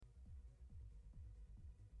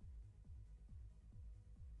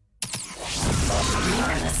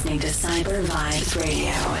listening to Cyber Vibes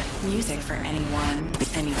Radio. Music for anyone,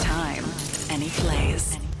 anytime, any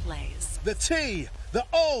place. The T, the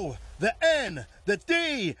O, the N, the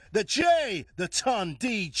D, the J, the ton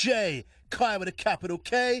DJ. Kai with a capital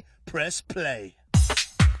K, press play.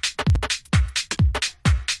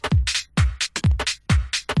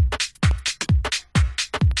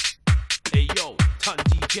 Hey yo, ton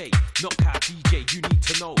DJ, knockout DJ, you need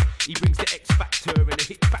to know. He brings the X factor and the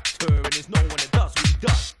hit factor, and there's no one that does what he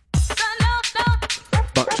does.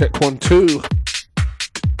 Mic check 1 2.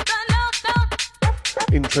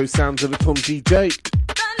 Intro sounds of the Tom DJ.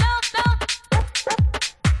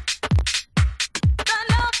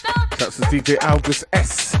 That's the DJ Aldous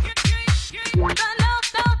S.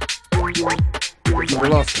 The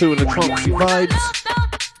last two in the Trancy vibes.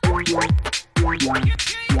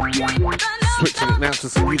 Switching it now to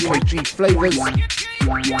some UKG flavours.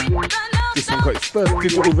 This one got its first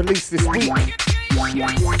digital release this week.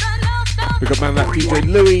 We got man that DJ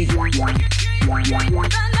Louis.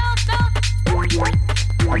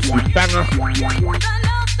 Absolute banger.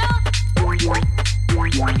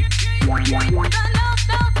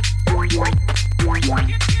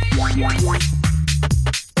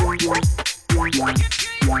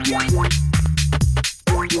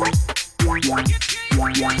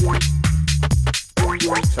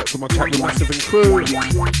 Shout to my chat with Massive and crew.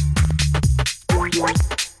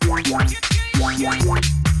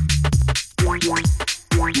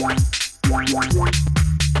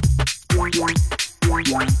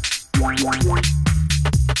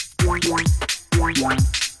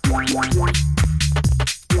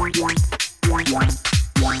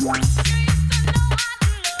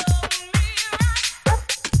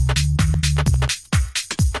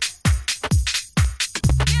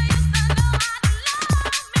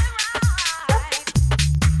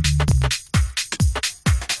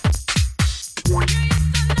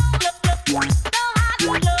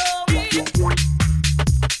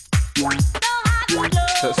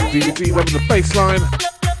 That's the DVD loving the bass line.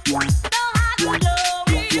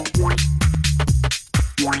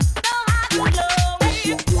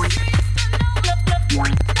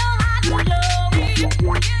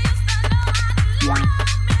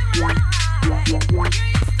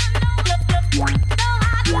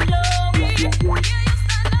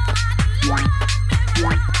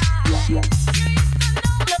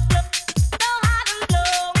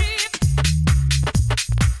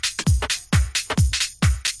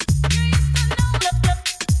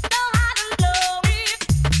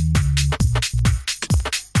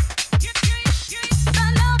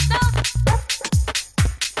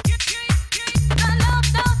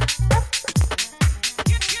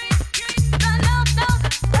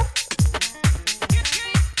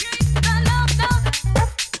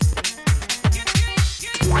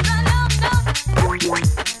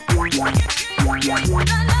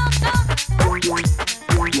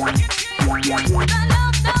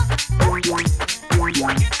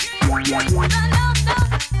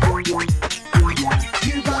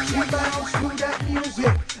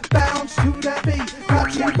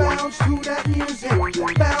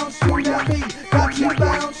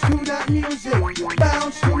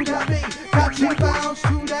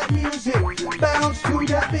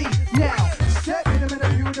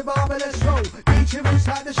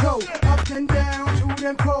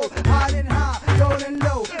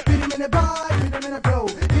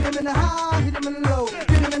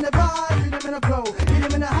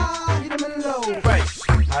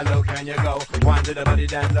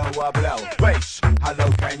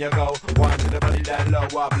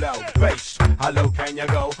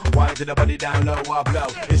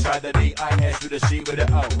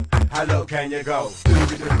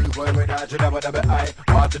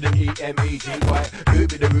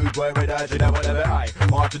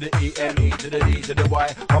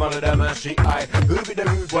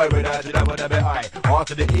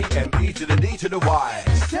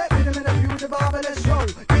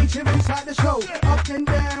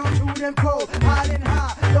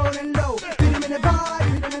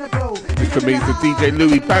 For me, the DJ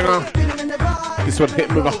Louis banger. This one hit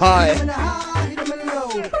him with a high.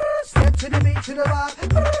 Step to the beat to the rock.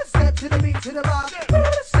 Step to the beat to the rock.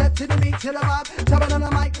 Step to the beat to the rock. Jumping on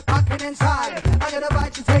the mic, rocking inside. I got a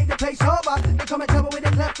right to take the place over. They come and trouble with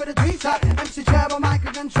the clef for the tweet shot. MC Trevor,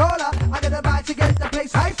 microcontroller. I got a right to get the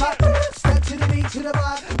place hyper. Step to the beat to the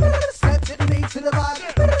rock. Step to the beat to the rock.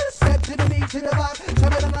 Step to the beat to the rock.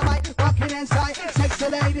 Jumping on the mic, rocking inside. Sexy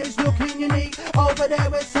ladies looking unique. Over there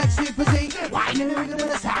with sexy physique. Whining the rhythm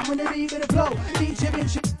with the sound when the beat with the flow. DJ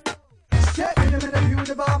Vinci. Step in the middle, view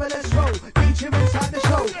the bar, but let's roll. DJ inside the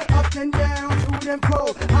show. Up and down, to them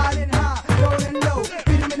pro. High and high, low and low.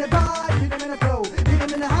 Beat them in the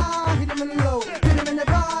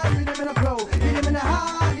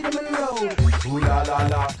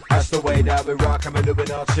the way that we rock and we're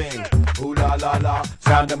doing our thing. Ooh la la la,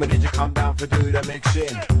 sound of me, did you come down for do the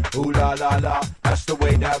mixing? Ooh la la la, that's the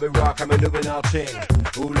way that we rock and we're doing our thing.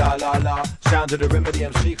 Ooh la la la, sound of the rim of the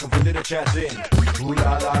MC, come for do the chatting. Ooh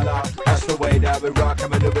la la la, that's the way that we rock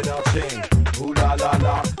and we're doing our thing. Ooh la la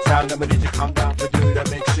la, sound of me, did you come down for do the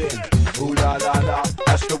mixing? Ooh la la la,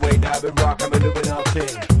 that's the way that we rock and we're doing our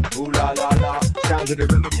thing. Ooh la la la, sound of the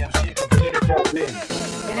rim of the MC, come for do the chatting.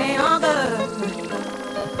 It ain't all good.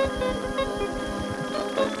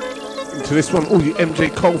 To this one, all you MJ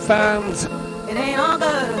Cole fans. It ain't all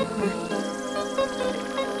good.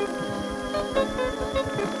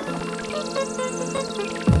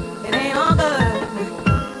 It ain't all good.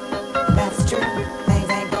 That's true. Things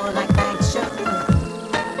ain't going like they should.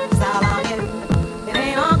 It's all on you. It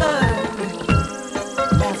ain't all good.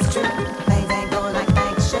 That's true. Things ain't going like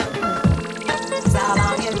they should. It's all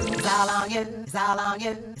on you. It's all on you. It's all on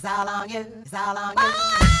you. It's all on you. It's all on you.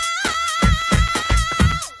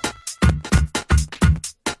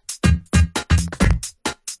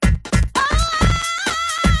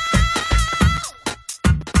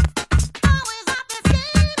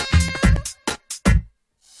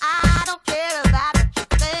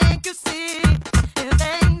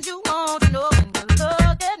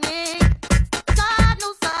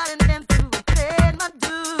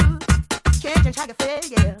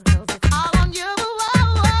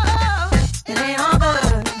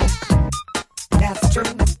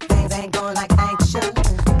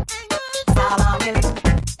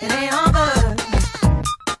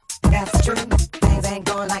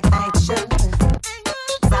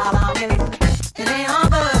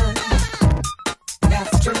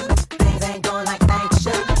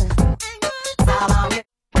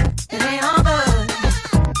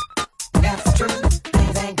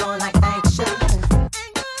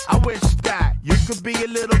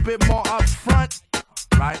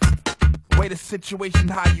 Situation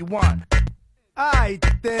how you want. I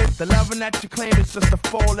did. The loving that you claim is just a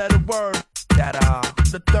 4-letter word. That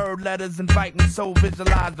the third letter's inviting, so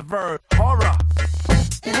visualize the verb. Horror.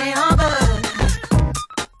 It ain't all good.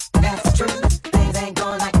 That's true. Things ain't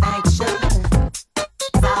going like they should.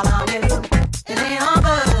 It's all on you. It ain't all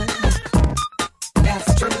good.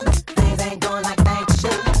 That's true. Things ain't going like they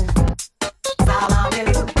should. It's all on you.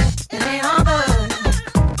 It ain't all good.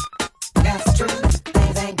 That's true.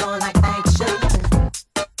 Things ain't going like they should.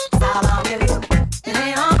 It's all on you. It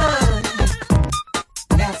ain't all good.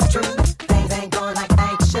 That's true. Things ain't going like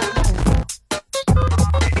they should.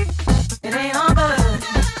 It ain't all good.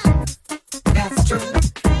 That's true.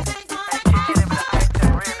 It ain't all good.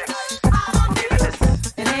 That's true.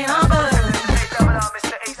 It ain't all good.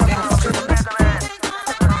 That's true. It ain't all good. That's true. Things ain't going like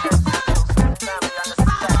they should.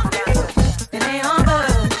 It ain't all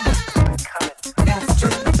good. That's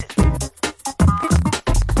true.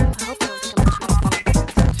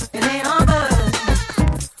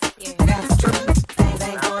 Things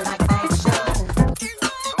ain't going like they should. It's all on you. It ain't all good. That's true. Things ain't going like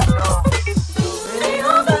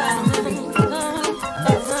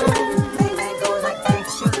they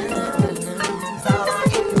should.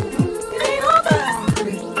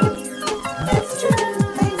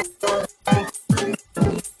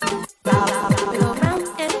 We go round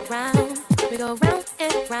and round. We go round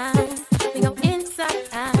and round. We go inside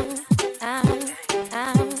out, out,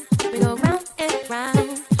 out. We go round and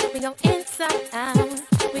round. We go inside out.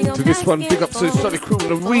 We go To this one, back big up and to forth. Sonic Crew,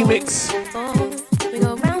 the remix. We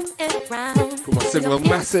go round and round. For my single We go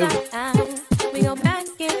Massive. inside out. We go back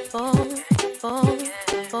and forth, forth,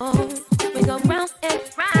 forth. We go round and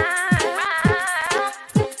round.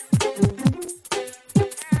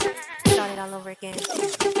 Start it all over again.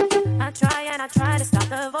 I try to stop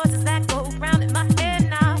the voices that go round in my head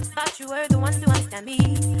now. Thought you were the one to understand me.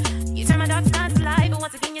 You turned my dark side to light, but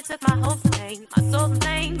once again you took my hopes away. My soul's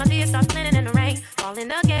inflamed, my tears start spinning in the rain.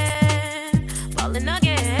 Falling again, falling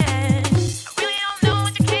again. I really don't know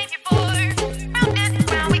what you came here for. Round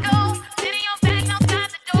and round we go, sitting your back outside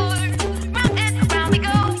the door. Round and round we go,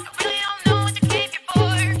 I really don't know what you came here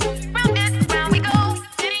for. Round and round we go,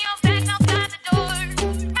 sitting your back outside the door.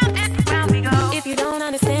 Round and round we go. If you don't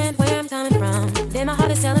understand where I'm coming from, then my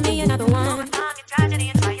heart is telling me another one. Tragedy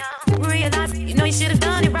and triumph. Realize, you know you should have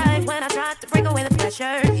done it right when I tried to break away the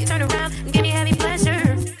pressure. You turned around and gave me heavy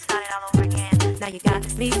pleasure. Started all over again. Now you got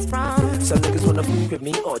me sprung. Some niggas wanna fuck with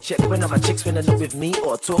me or check when my chicks finna up with me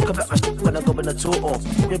or talk about my shit when I go on a tour or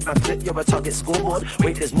with my clip, you're a target scoreboard.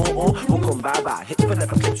 Wait, there's more or we'll come bye-bye. Hits for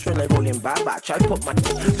like a clips when I rolling bye-bye. Try to put my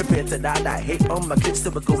prepare to die. Hate on my clips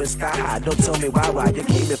till we're going sky high. Don't tell me why you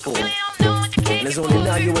came here for. There's only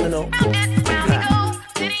now you wanna know.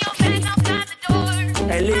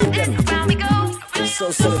 Hey, leave them.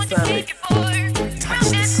 So family. Touch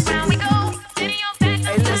this.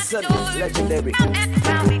 legendary.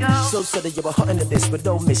 So sorry you were hot in this, but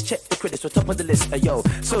don't miss. Check the critics, we're top of the list. Ayo,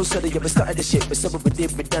 so sorry you were started the shit, but some of it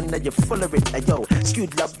did we done, now you're full of it. Ayo,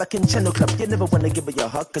 skewed love back in Channel Club. You never wanna give her your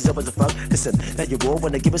hug, cause I was a fuck. Listen, now you all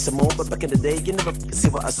wanna give us some more, but back in the day, you never see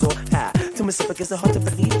what I saw. Ha, to myself, I guess it's hard to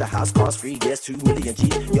believe the house cost 3 years, 2 million G.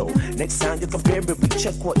 Yo, next time you compare it, we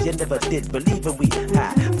check what you never did. Believe in we,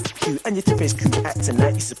 ha, you and your two-face crew act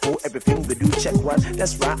tonight. You support everything we do, check one.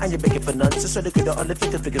 That's right, and you're begging for none. So the good on the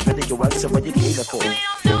figures ready you want, so what you came for?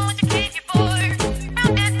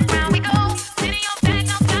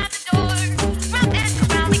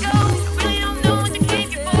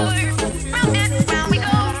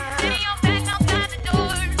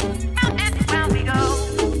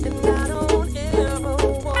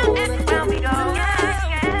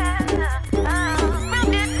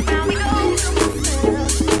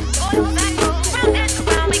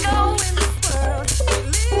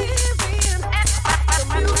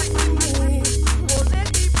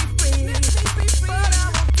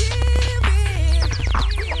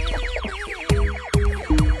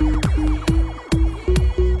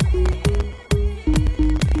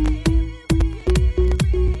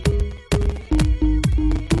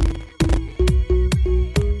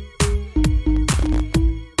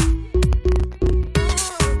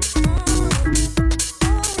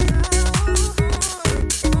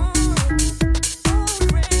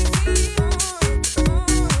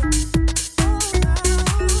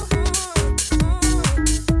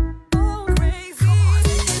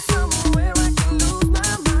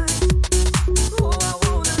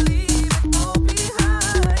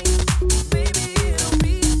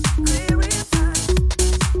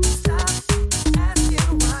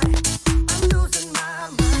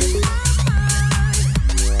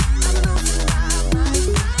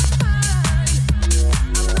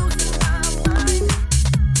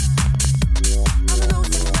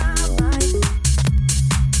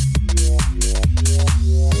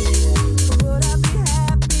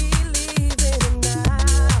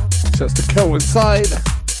 Inside.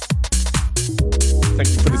 Thank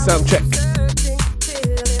you for the sound check.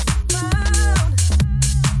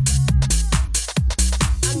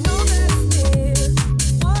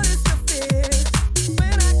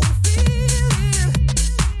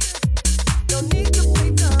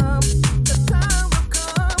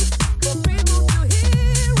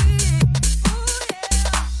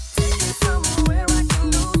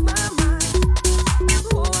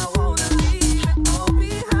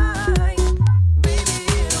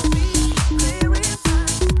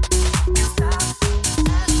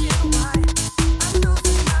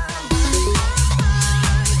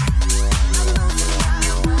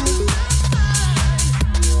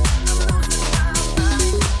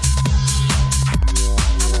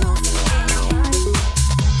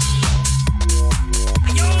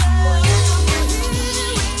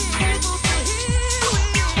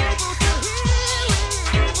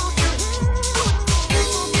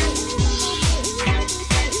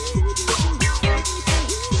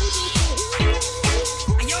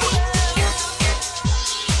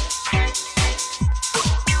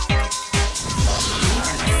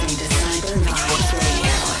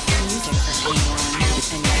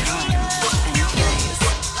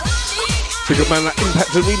 Big up man, that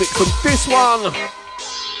Impact and remix on this one.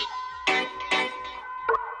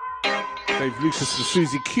 Dave Lucas and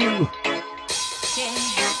Susie Q.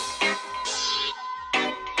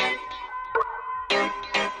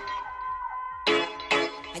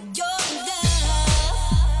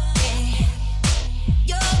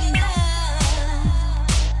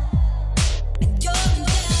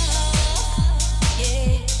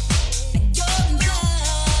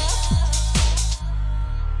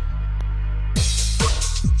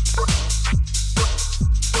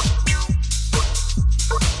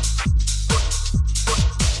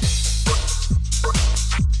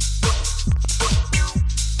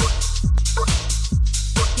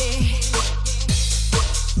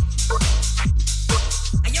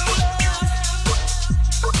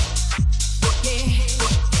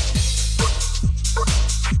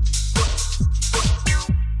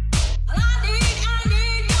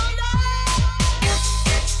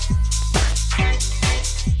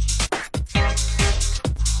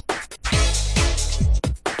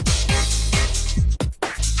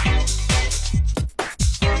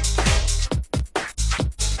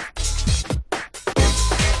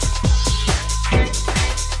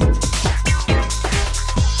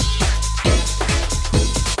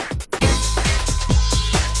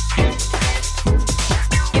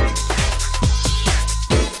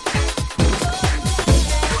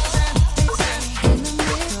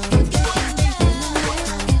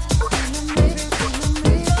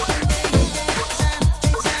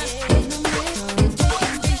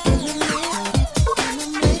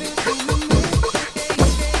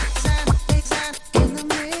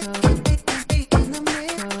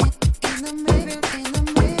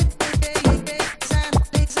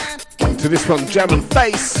 To this one, Jam and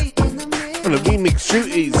Face on the remix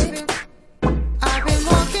duties. I've been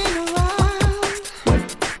walking around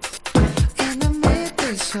in the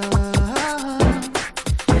midday sun.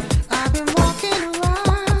 I've been walking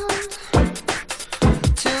around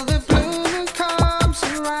till the blue moon comes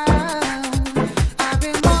around. I've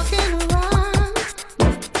been walking around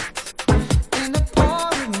in the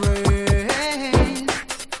pouring rain.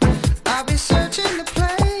 I'll be searching the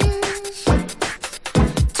place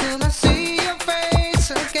till I see your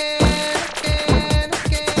face again, again,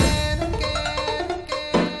 again, again,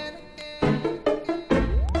 again.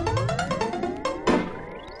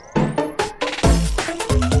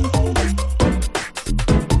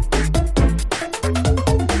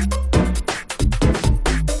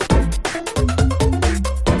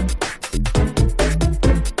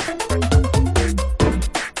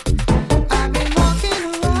 I've been walking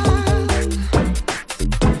around.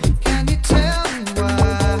 Can you tell me why?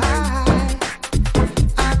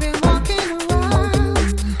 I've been walking around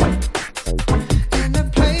in the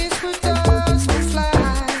place where doves will fly.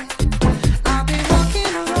 I've been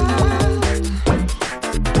walking around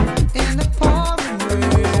in the pouring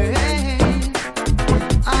rain.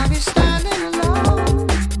 I'll be standing alone,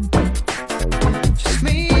 just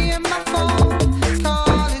me and my phone,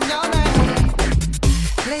 calling your name.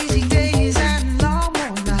 Lazy days and long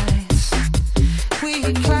warm nights, we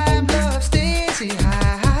climbed love's dizzy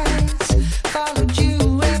heights. Followed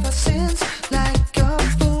you ever since, like a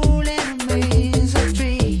fool in a maze of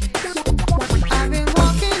dreams. I've been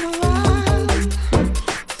walking around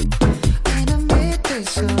in the midday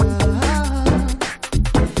sun.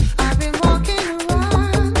 I've been walking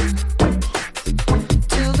around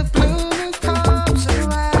till the blue moon comes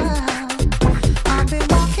around. I've been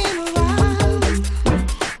walking around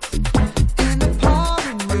in the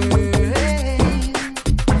pouring rain.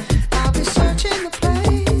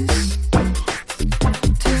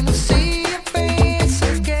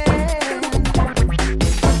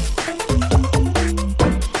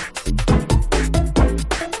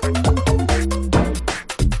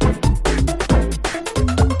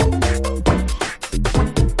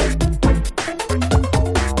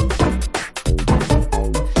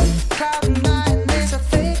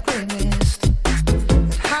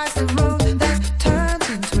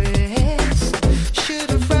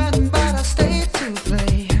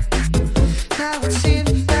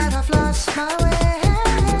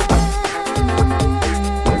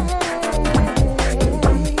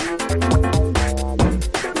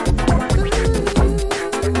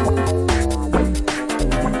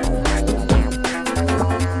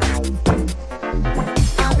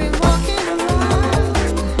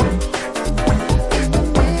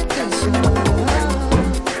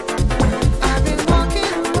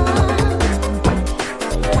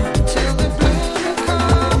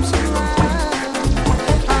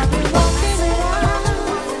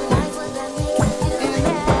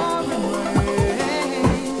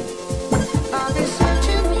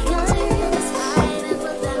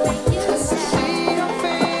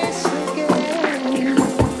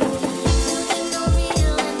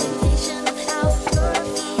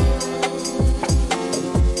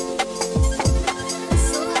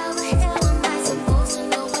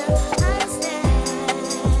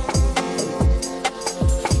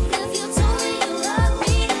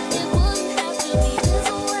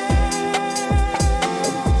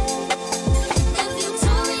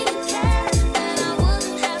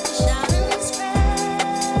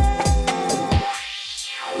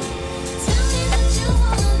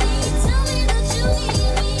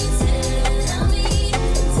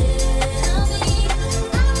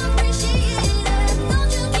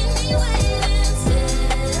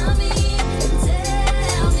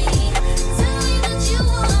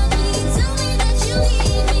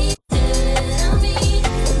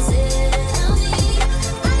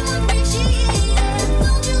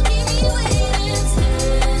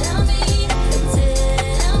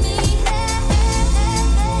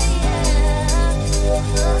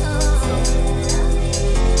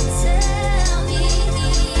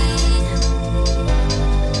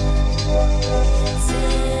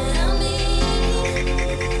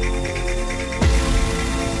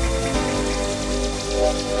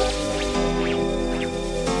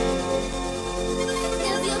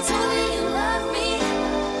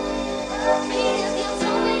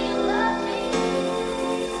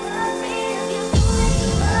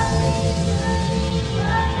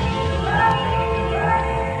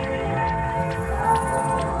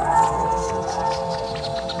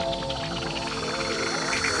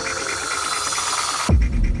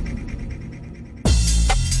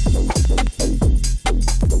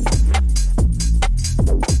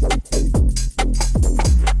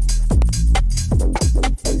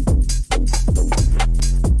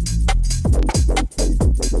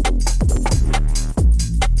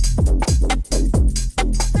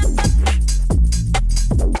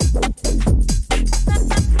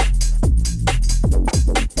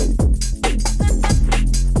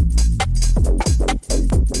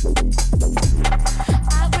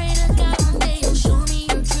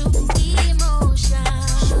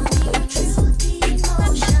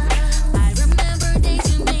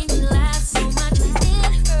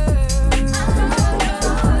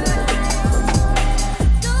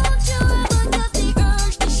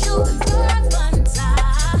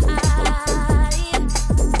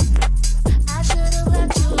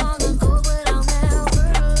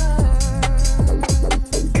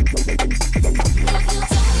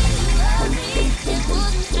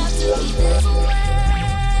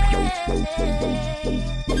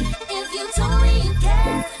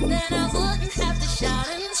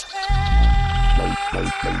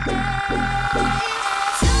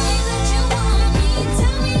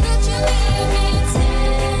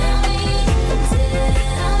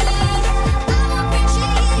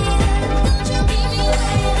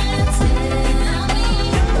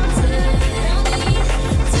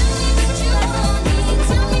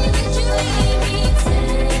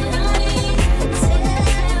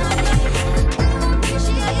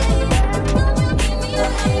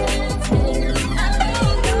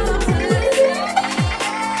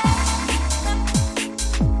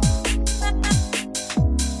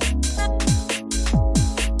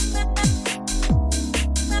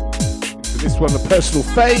 This one, the personal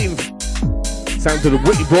fame. Sound to the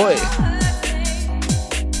Witty Boy.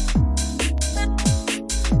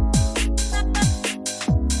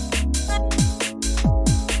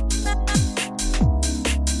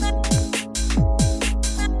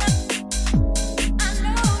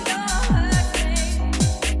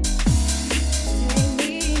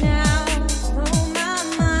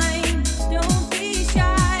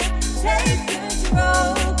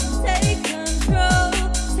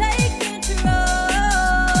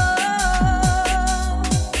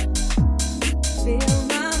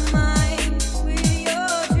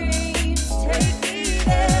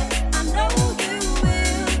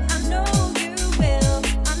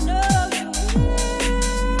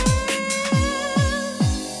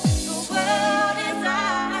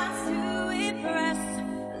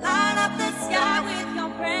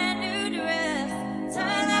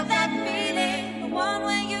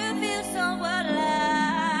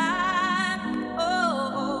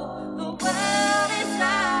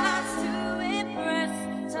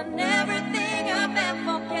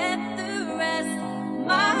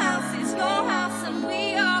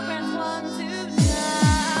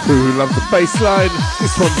 Who love the bass line?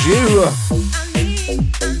 This one's you.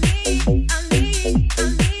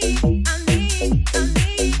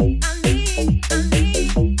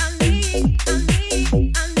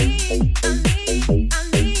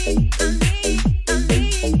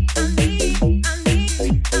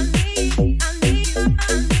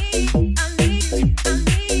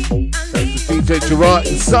 That's the DJ Gerard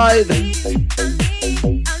inside.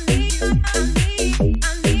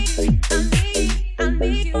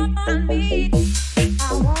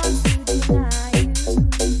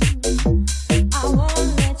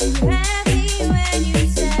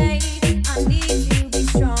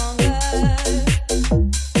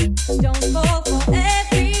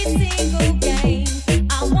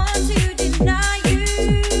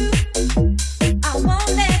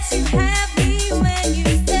 Have me when you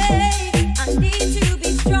say I need to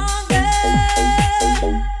be stronger.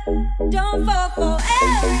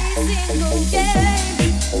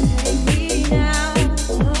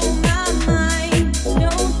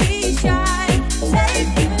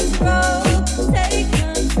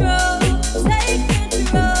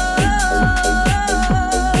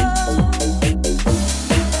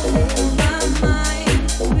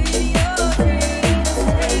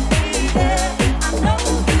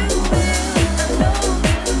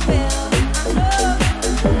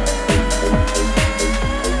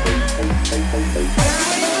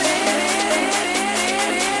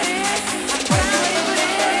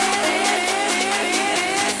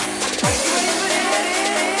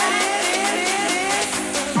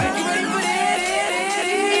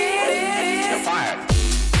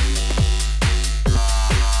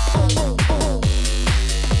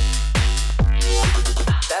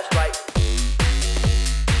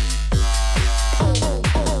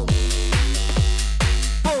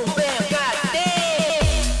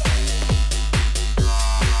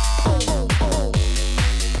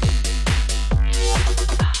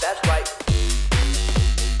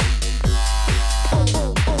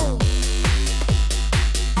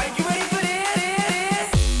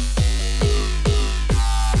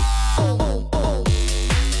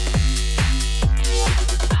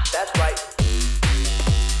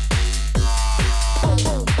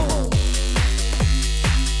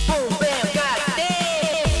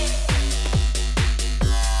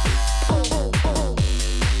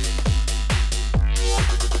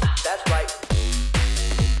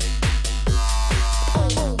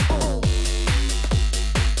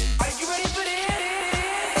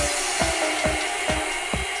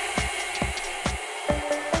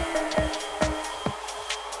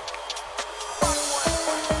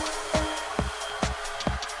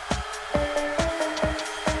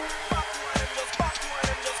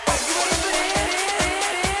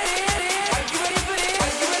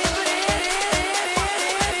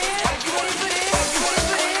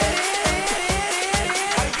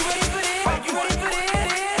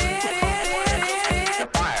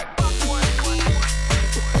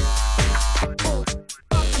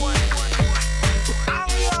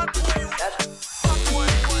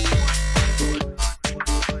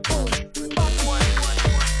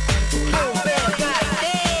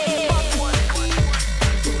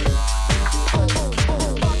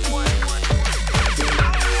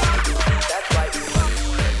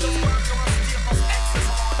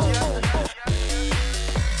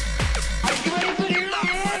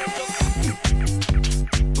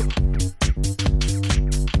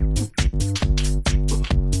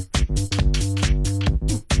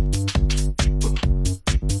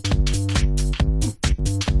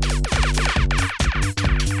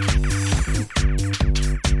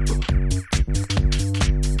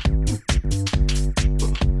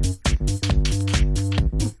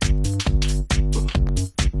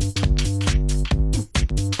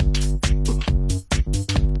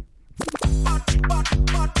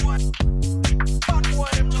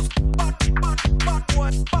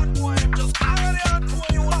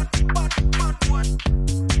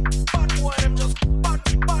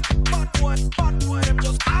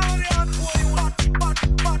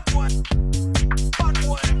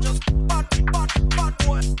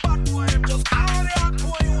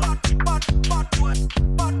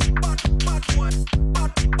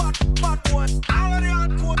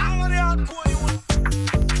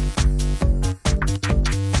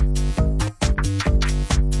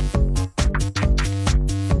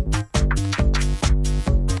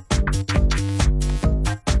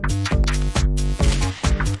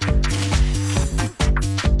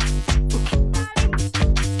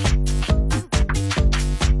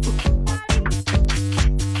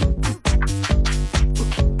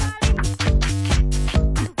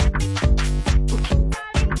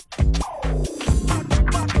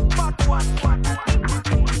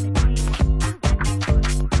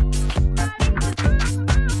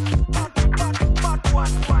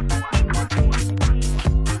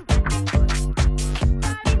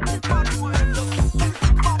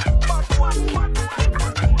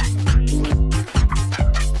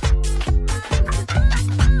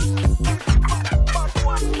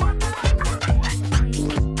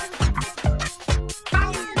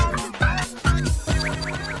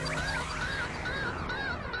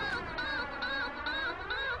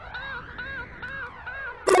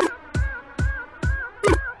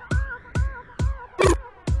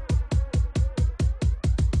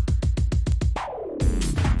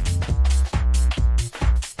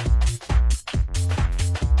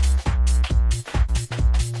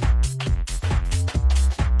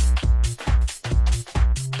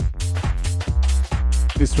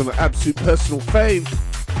 This one an absolute personal fave.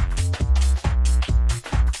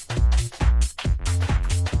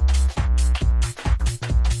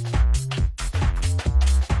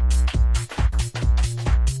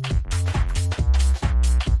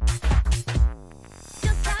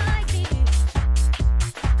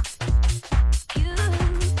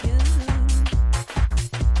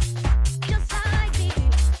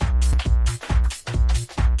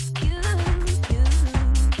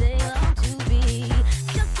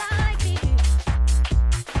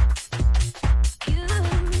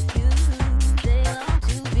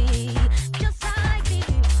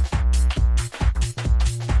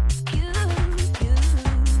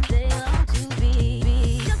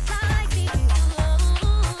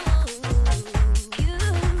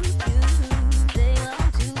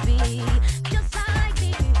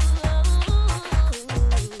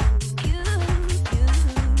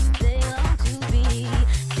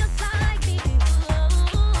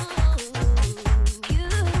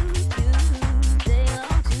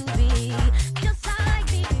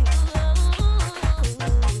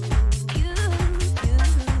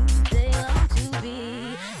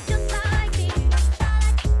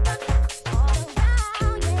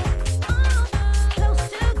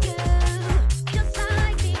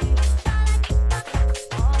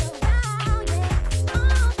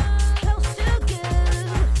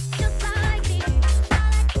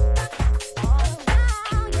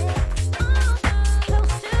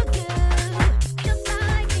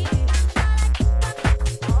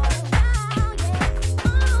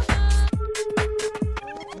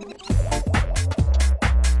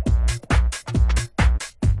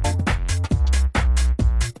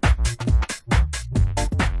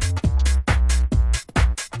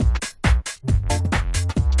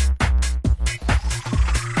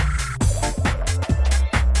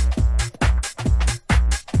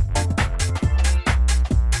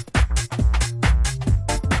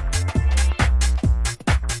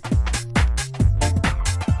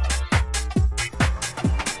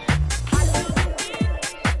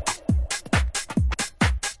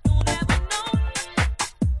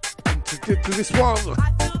 To this one.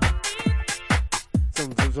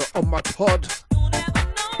 Some of those are on my pod.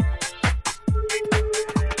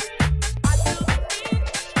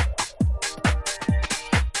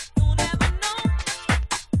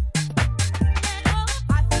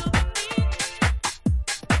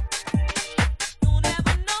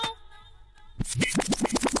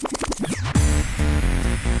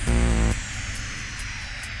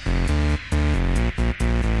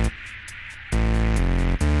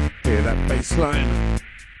 Line.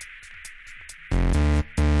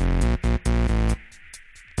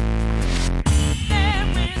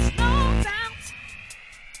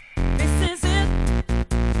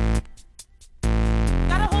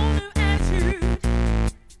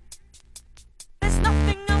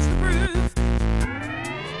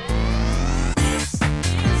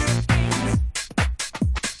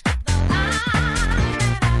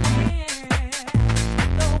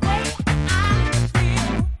 The way I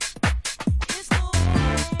feel is the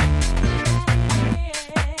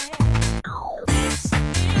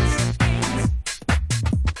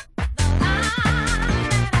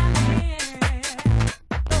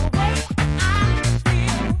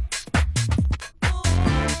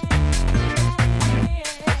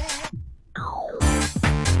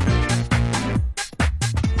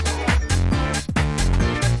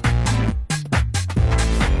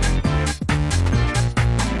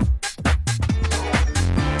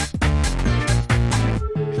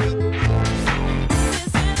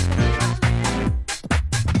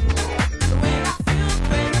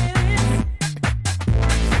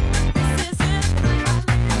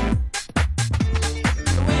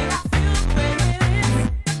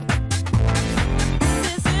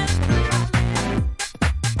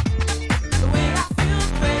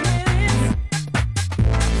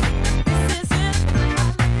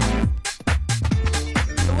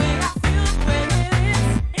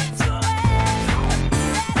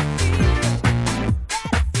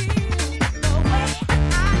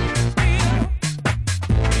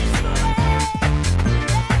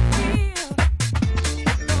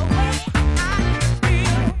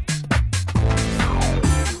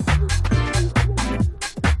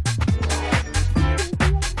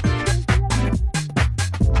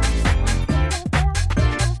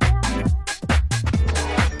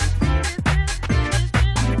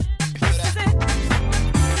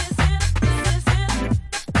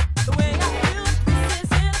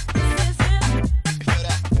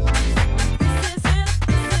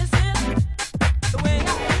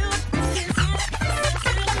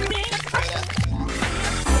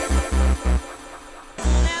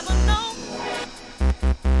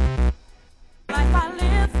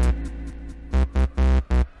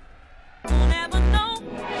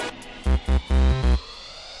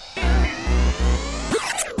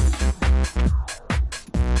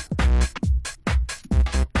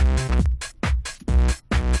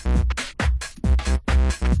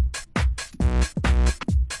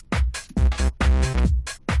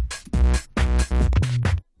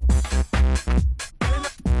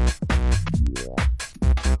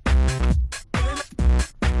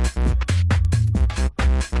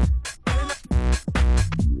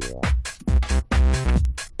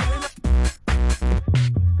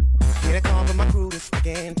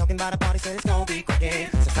again. Talking about a party, said it's gonna be cracking.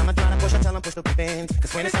 Since I'm trying to push, I tell them push the bins.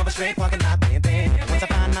 Cause when it's over, straight parking lot, bam, bam. And once I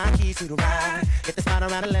find my keys to the ride, hit the spot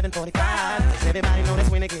around 11:45. Cause everybody know that's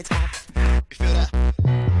when it gets hot. You feel that?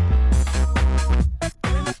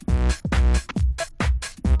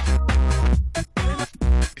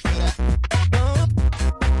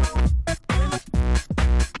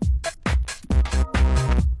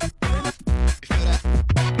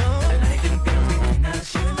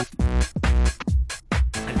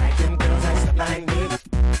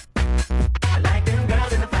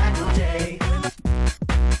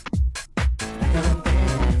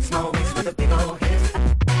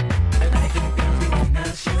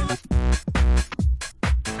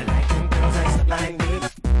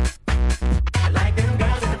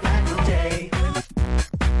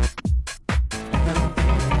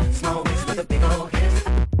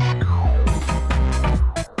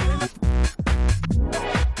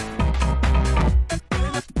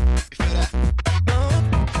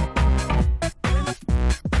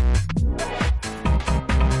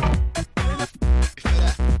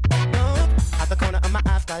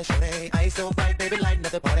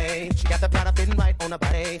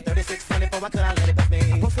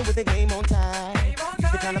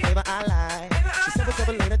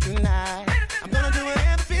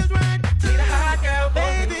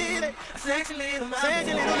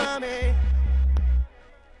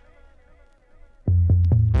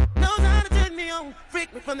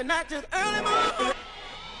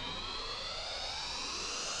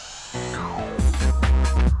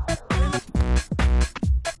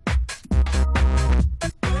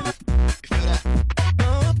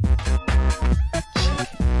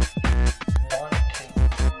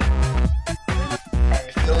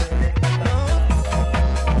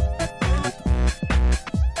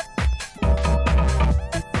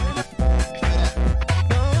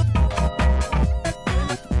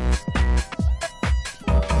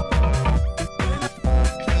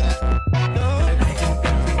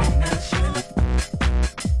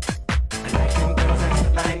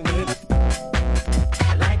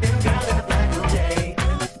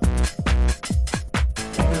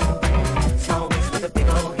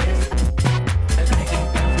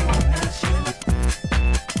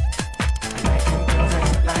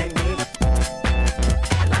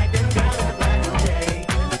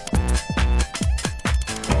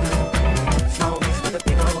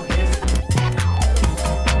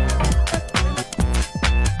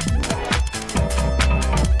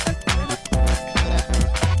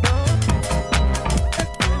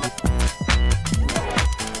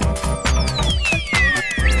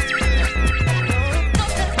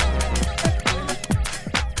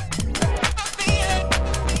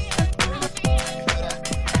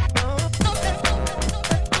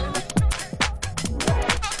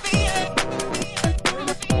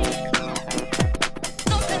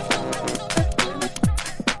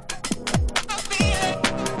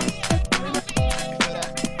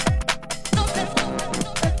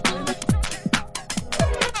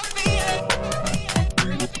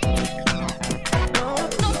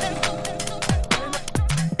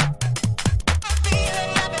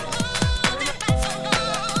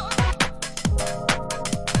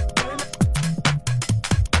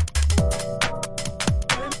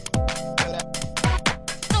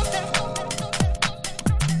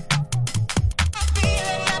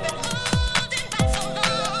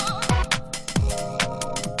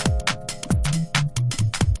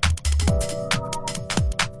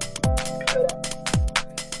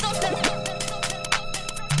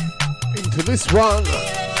 This one,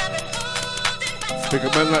 big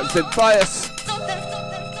man like Zed Bias,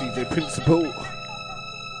 DJ Principal.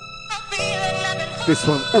 This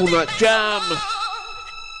one, All Night Jam.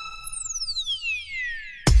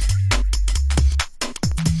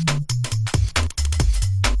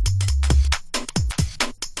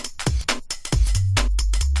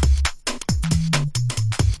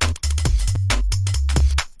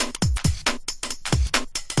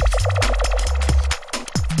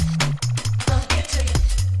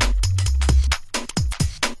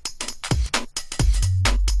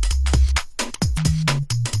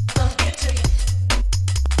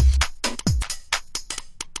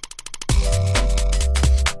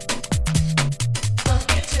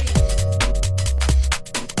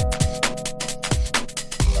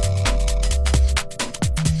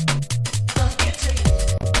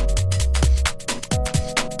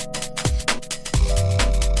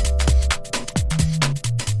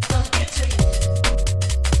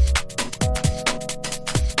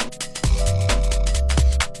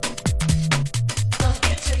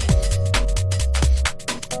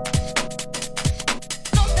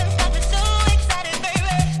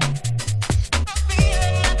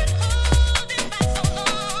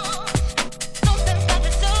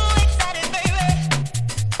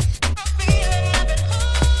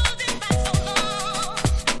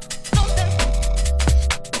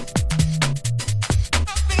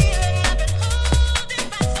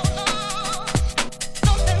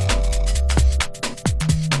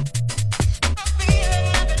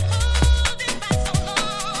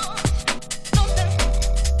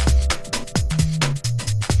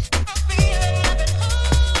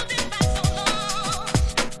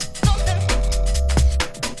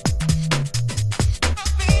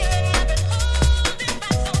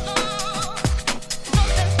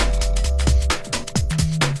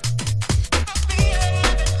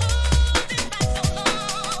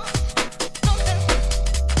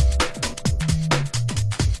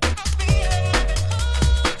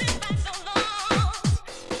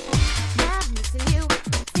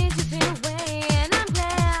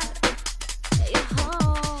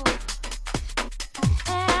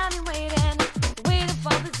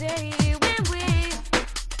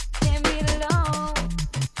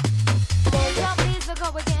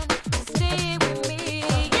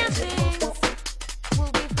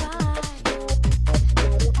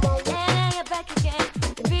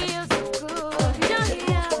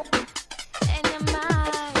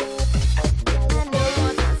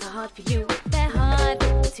 hard for you. They're hard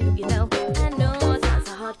to, you know. I know times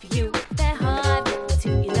are hard for you. They're hard to,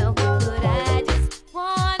 you know. But I just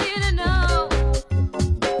want you to know.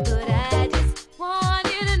 But I just want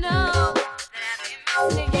you to know that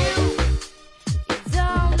I've been missing you. You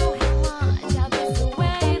don't know how much I miss the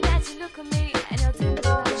way that you look at me and you're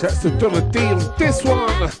doing. Shouts to Donna D on this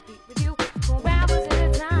one.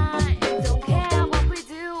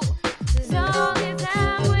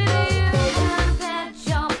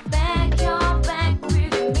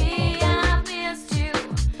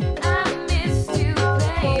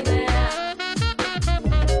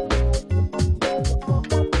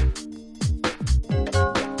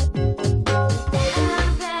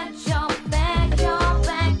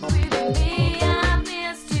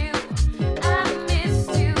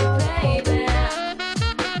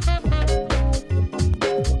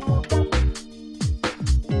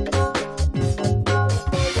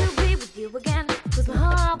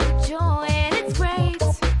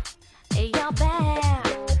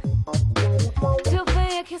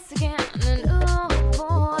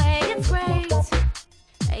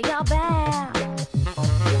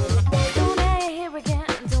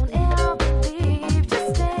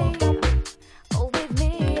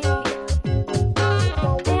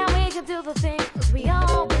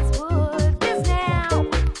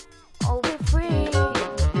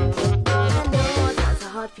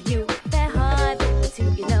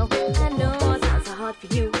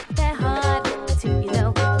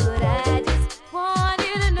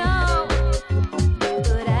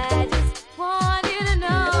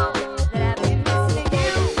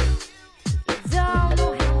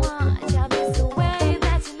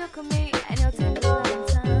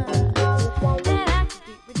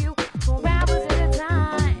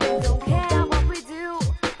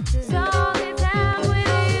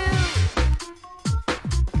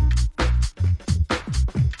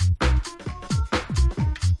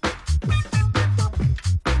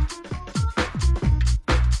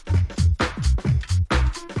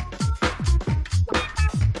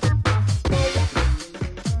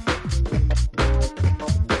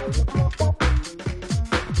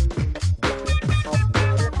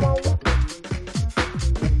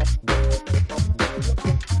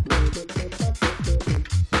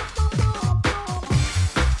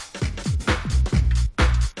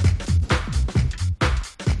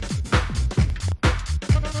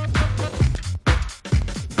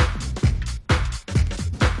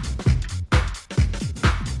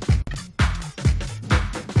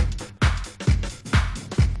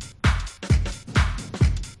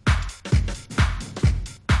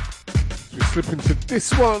 Slip into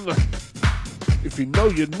this one. If you know,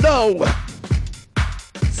 you know.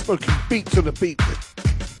 Smoking beats on the beat.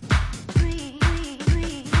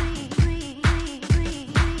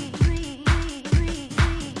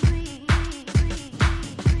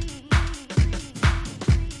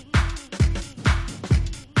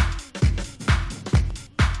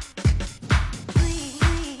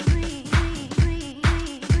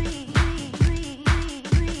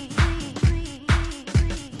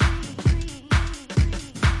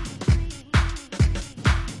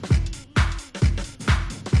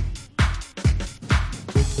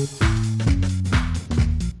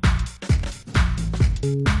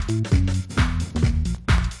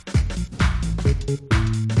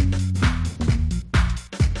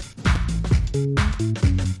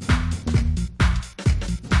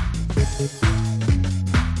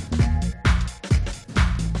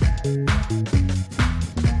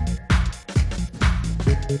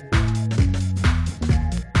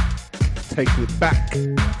 Taking it back.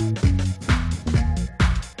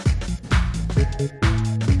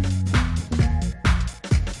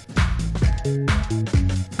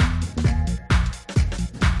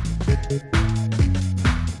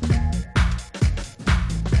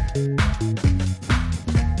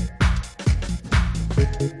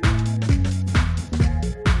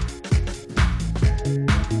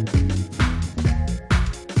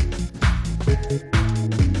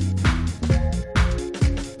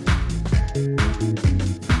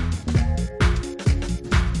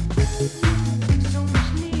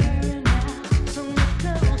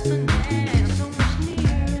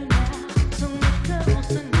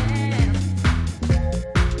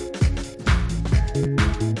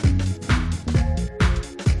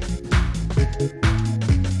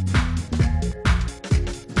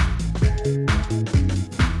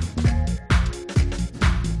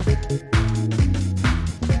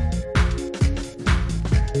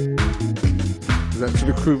 Out to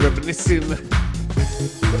the crew reminiscing.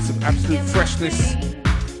 Got some absolute freshness.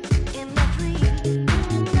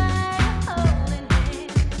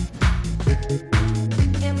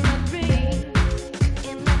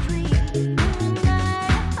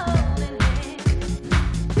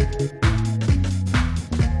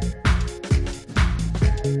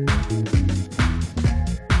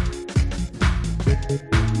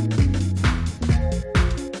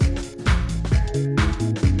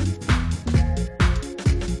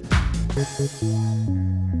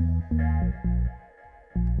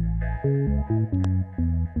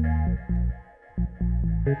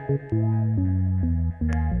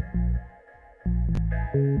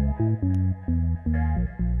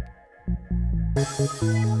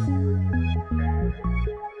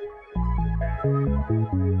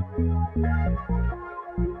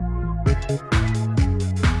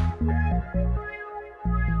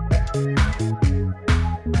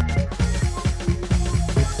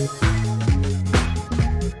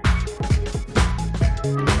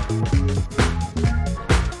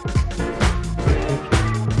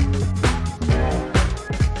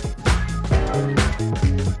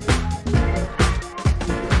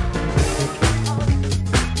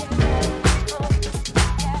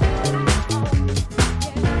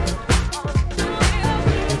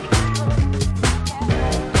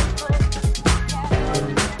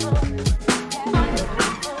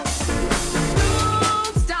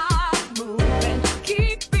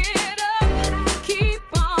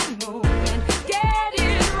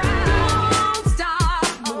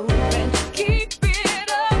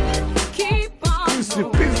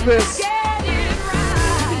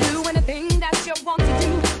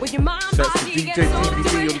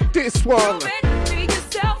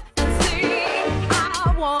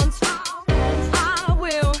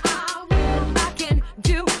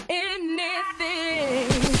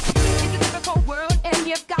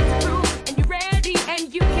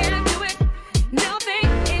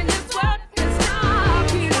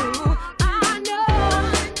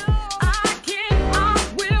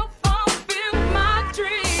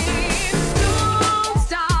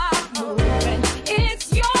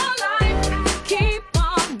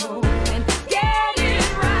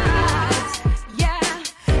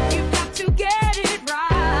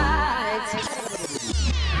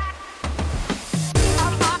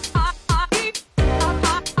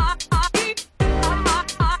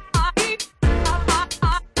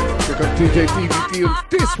 DJ DVD on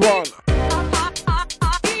this one.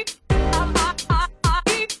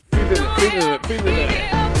 Feeling it.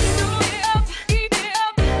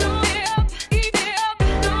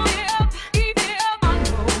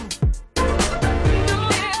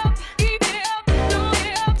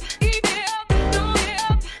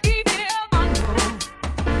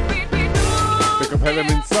 Pick up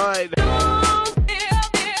Helen inside.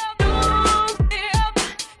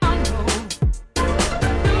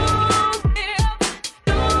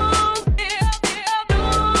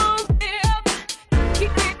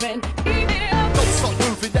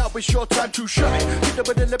 It's your time to shine. Hit them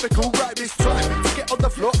with the lyrical right this time. To get on the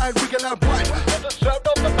floor and wiggle and whine. Let the sound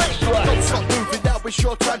of the bass line. Don't stop moving now, it's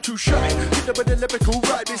your time to shine. Hit them with the lyrical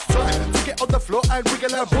right this time. To get on the floor and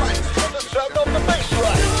wiggle and whine. Let the sound of the bass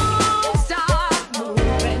line. Don't stop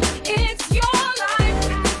moving, it's your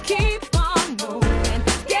life. Keep on moving,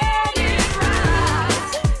 get it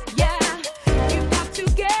right. Yeah, you got to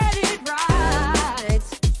get it right.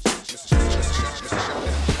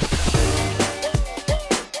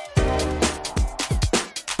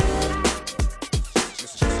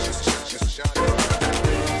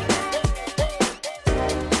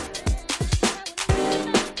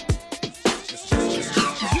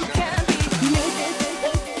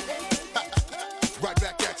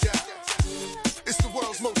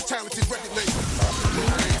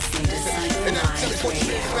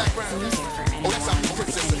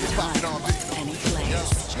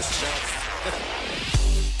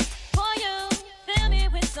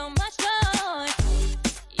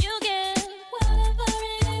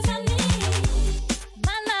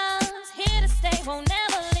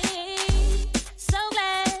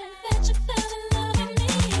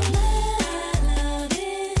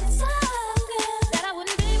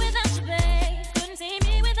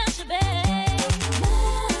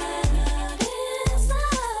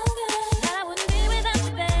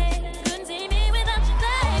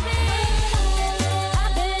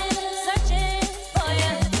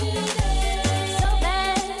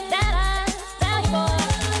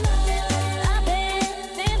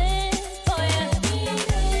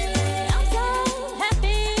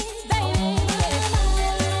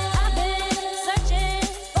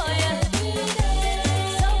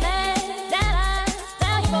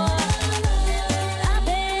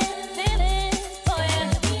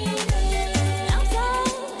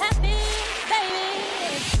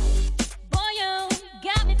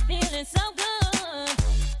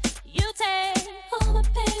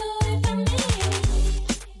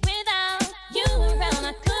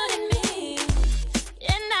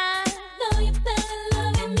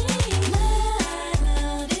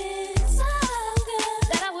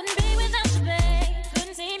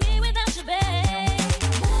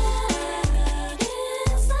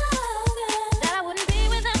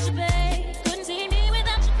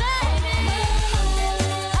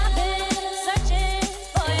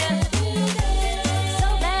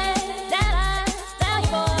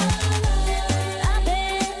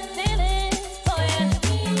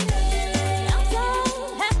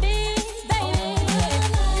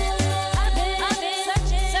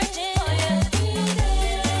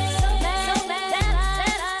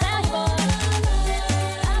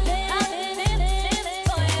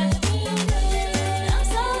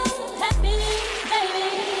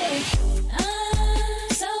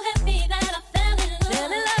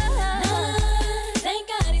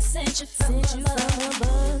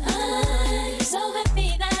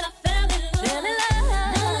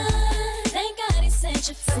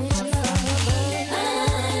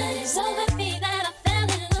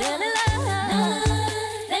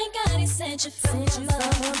 since you from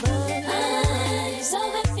above. I'm so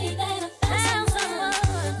happy that I found someone.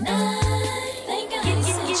 Thank God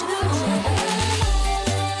since you from above.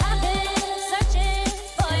 I've been searching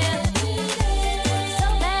for you, so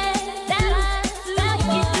bad that I found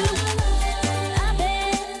you. I've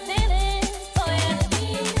been feeling for you.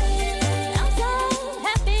 I'm so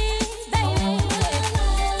happy, baby.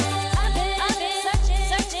 I've been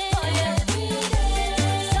searching for you,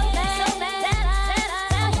 so bad that I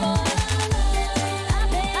found you. I've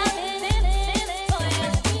been feeling for you.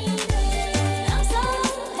 I'm so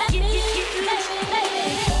happy, baby.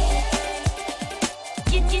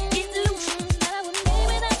 Get loose. I wouldn't be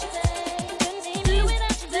without you, babe. Couldn't see me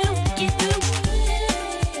without you, babe. Get loose.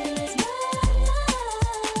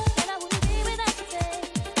 And I wouldn't be without you, babe.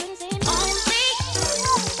 Couldn't see me.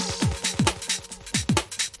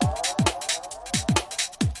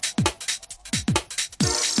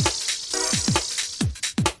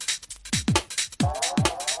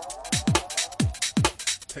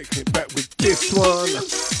 Taking it back with this one.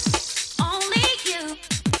 Only you.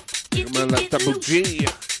 Big man like Double G.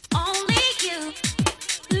 Only you.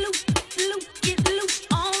 Loose, get loose.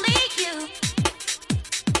 Only you.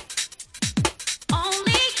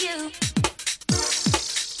 Only you.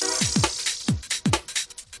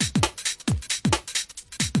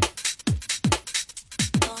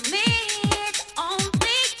 For me, it's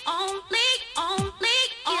only you. Only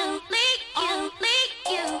you. Only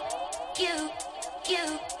you.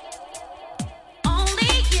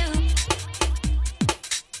 Only you.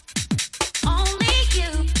 Only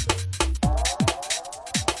you.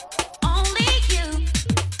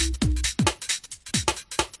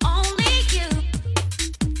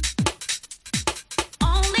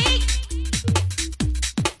 Only.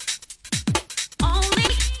 Only.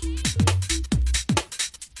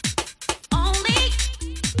 Only.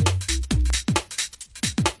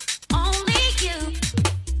 Only you.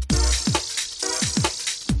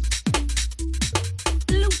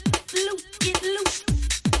 Loose, get loose.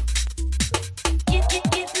 Get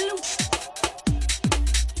loose.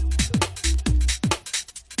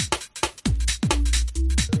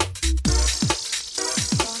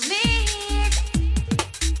 For me,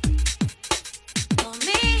 for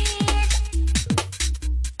me,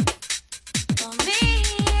 for me,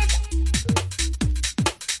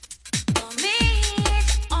 for me,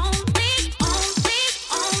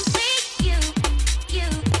 only you.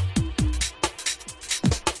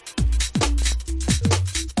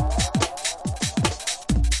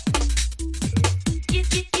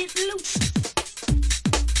 Get loose.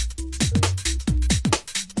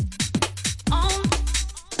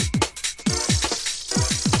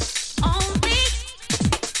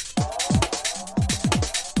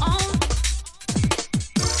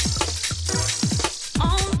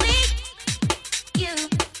 Only you.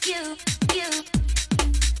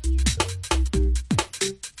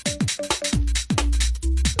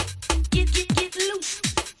 Get loose.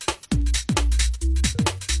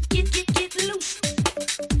 Get loose.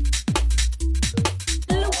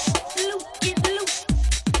 Loose, get loose.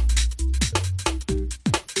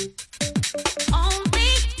 Only.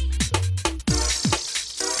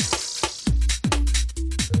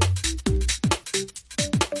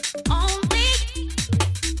 Only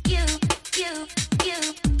you.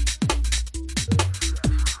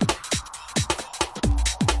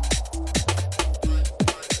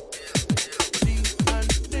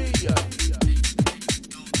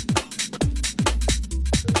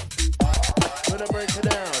 Gonna break it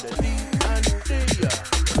down. The D and D.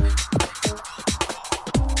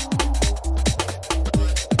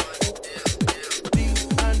 D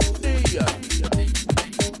and D.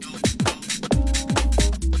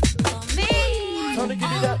 For me. Trying to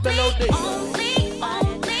give you that melody. Only you.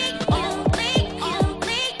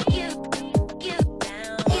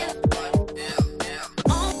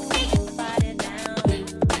 Only body down.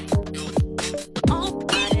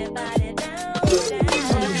 Body down.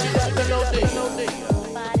 Trying to give you that melody.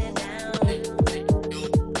 Body down.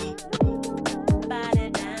 Body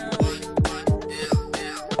down.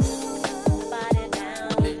 Body down.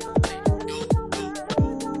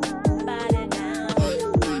 Body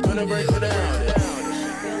down. Gonna break it down.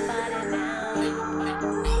 Your body down.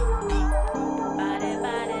 Body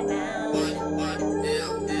down.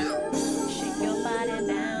 Shake your body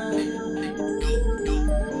down.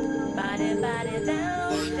 Body down.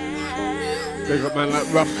 Big up man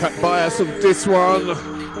like Rough Cut Bias on this one. Body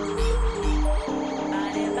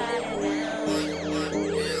down.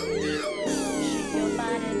 Shake your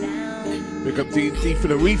body down. Big up D&D for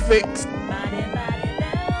the refix. Body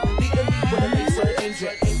down. D&D for the mix and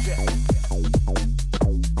inject.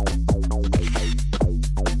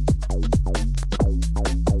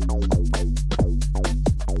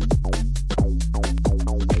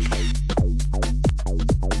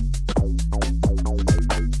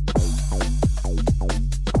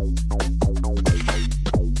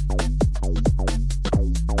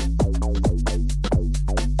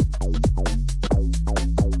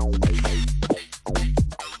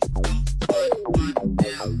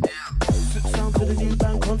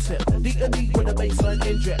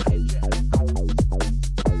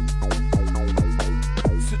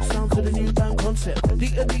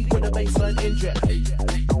 inject.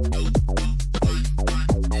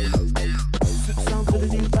 Sound to the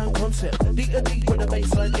new band concept. Deep and deep with the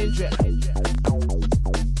bassline inject.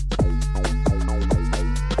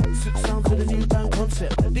 Sound to the new band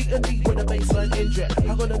concept. Deep and deep with the bassline inject.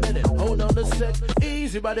 I got a minute, hold on a sec.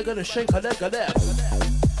 Easy, but they're gonna shake a leg of that.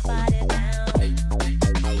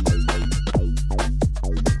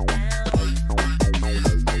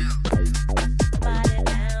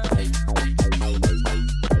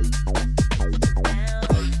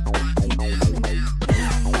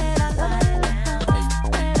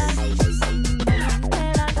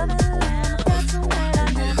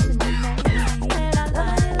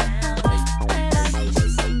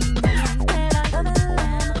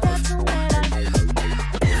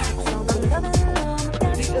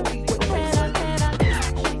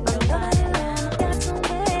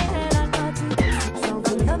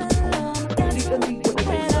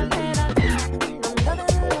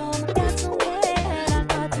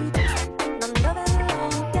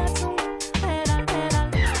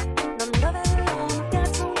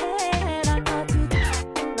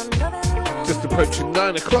 Approaching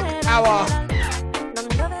 9 o'clock hour.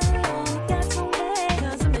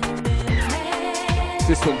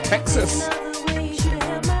 This one, Texas.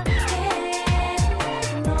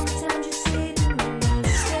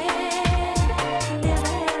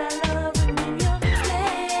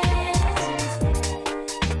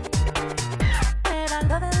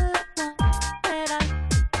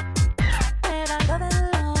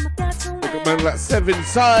 Look at man like Seven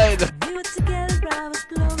Side.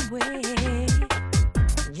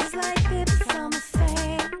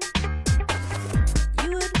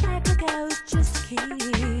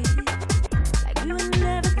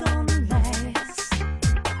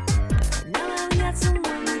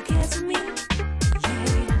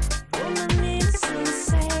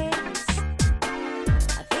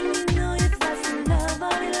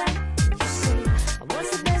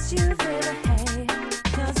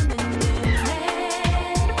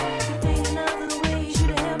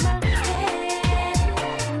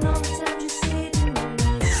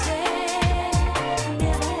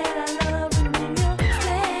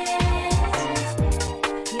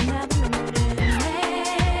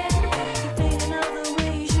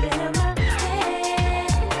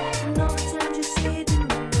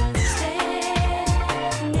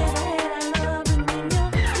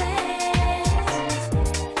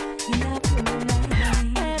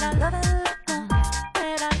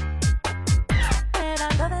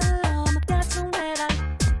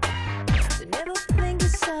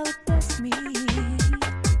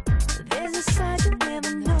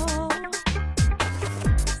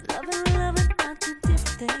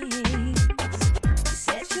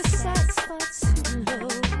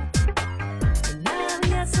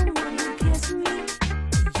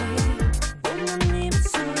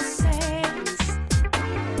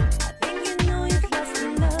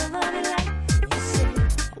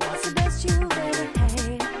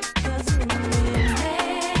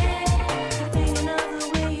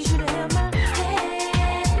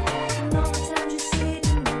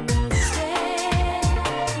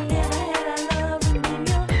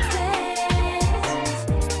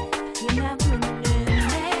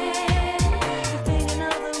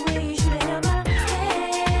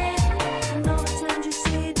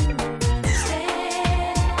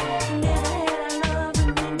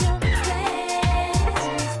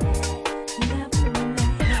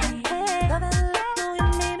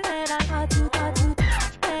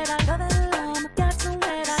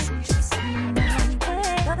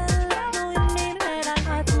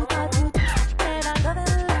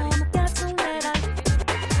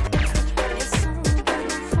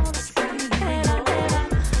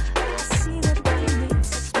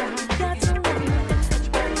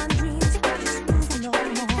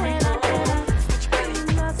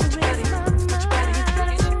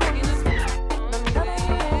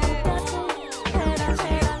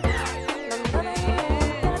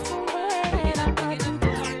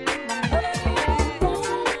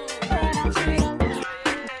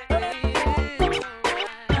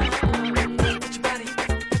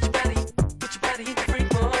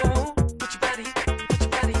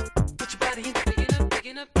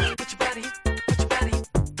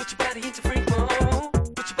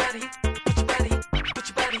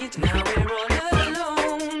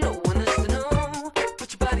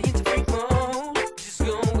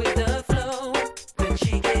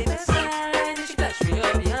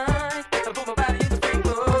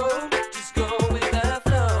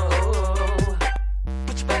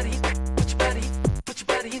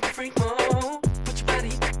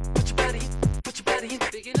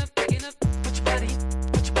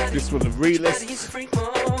 This one, the realist.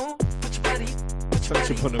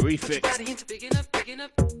 Sunship on the refix.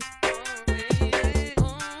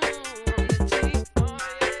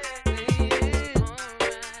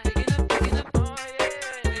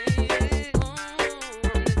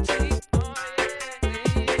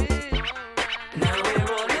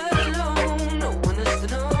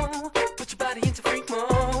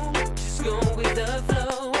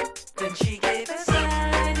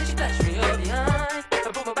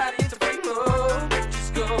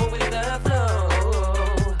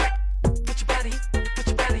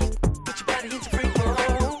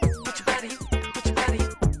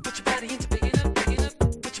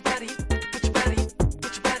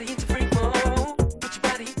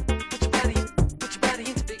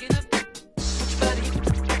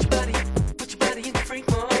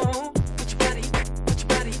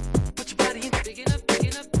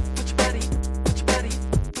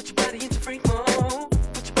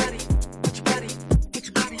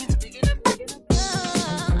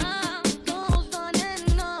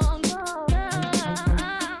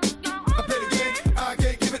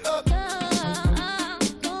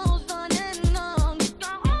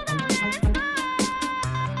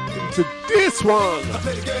 One. I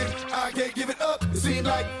play the game, I can't give it up. It seems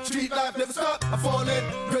like street life never stop. I'm falling,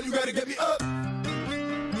 girl, you gotta get me up.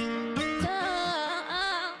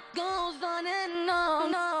 Goes on and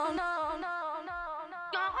on, no, no, no, no,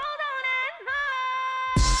 go hold on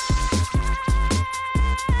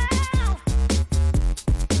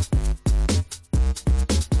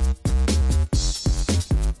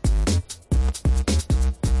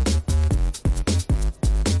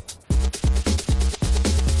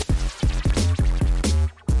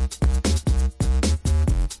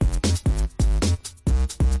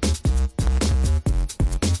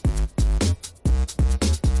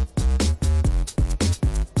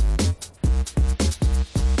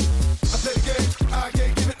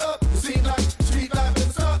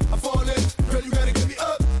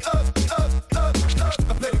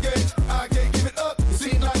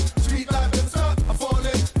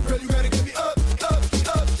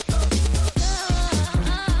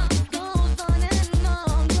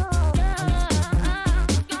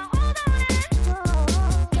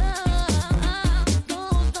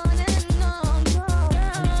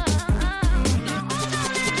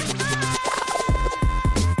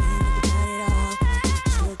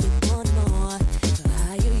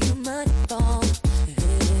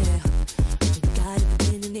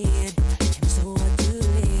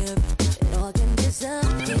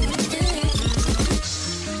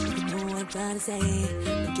and say,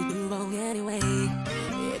 but you do wrong anyway.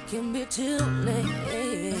 It can be too late.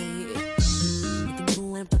 You can know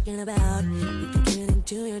what I'm talking about. You can get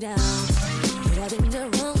into your doubts. You're in the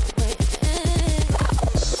wrong way.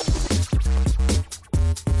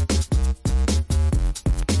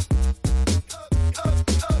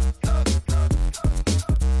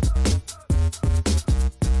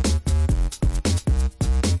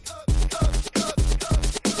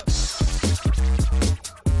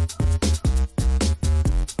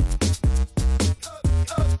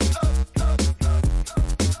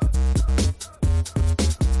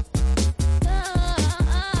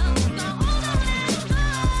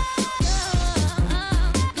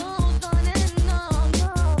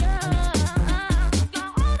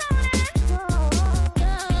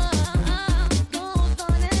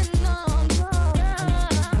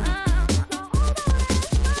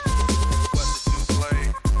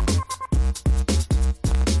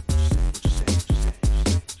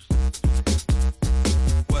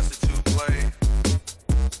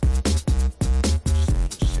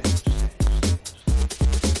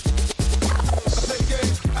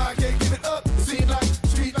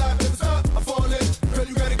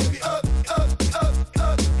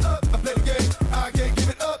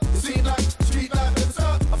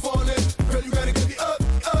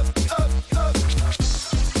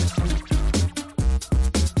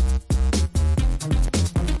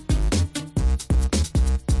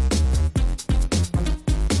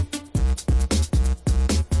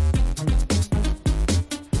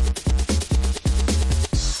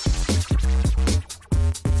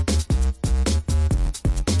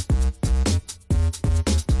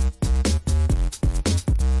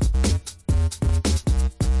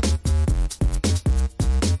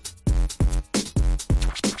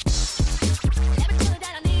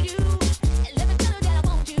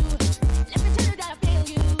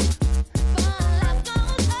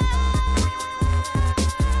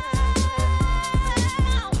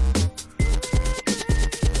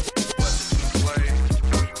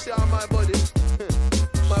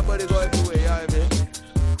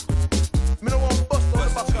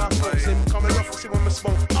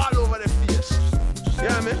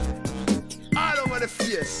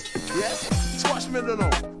 this. Yeah? Squash me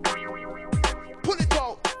alone. Pull it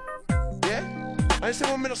out. Yeah? I say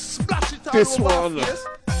 1 minute, splash it out. This over our one. face.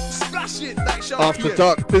 Splash it like Sean After Pierce.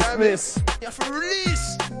 Dark You know what I mean? Business. You have to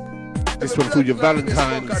release. This one for your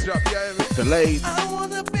Valentine's. Smoke a drop, you know what I mean? Delayed. I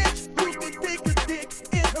want a bitch who can take a dick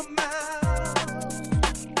in her mouth,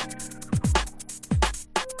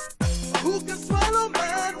 who can swallow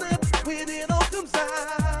my lip when it all comes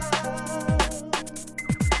out.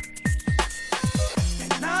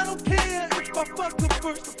 And I don't care if I fuck her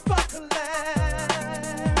first or fuck her last.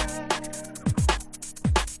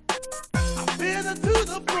 I've been her to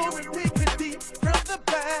the floor and take her deep from the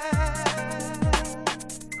back.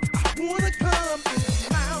 I wanna come in the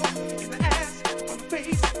mouth, in the ass, on the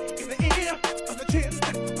face, in the ear, on the chin,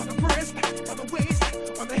 on the breast, on the waist,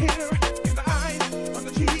 on the hair, in the eyes, on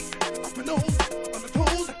the cheeks, on the nose, on the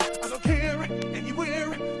toes. I don't care anywhere,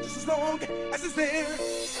 just as long as it's there.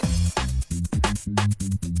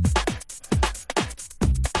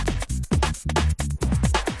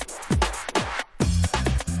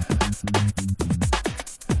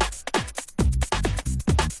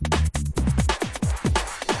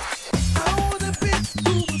 I want a bitch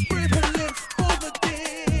who will spread her lips over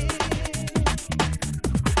dick,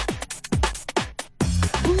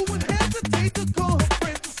 who would hesitate to call her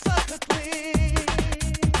friends to suck her clit.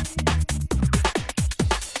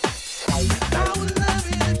 I would love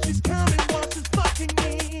it if she's coming while she's fucking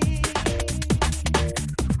me.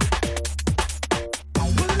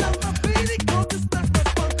 Would love my baby girl to smash my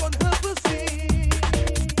spunk on her pussy.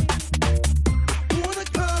 I wanna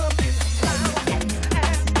come in the mouth, in the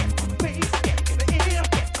ass, on the face, in the ear,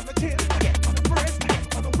 on the chin, on the breast,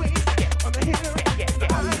 on the waist, on the hair, in the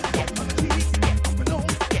eyes, on the cheeks, on the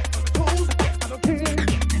nose, on the toes. I don't care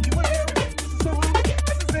anywhere, just as long as it's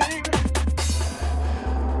there.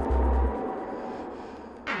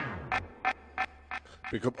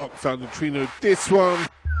 Pick up Uptown Neutrino. This one.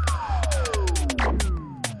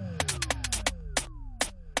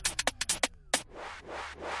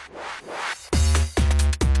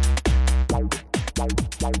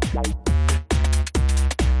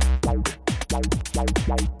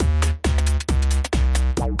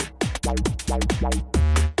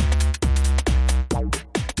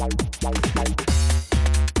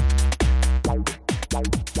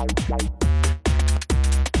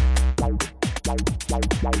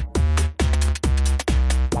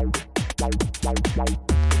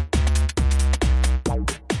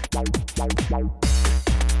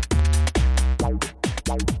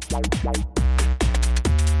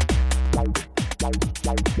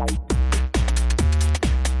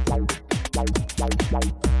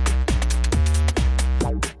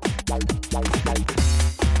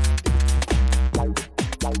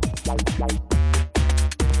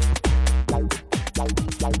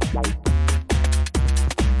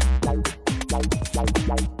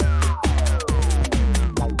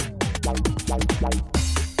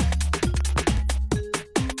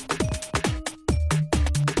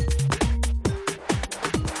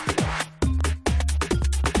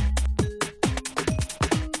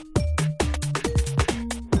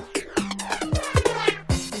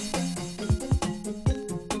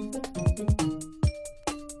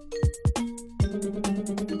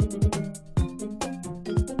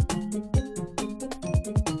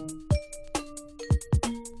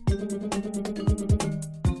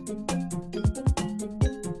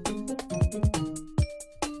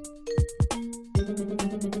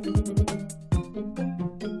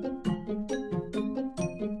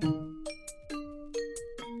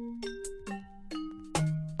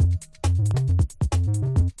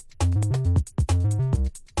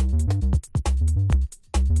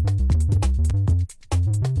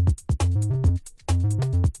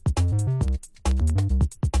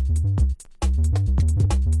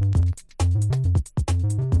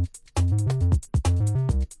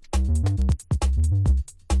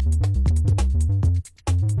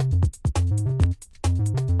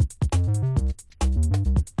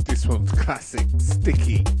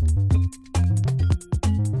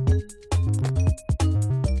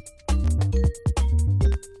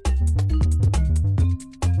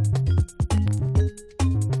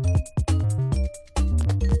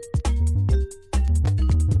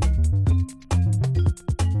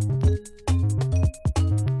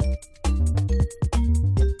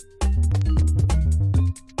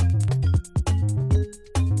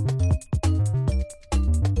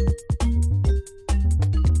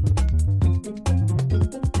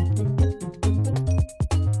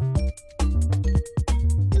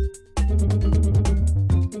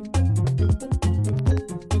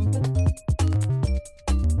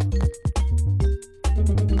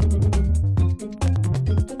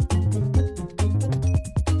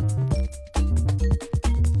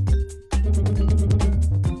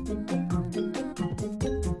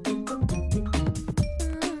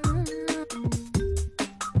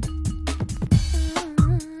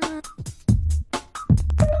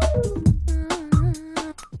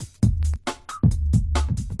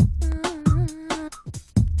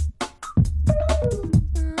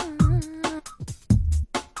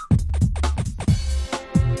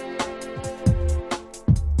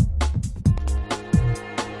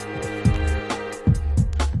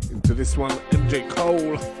 this one, MJ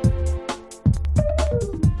Cole.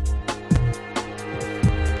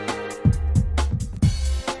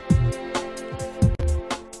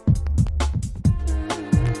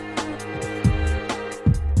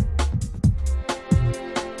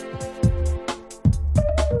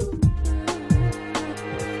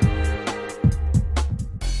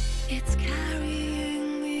 It's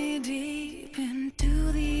carrying me deep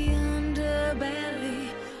into the underbelly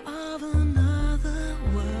of another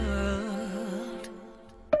world.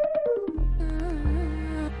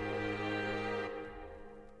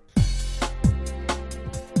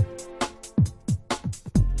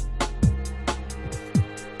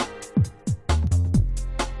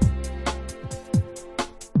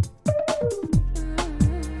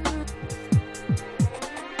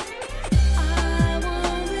 I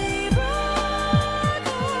won't be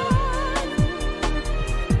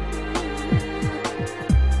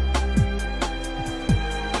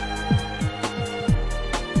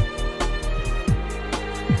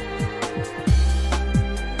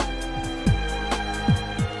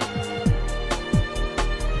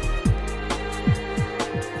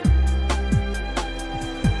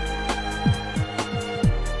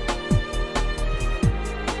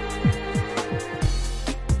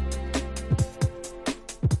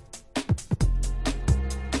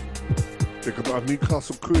Think about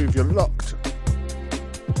Newcastle crew if you're locked.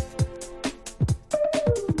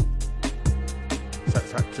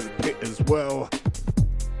 That's out to the pit as well.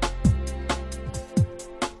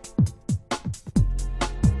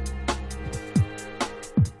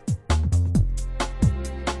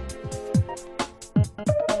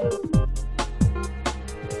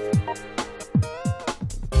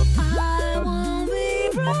 I won't be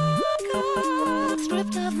broken,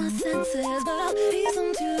 stripped of my senses, but I'll piece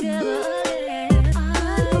them together again. I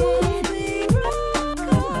won't be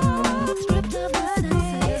broken, stripped of my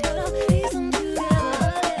senses, but I'll piece them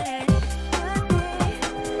together again.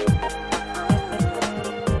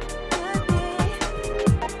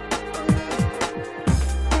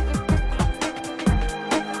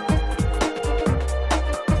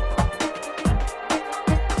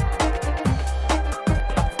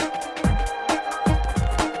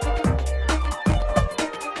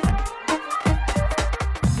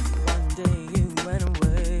 One day you went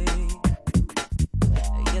away.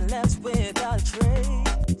 You left without a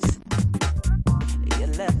trace. You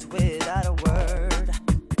left without a word.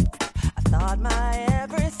 I thought my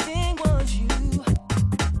everything was you.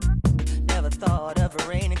 Never thought of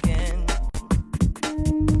rain again.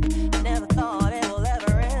 Never thought it will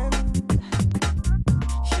ever end.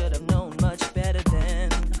 Should have known much better then.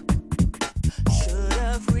 Should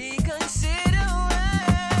have reconsidered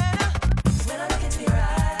when I look into your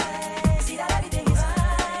eyes. See that everything is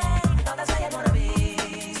fine. Thought that's how you wanna be.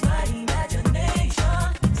 It's my imagination.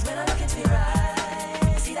 When I look into your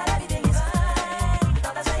eyes. See that everything is fine.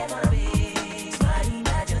 Thought that's how you wanna be. It's my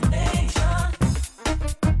imagination.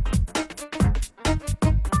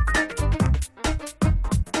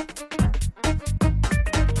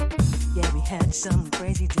 Yeah, we had some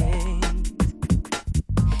crazy days.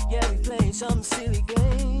 Yeah, we played some silly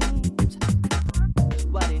games.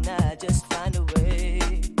 Why didn't I just find a way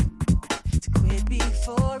to quit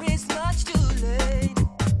before it's much too late?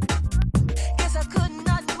 Guess I could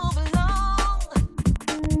not move along,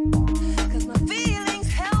 'cause my feelings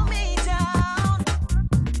held me down.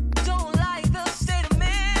 Don't like the state I'm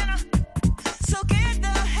in, so get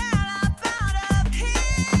the hell up out of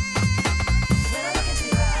here. When I look into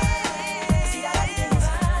your eyes, see that everything is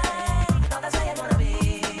fine. Thought that's how you wanna be.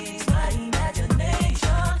 It's my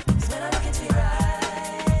imagination. When I look into your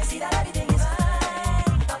eyes, see that everything is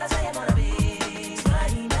fine. Thought that's how you wanna be. It's my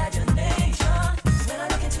imagination. When I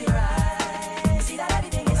look into your eyes, see that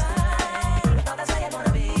everything is fine. Thought that's how you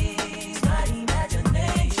wanna be. It's my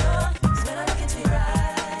imagination. When I look into your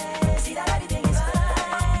eyes, see that everything is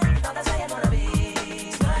fine. Thought that's how you wanna be.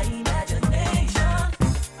 It's my imagination.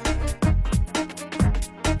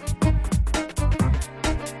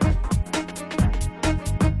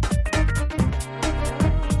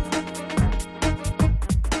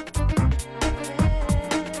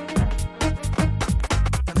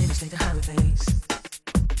 I made a mistake to hide my face.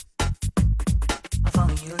 I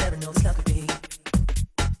follow you, never know this love could be.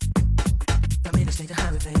 I made a mistake to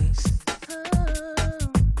hide my face.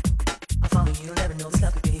 I follow you, never know this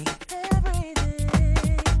love could be.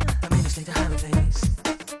 I made a mistake to hide my face.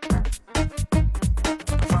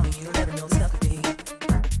 I follow you, never know this love could be.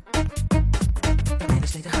 I made a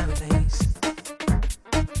mistake to hide my face.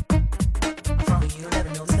 I follow you, never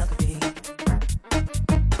know this love could be.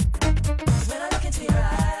 When I look into your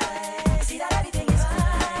eyes, see that everything is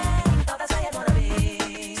fine. Thought that's how you wanna be.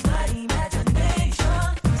 It's my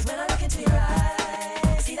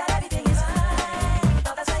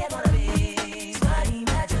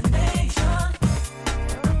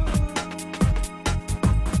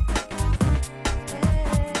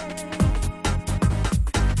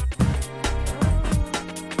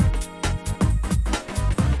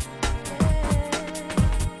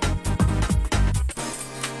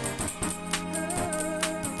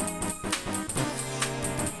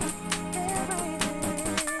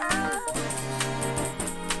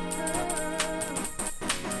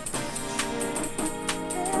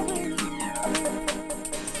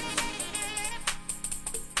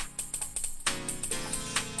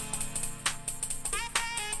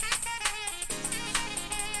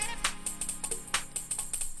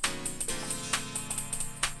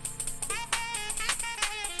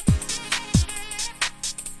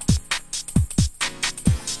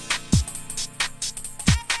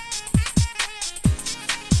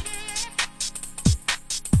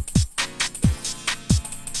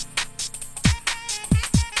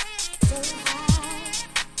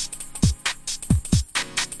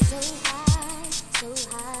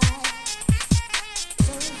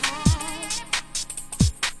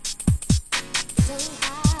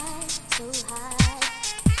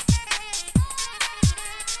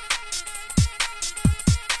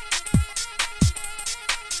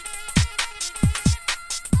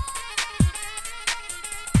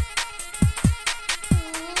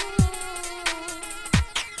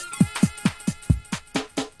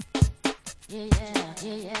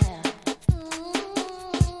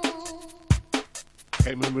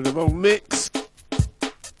Came in with the wrong mix.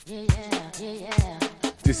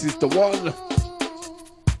 This is the one.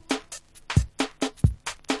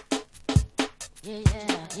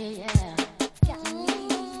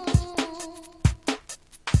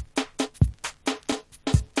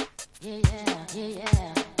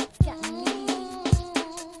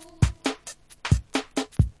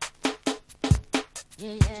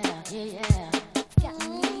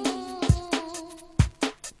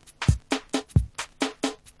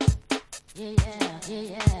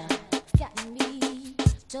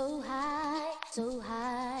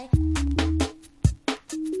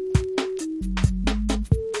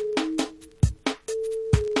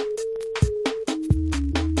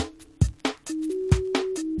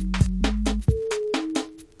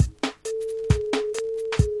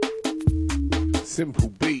 Simple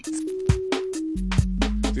beat.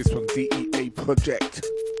 This one, DEA Project.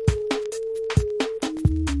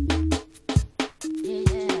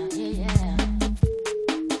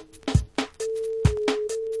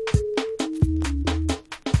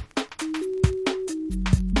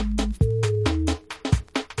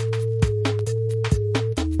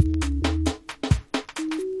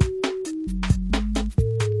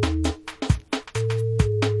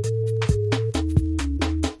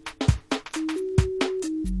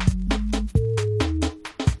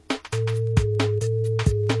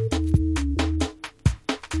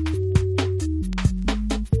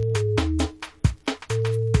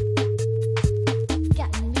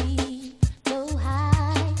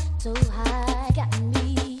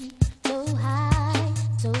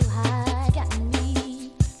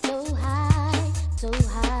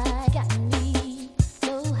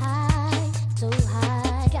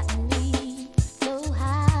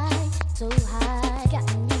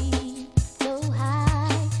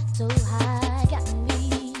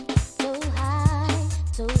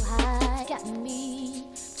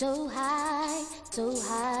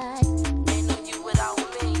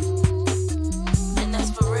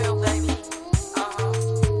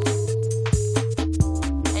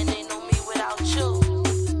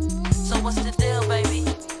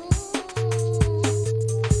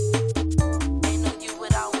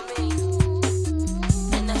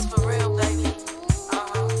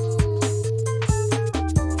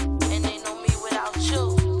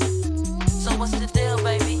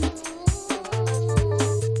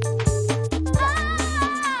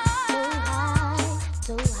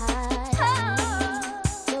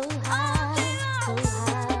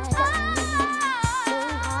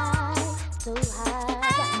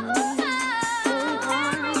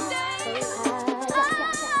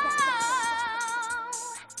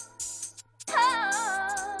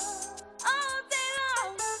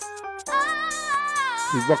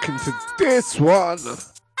 We're rocking to this one.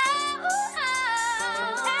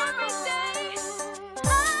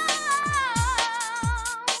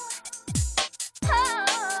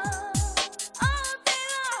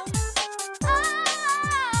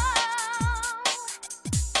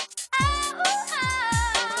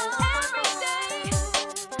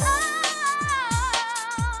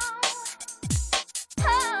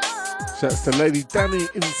 Shouts to Lady Danny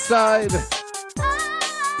inside.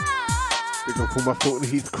 Big up all my Thornton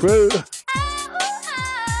Heath crew.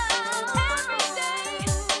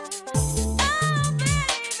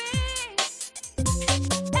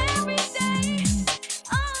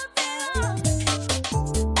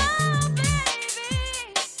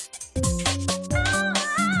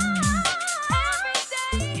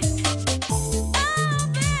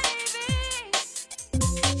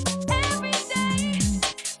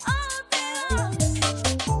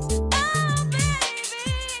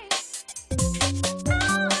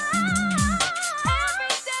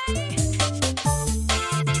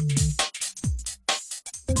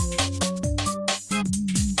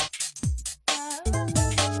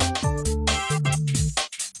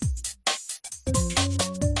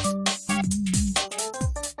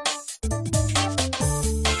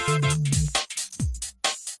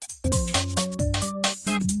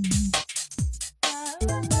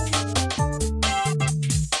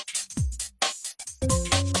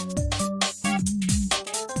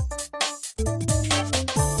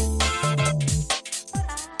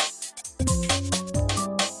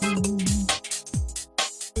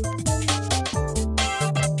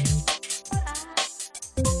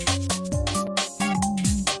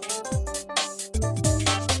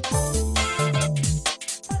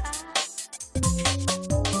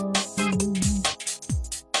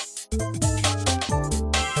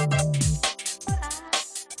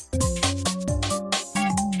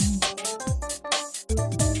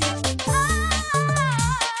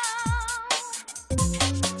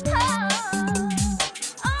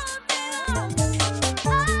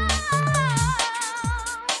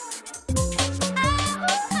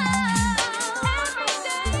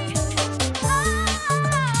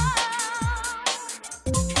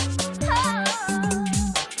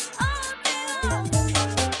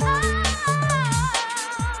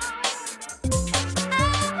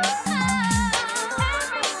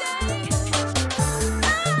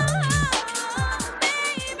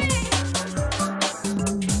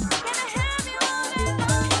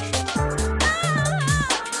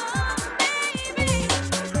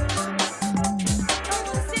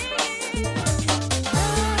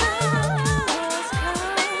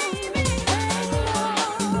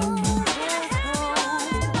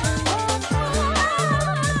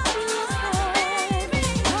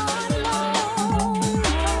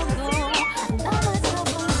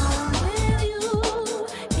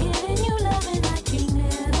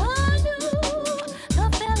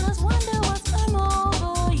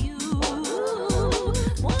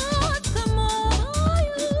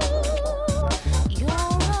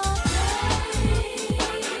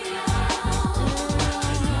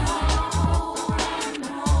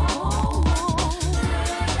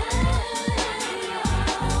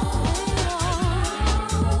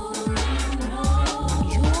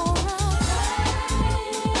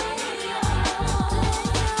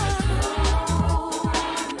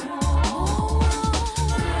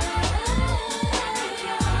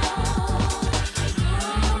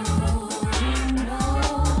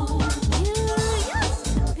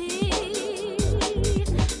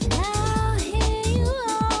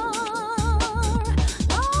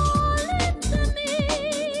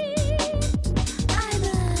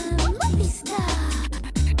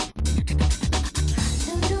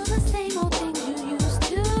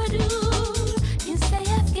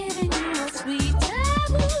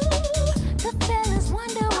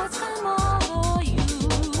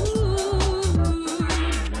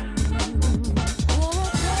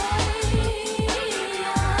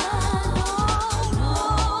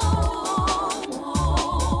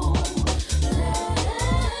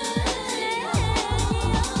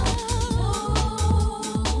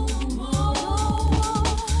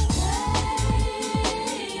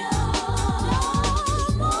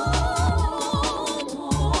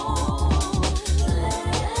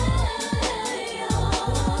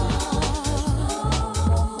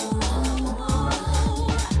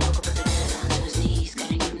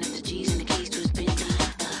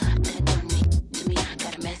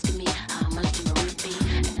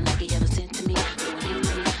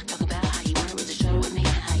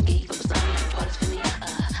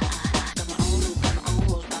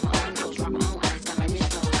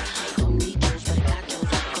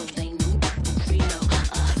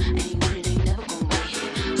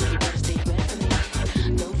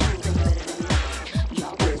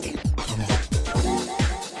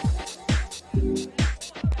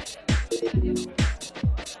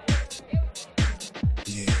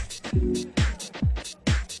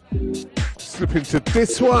 step into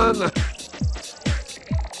this one.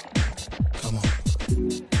 Come on.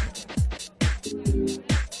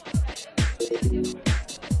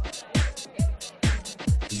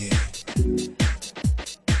 Yeah.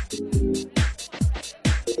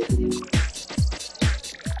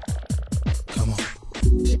 Come on.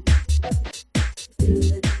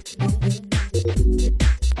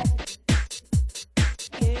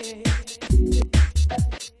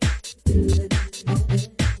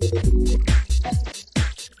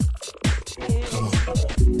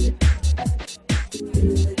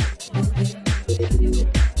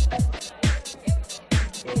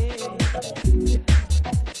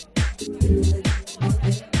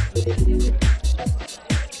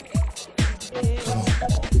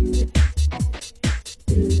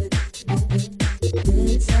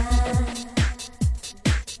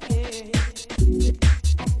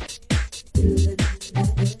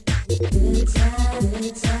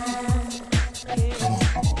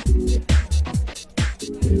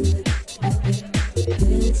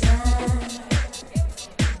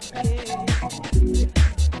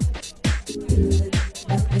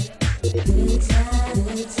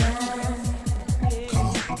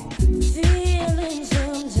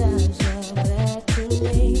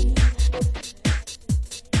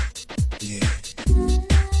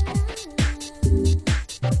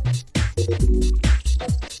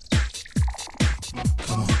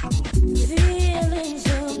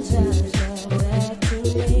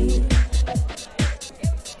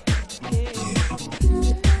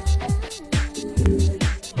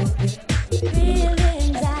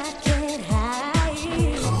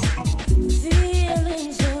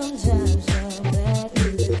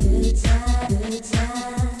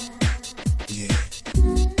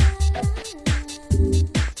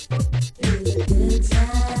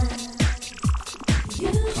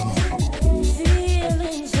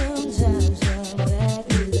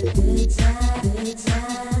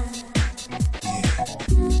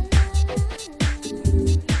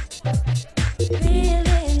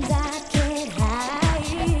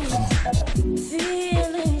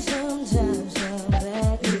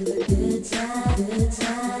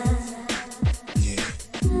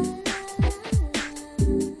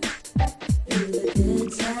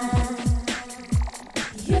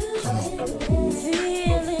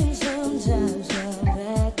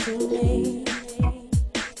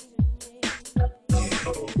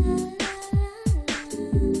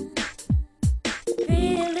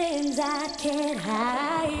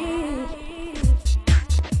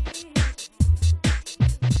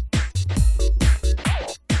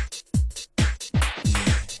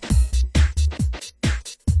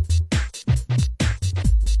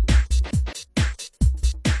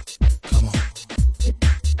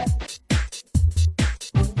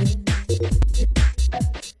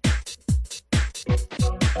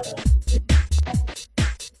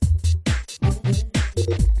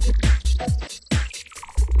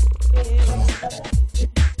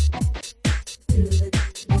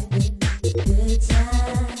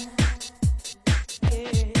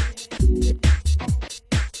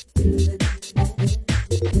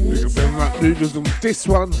 Noodles on this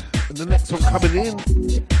one, and the next one coming in.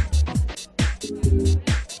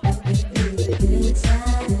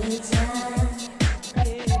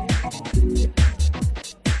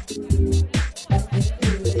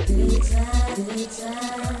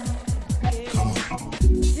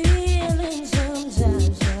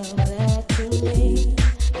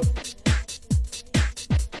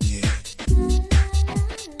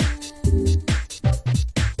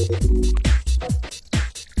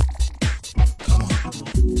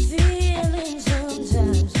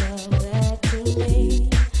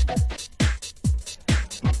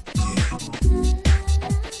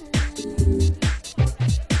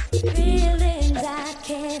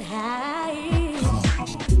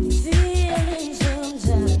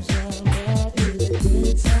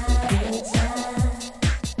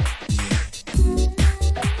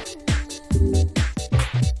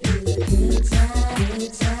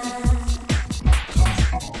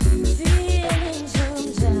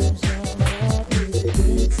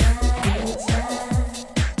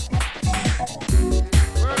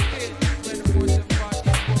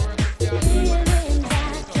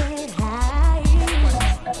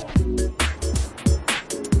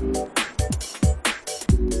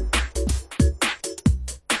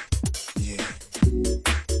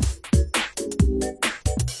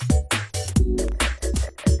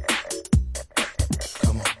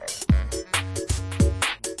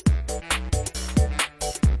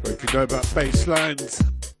 Know about bass lines.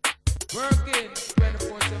 Working 24/7,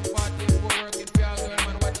 44 working for all girl,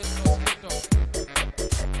 man. Watch it now, split up.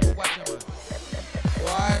 Watch it, man.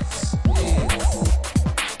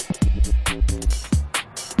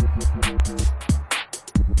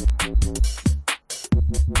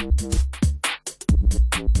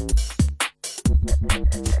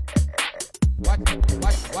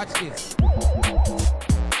 Watch this.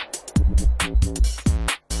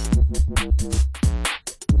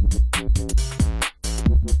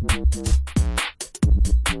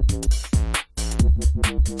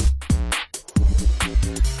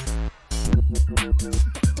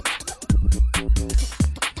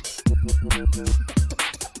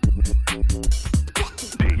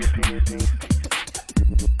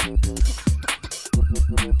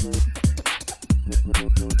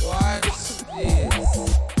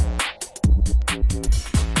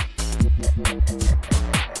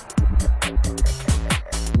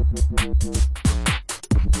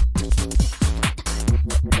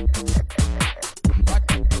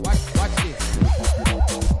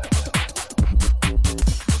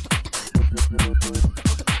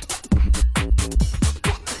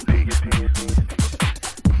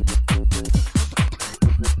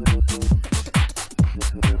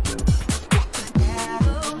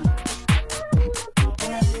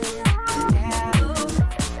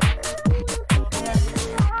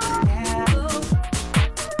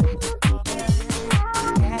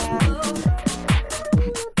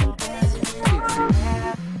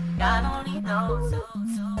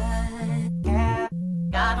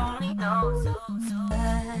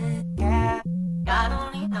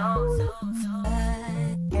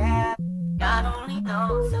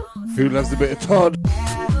 Who loves a bit of Todd?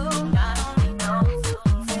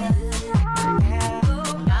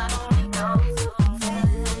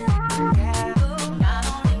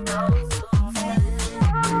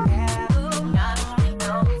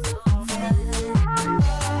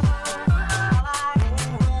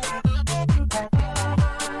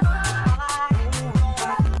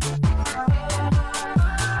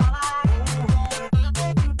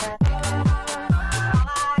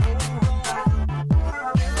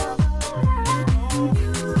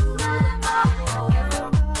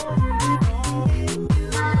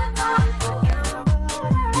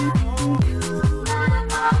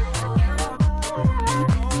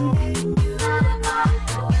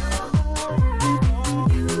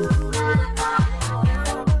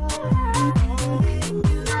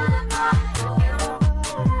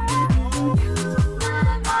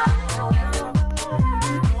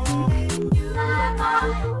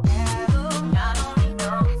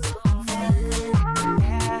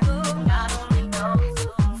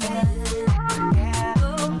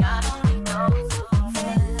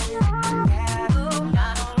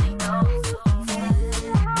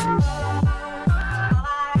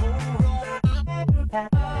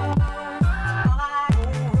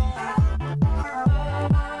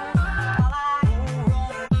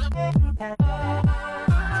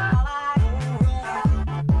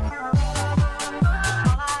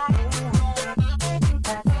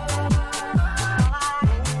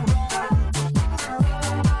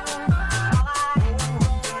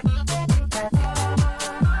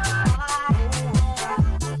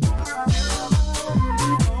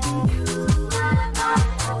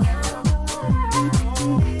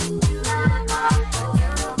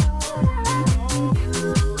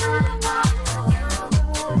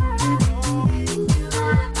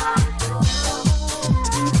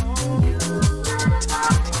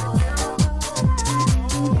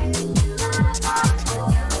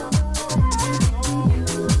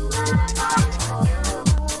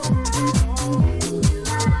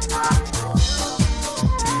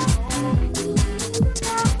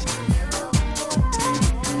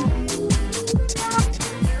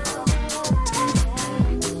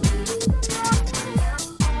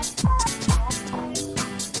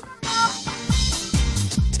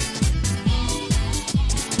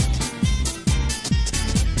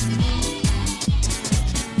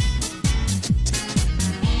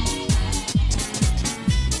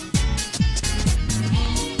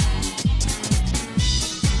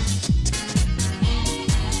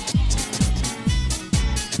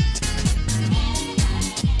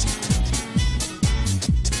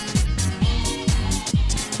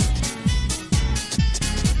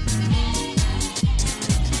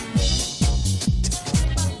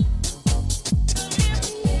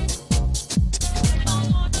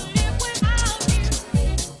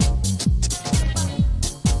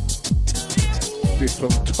 This from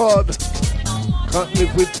Todd. Can't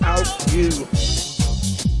live without you.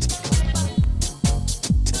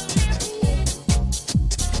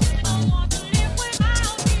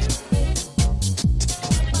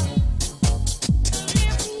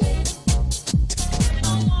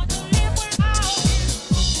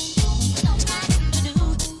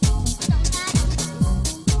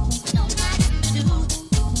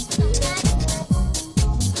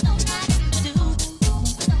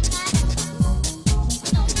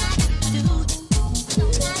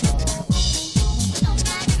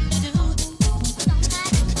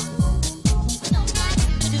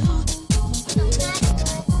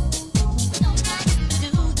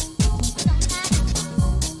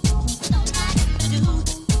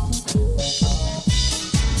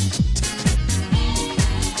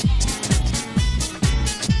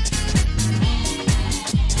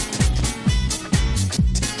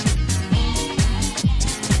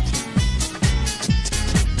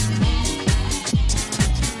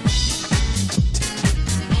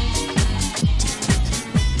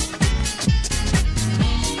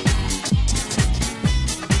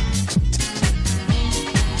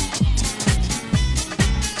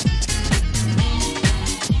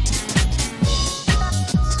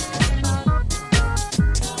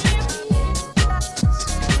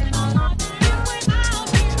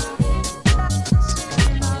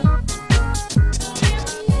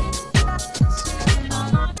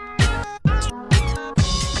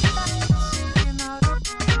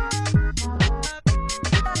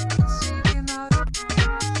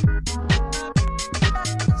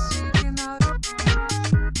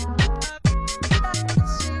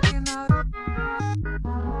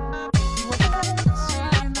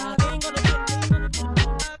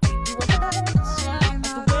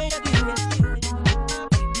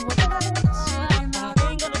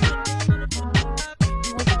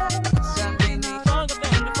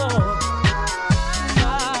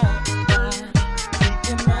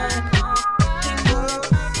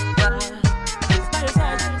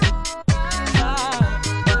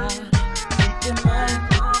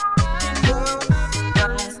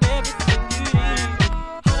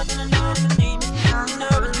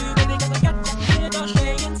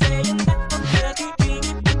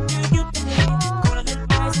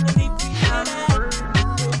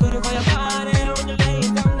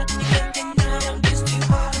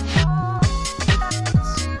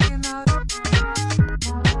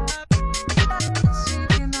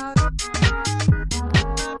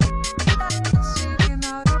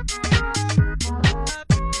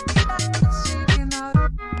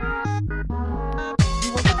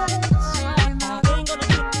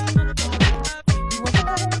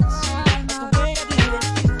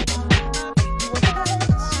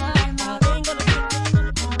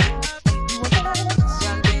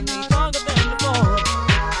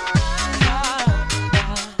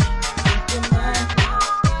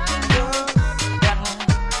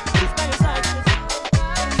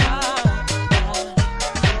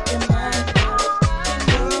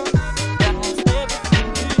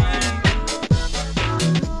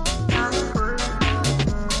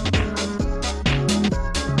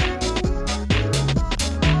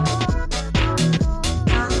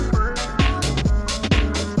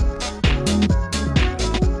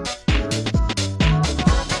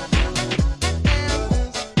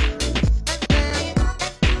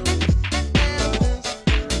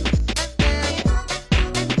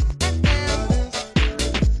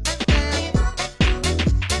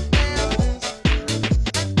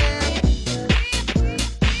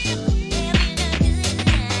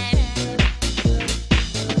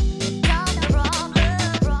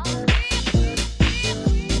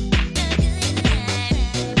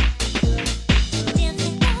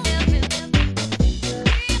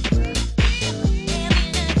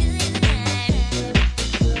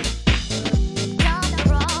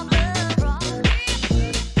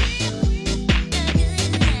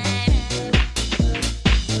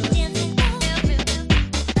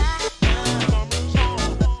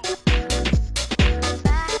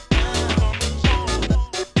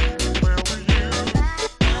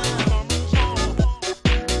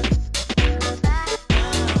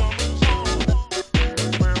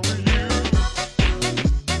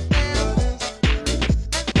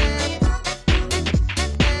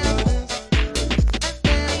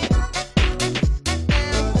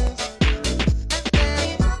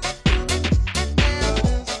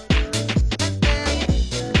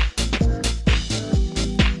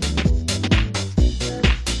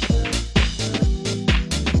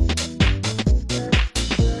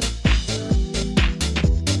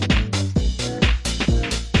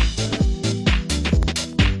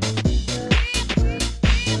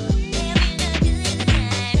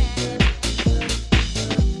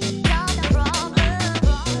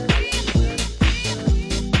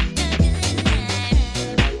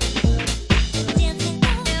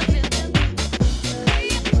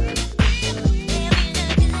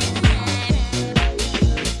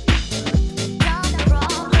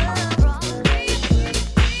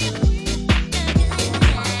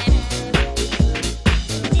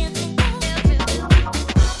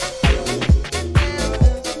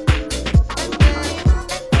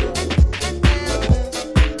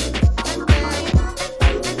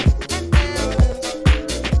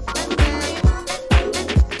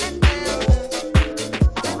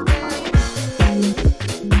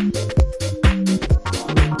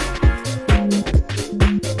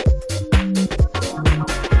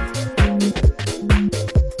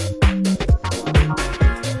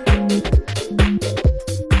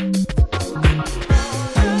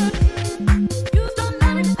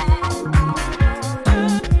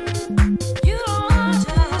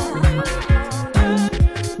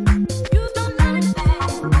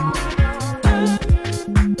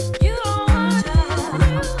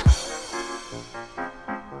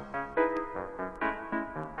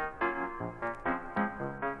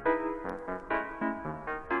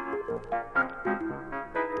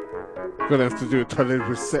 Gonna have to do a toilet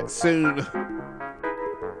reset soon.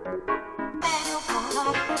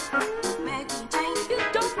 Make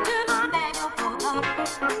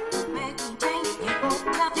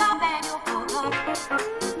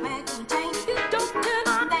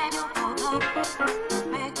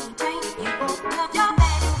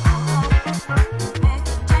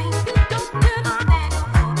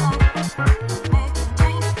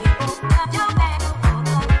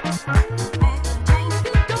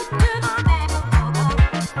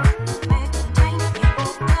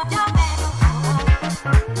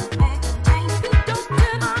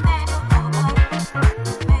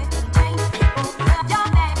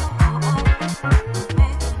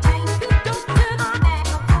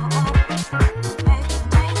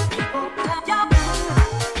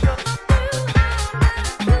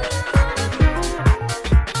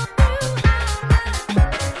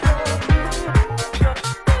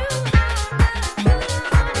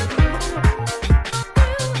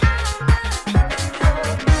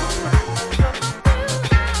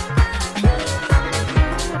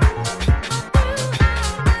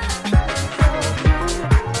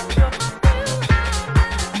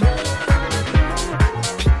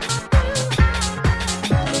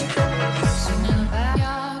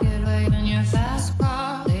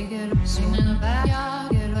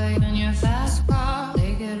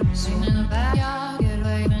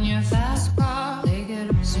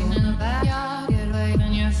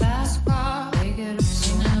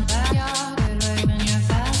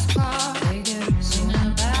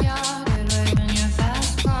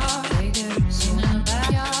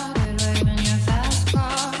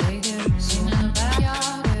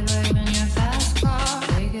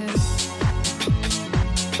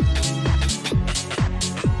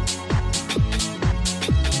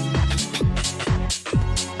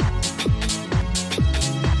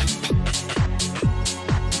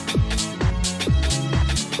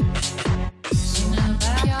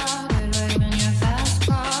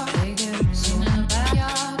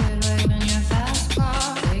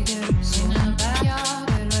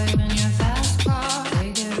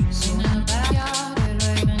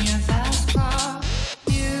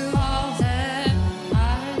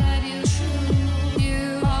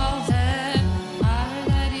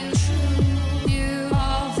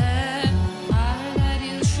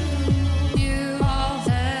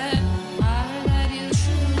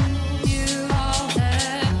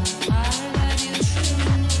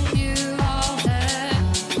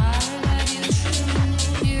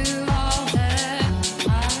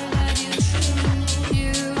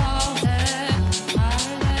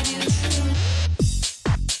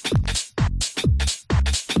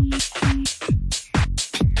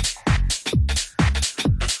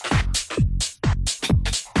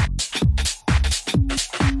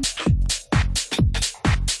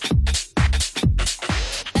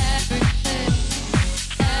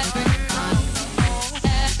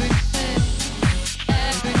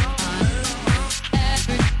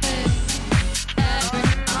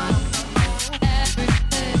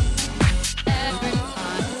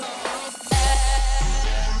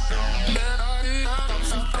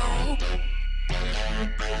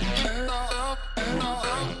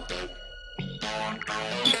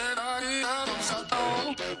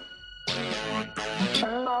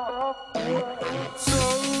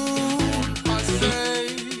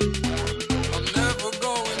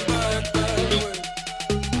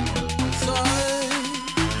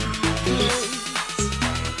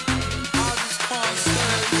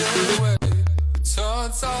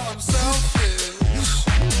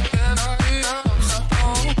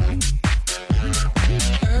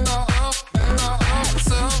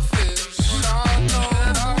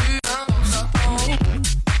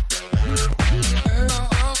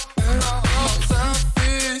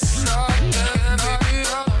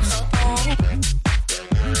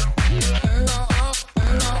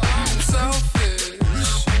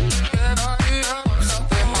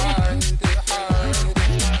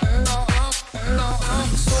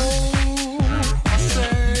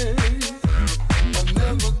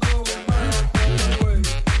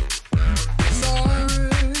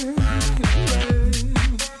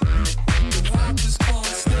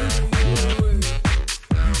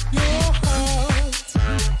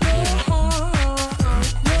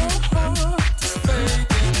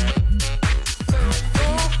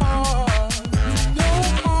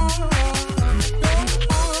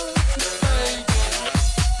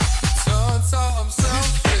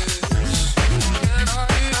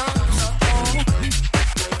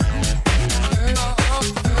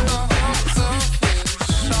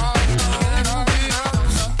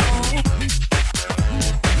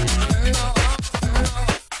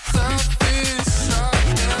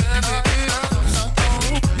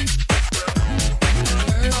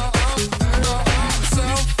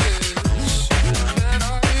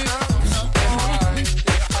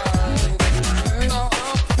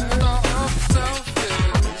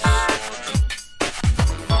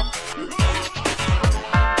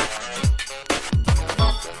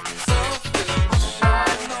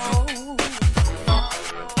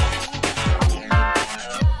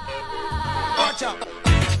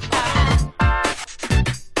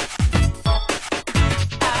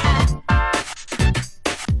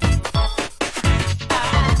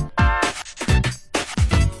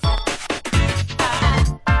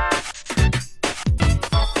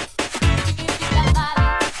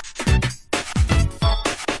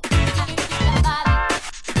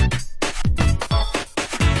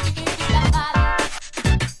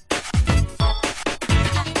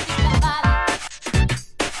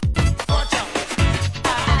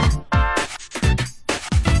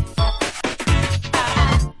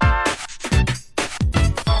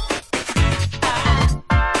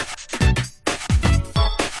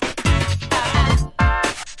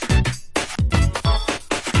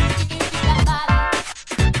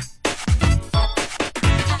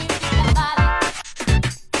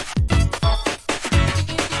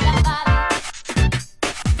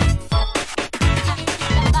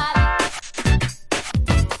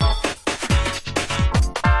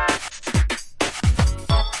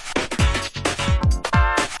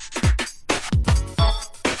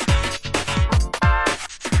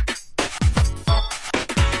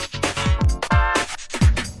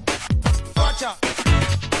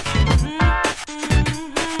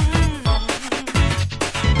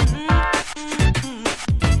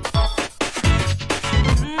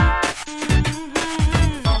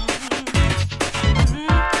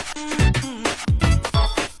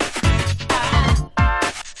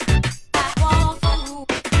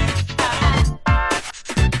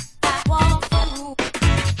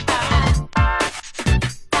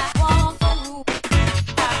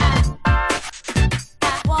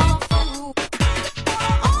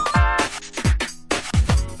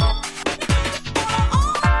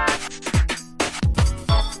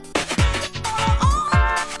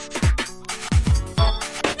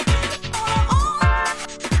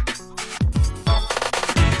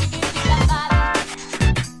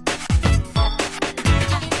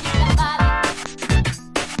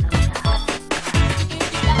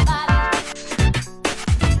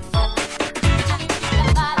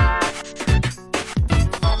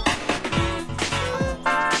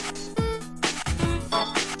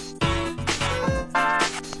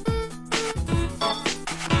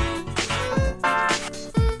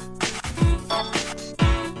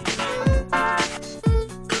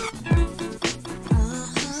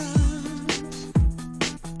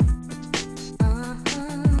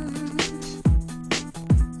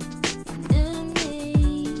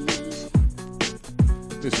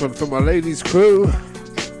This one for my ladies crew.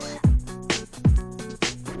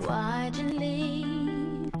 Why'd you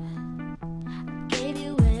leave? Gave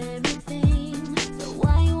you everything. So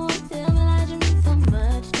why you won't tell me that you mean so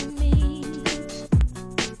much to me?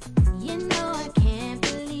 You know I can't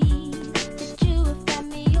believe that you have got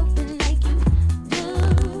me open like you do.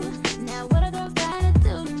 Now what a girl gotta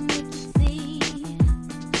do to make you see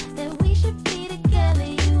that we should be together,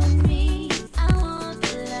 you and me? I want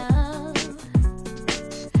the love.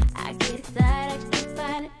 I get excited, I can't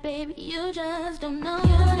fight it, baby. You just don't know.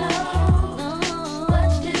 You know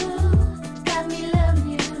what you do, got me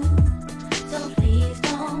loving you. So please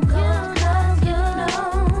don't go, 'cause you know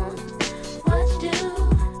what you do,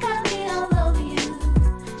 got me all over you.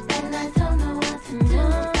 And I don't know what to do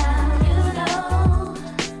now. You know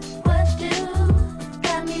what you do,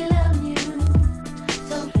 got me loving you.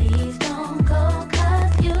 So please don't go,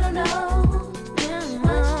 'cause you know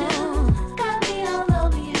what you do, got me all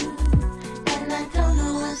over you. And I don't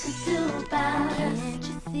know what to do about it. Can't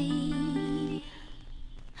you see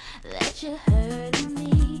that you're hurting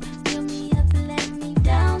me? Fill me up, let me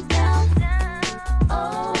down, down, down.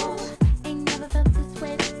 Oh, ain't never felt this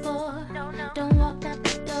way before. Don't walk out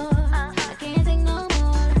the door. I can't take no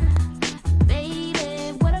more.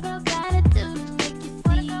 Baby, what a girl gotta do to make you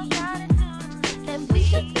see that we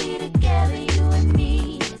should be together, you and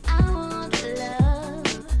me? I want love.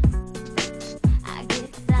 I get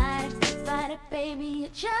excited, can't fight it, baby. You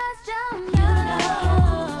just don't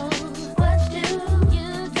know what you do. You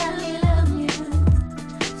got me loving you.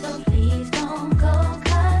 So please don't go,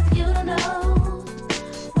 'cause you don't know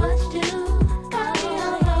what you do. Got me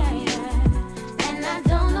all over you. And I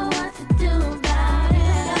don't know what to do about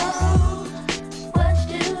it. What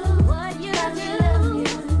you do, got me loving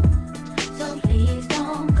you. So please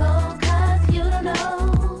don't go, 'cause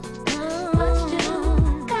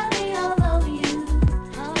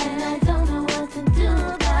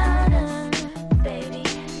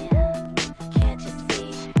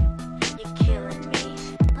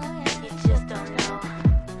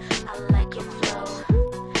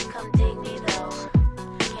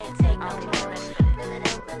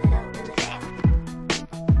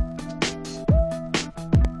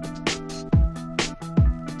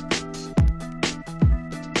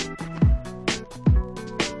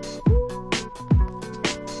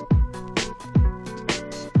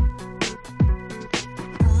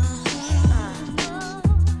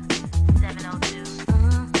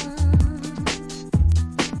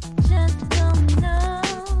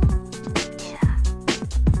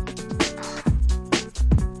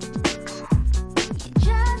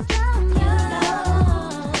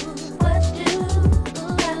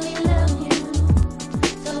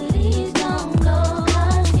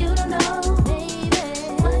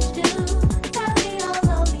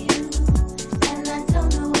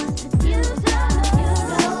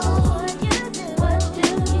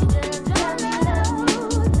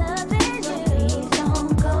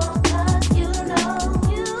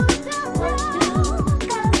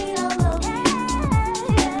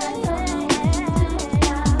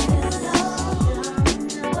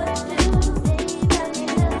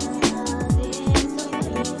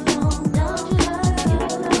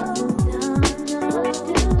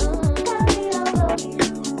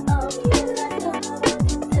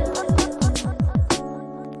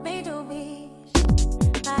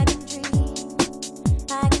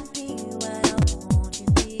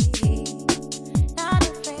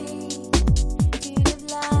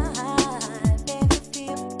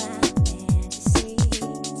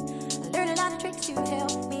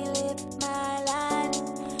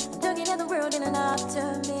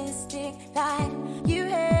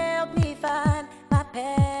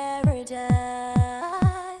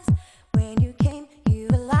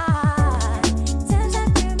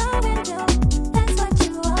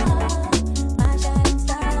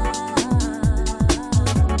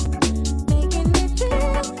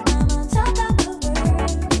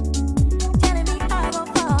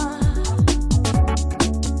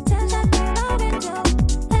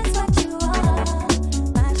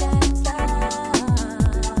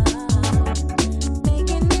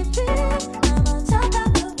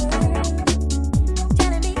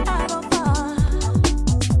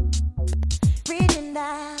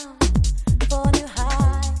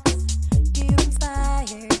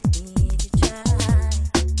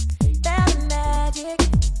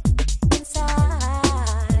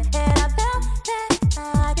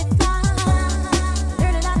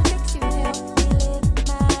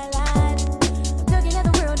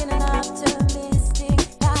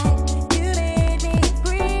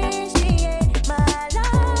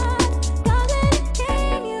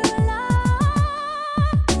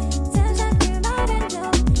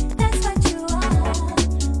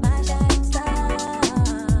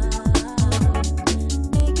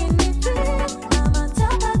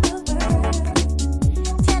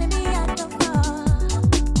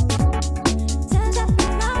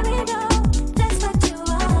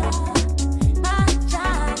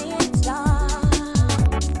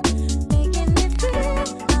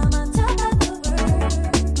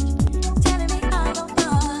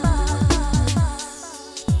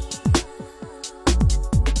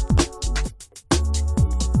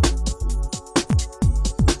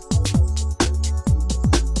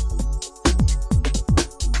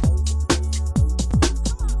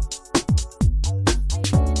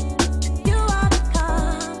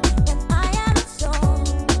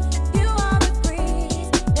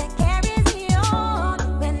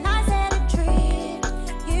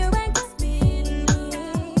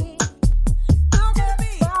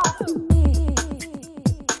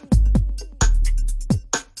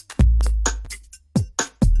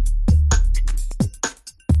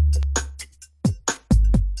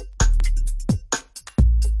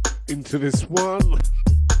into this one.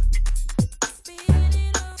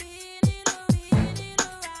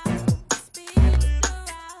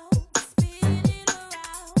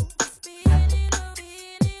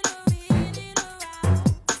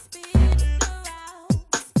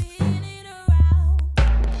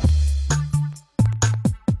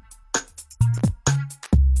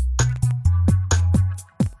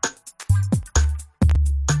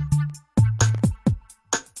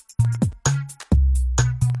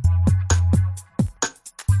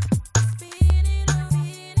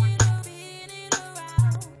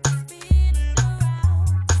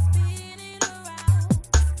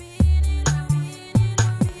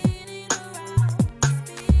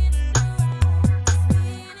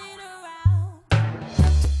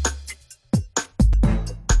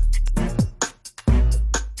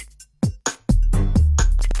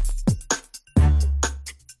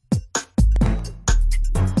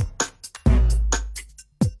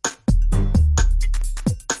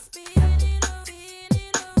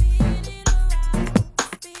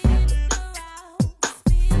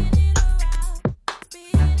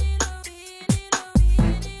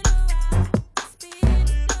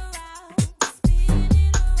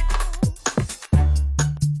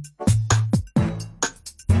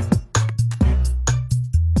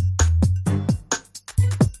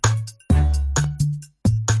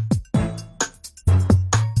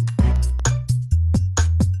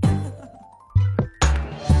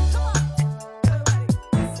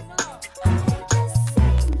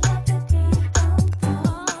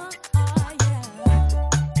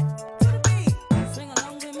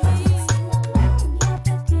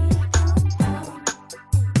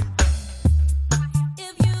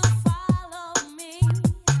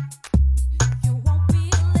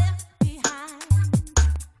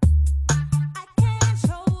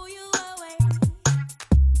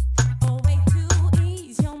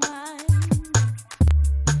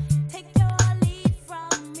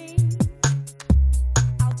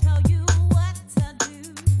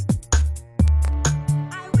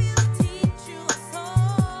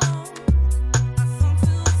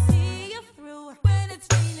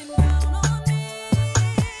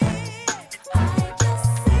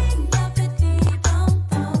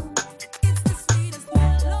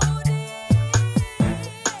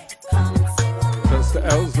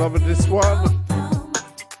 Loving this one.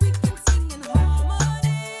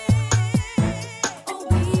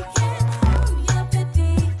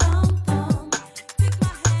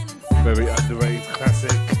 Very underrated classic.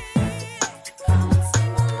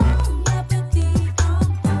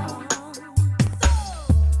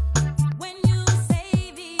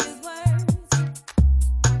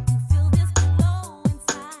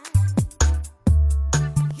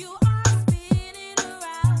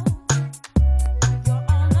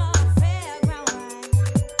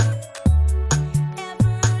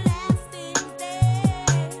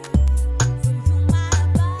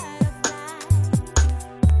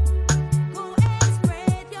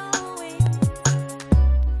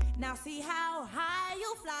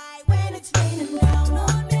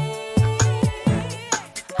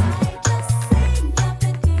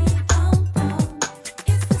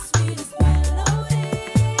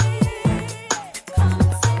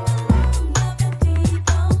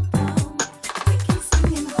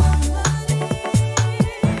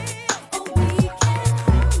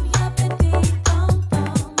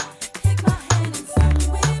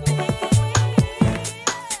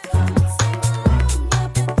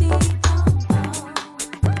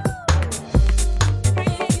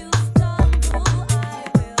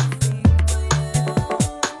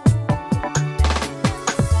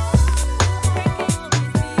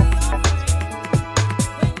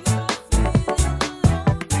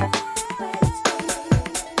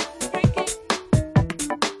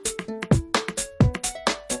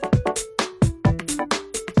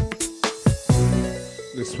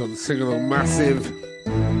 This one's singing along massive.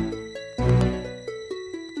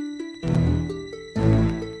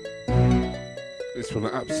 This one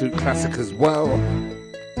an absolute classic as well.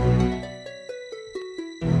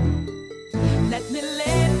 Let me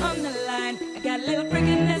lay it on the line. I got a little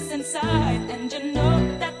freakiness inside, and you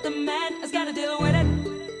know that the man has got to deal with it.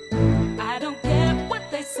 I don't care what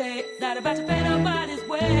they say, not about to pay nobody's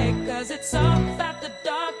way, cause it's all about the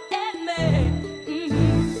dark and me.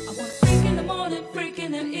 I want to freak in the morning, freak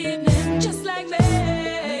in the evening, just like me.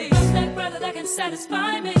 I need that brother that can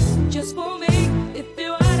satisfy me, just for me. If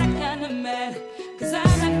you are that kind of man, cause I'm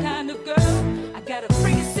that kind of girl. I got a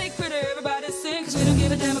freaking secret everybody sing, cause we don't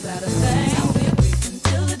give a damn about a thing. I'll be a freak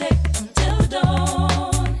until the day, until the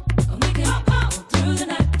dawn. And we can go through the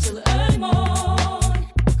night till the early morn.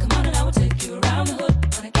 Come on and I will take you around the hood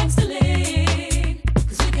on a gangster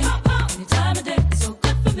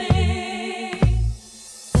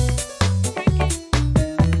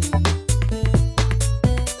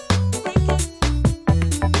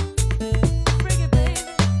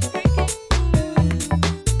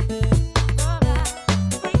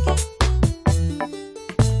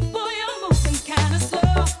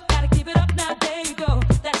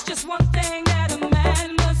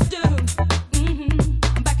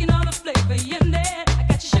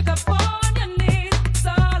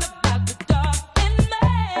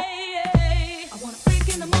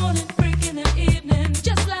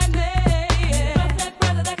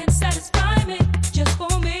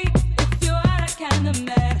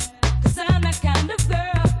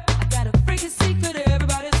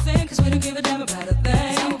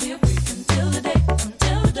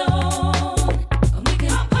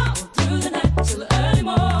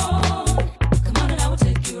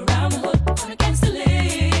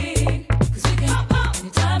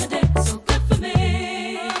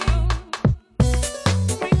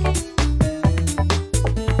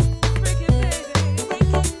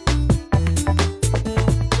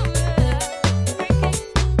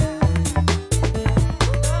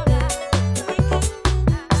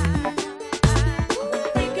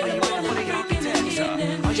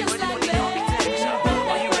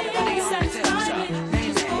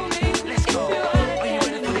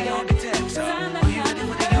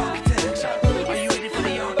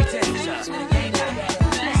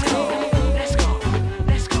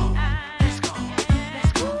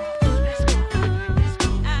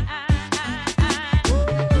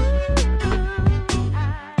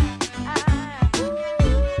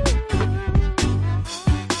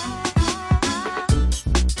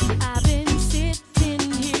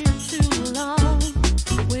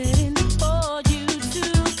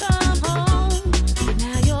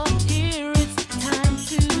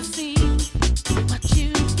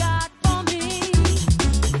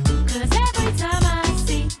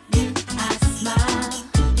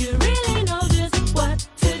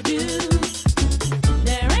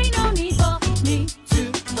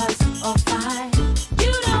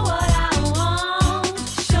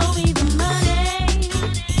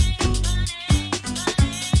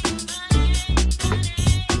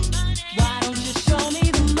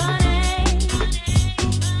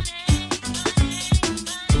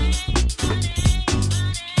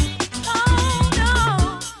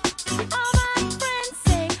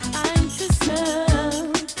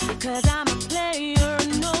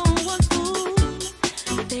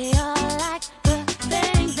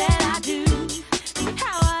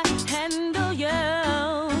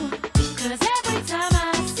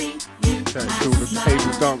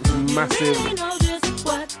massive.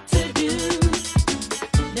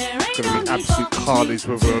 Gonna be absolute carnage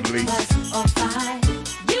when we're on release. Some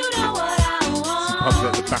pubs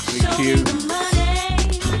at the Batley Q.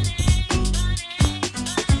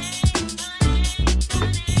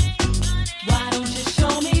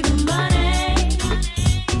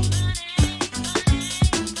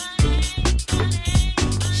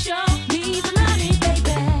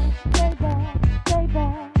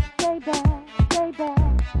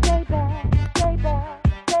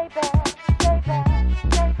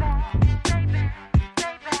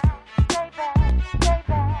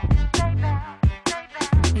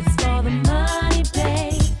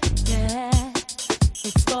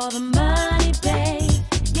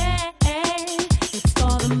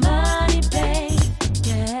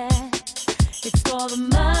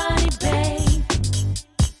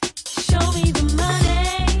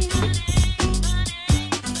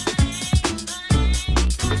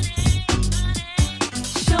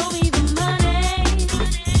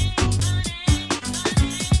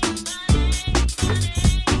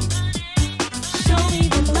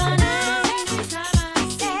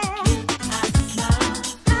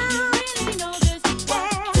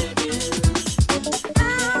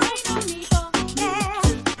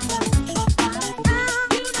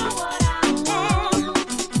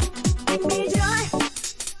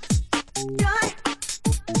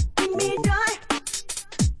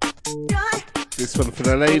 This one for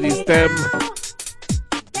the ladies, them.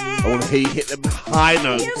 I want to hear you hit them high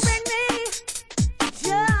notes.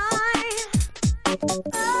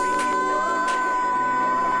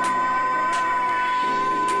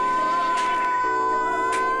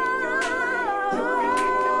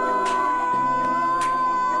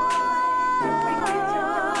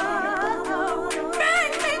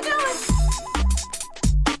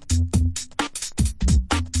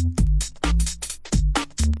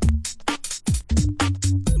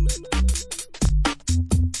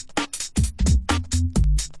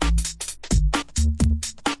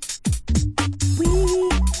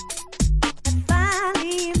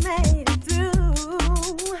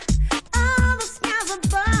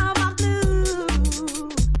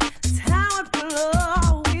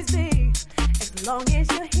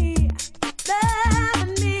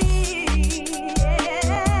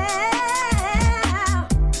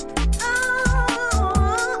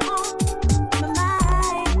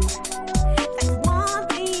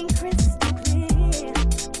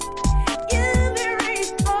 Yeah.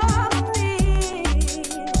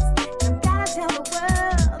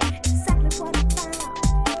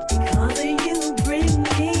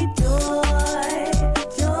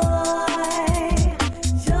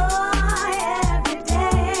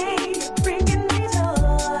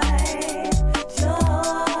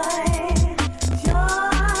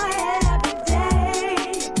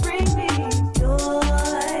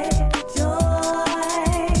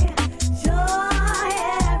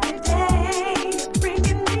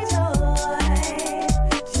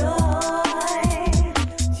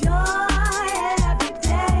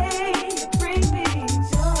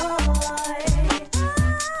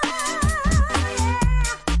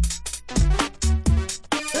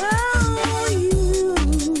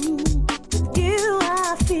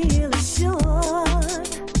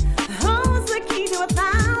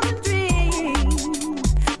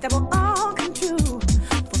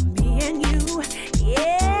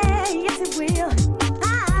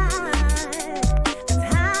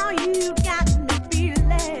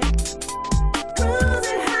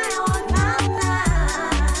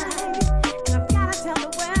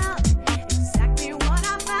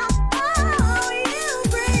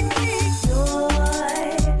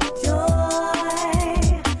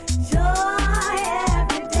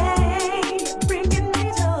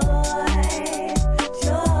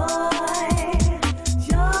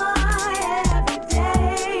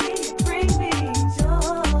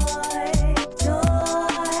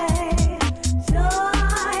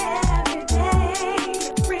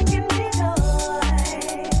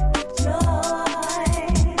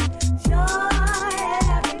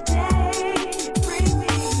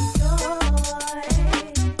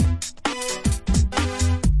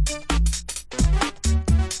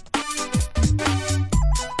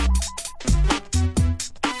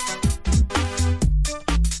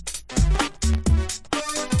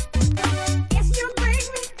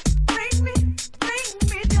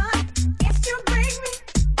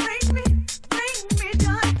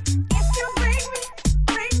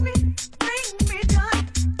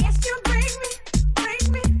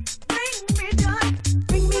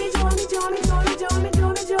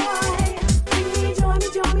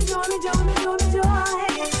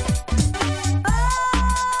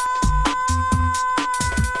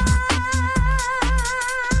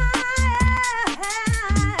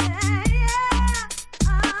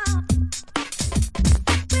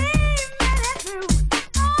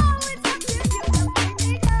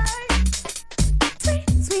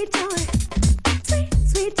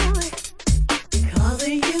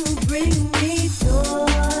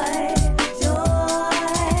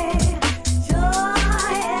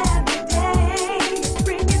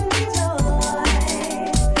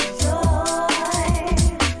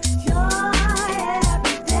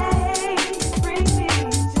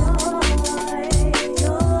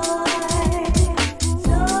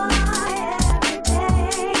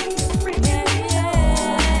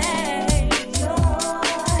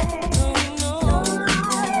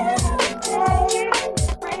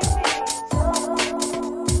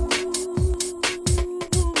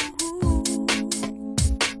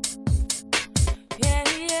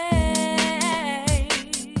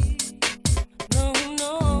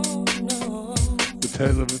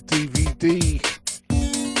 Hell of a DVD.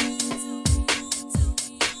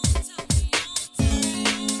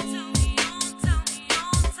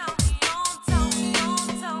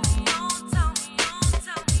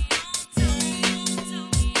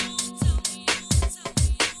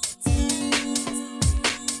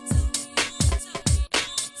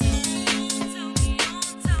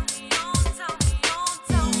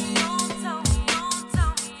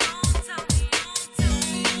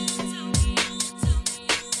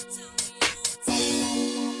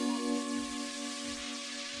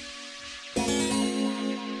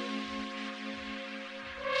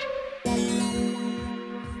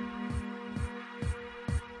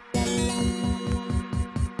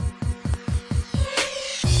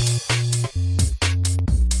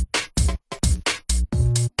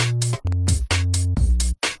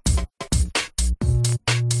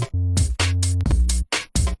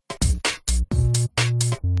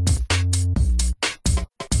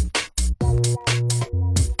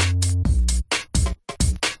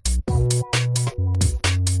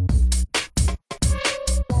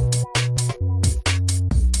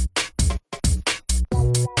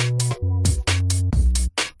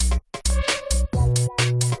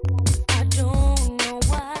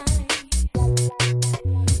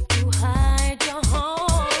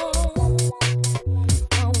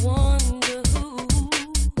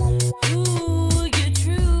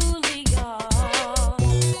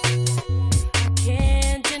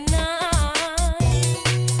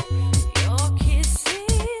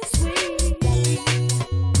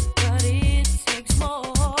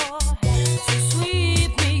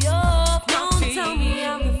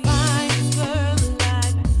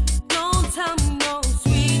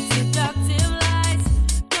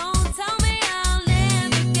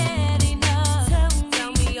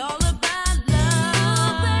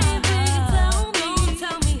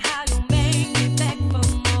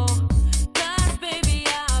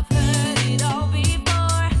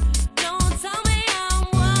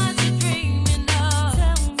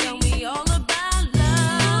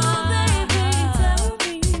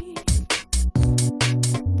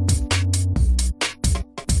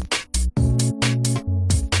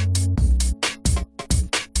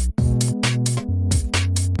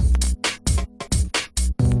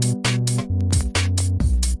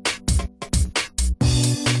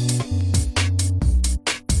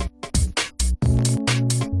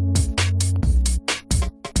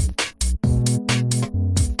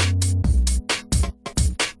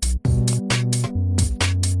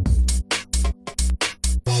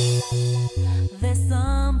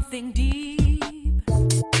 something deep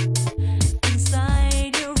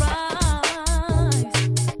inside your eyes,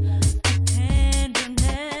 a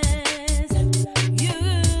tenderness you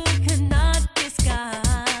cannot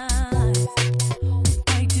disguise.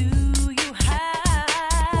 Why do you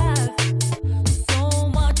have so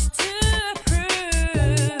much to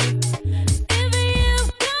prove? If you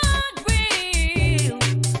got real,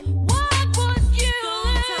 what would you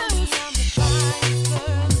lose?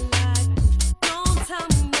 Don't tell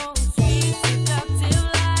me no sweet seductive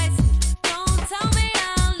lies. Don't tell me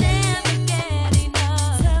I'll never get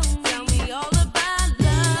enough. Tell me all about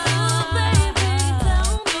love, baby.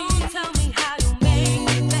 Don't tell me how you make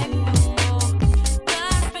me beg for more.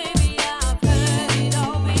 'Cause baby, I've heard it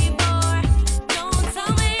all before. Don't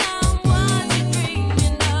tell me I'm what you're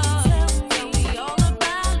dreaming of. Tell me all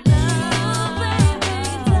about love, baby.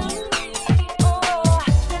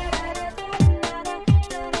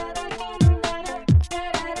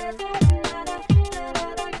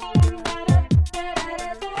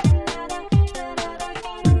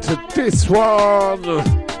 To this one,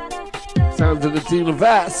 sounds of the Dina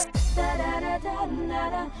Vast.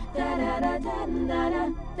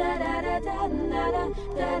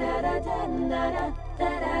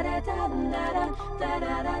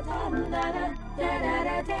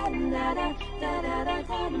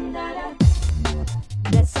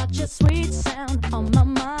 There's such a sweet sound on my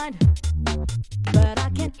mind, but I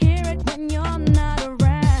can't hear it when you're not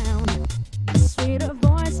around. A sweeter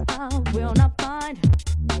voice I will not find.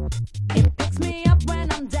 It picks me up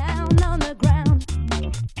when I'm down on the ground,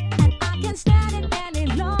 and I can't stand it any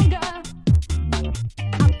longer.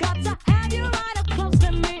 I've got to have you right up close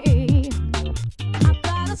to me. I've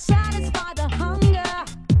got to satisfy the hunger,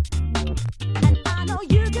 and I know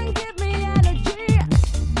you can give me energy.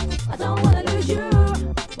 I don't wanna lose you,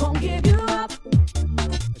 won't give you up.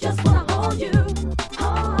 Just wanna hold you.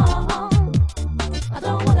 Oh, I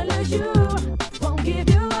don't wanna lose you, won't give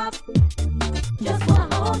you up. Just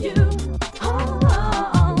wanna hold you.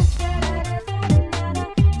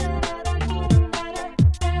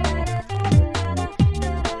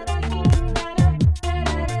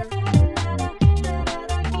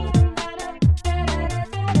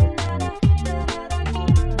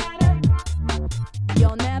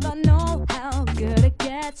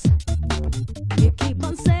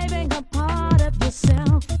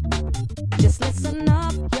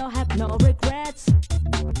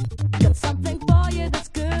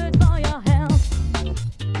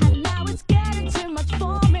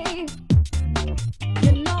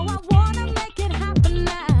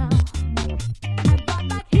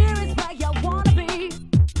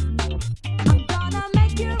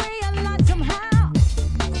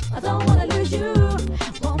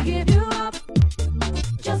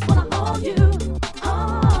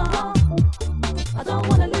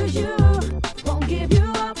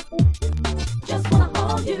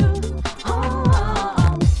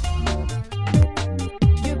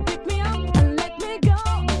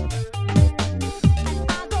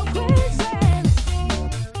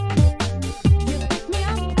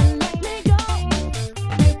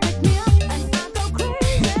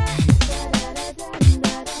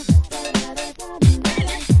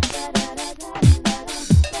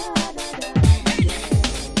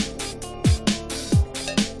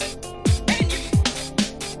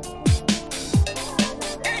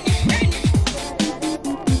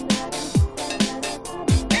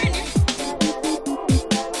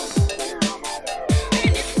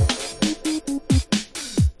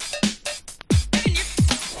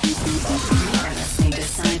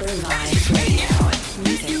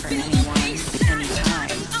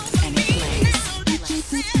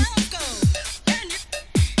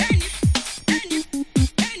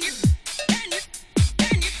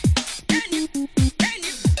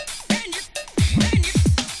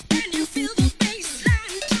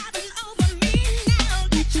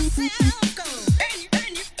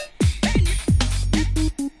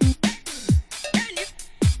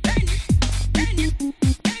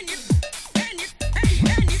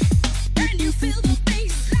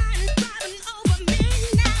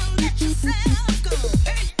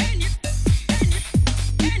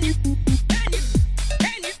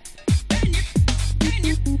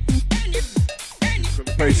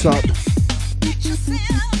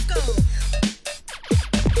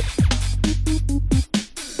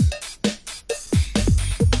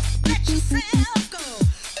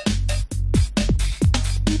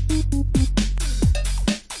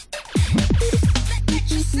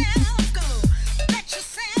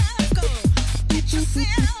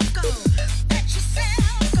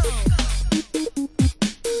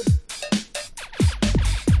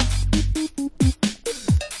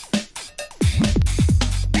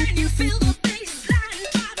 Feel the bass line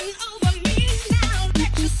drop.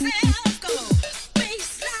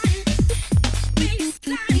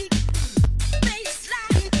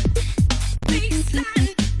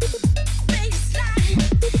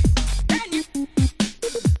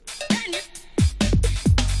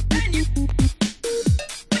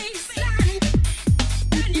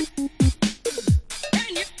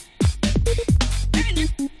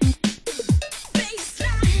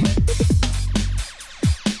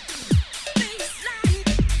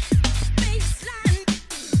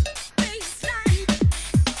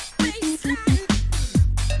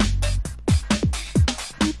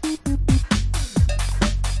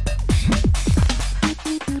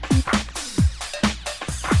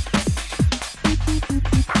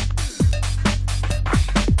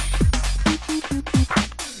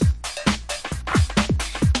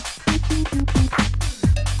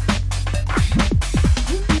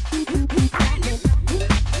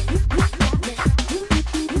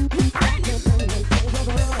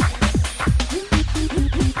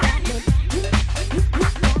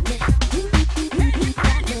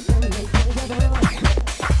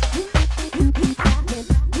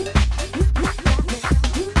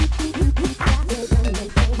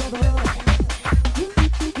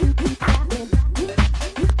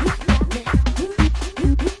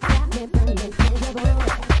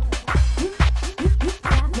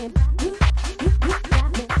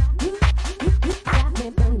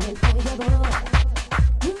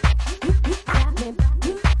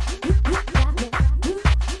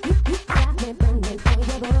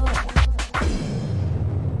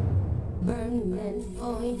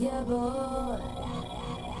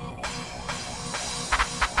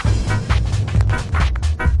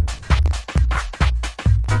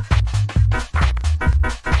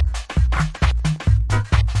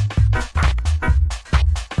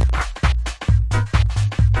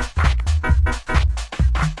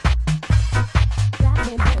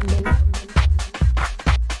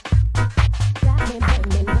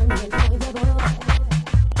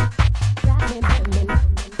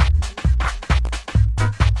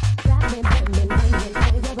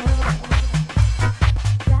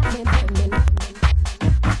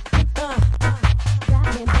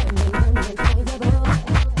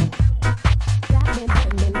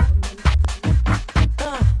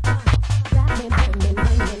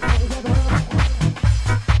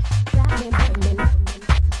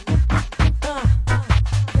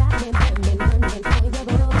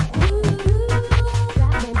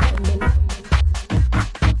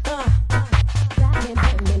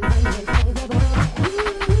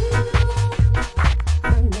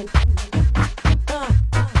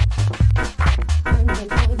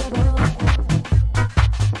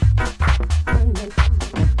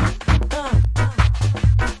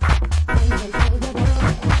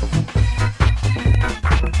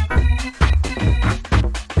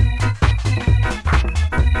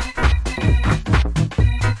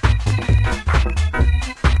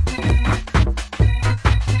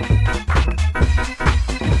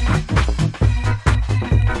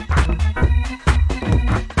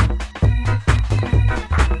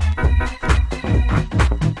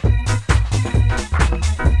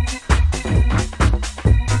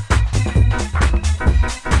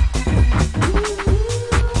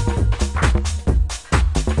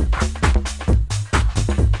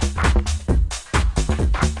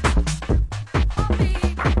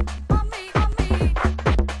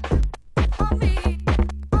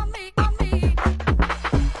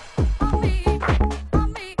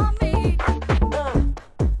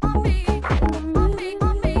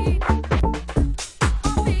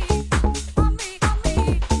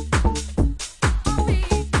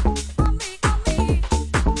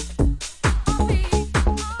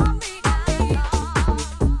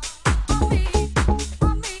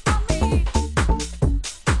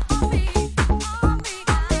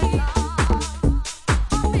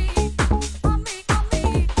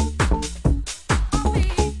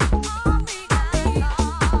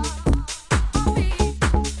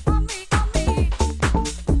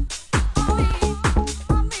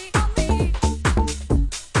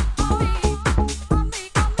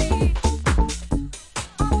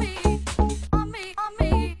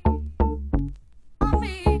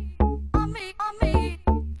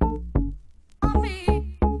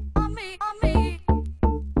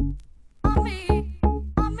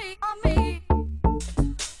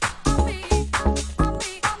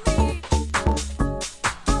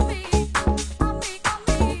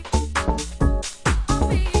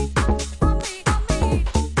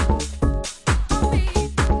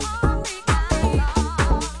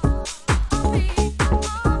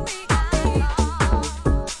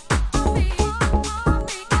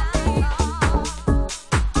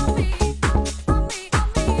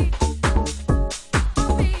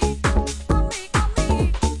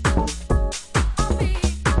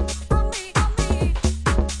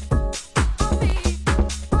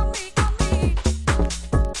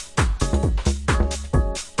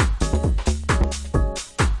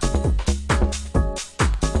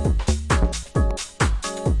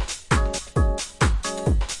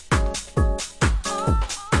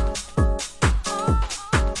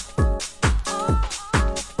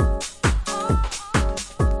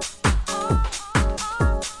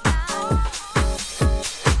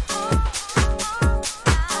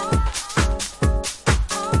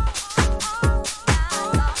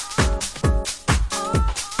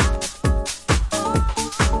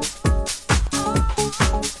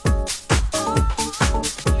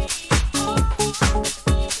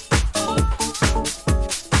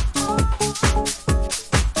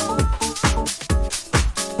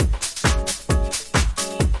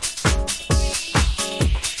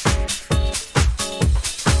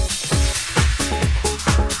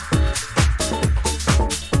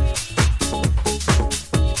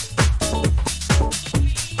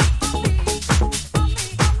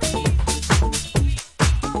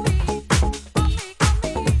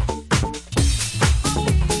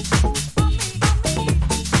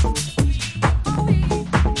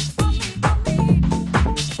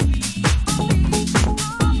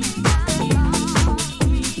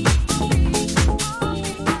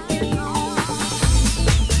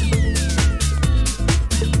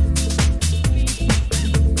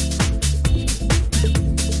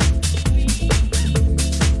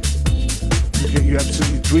 you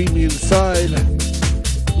absolutely dreamy inside.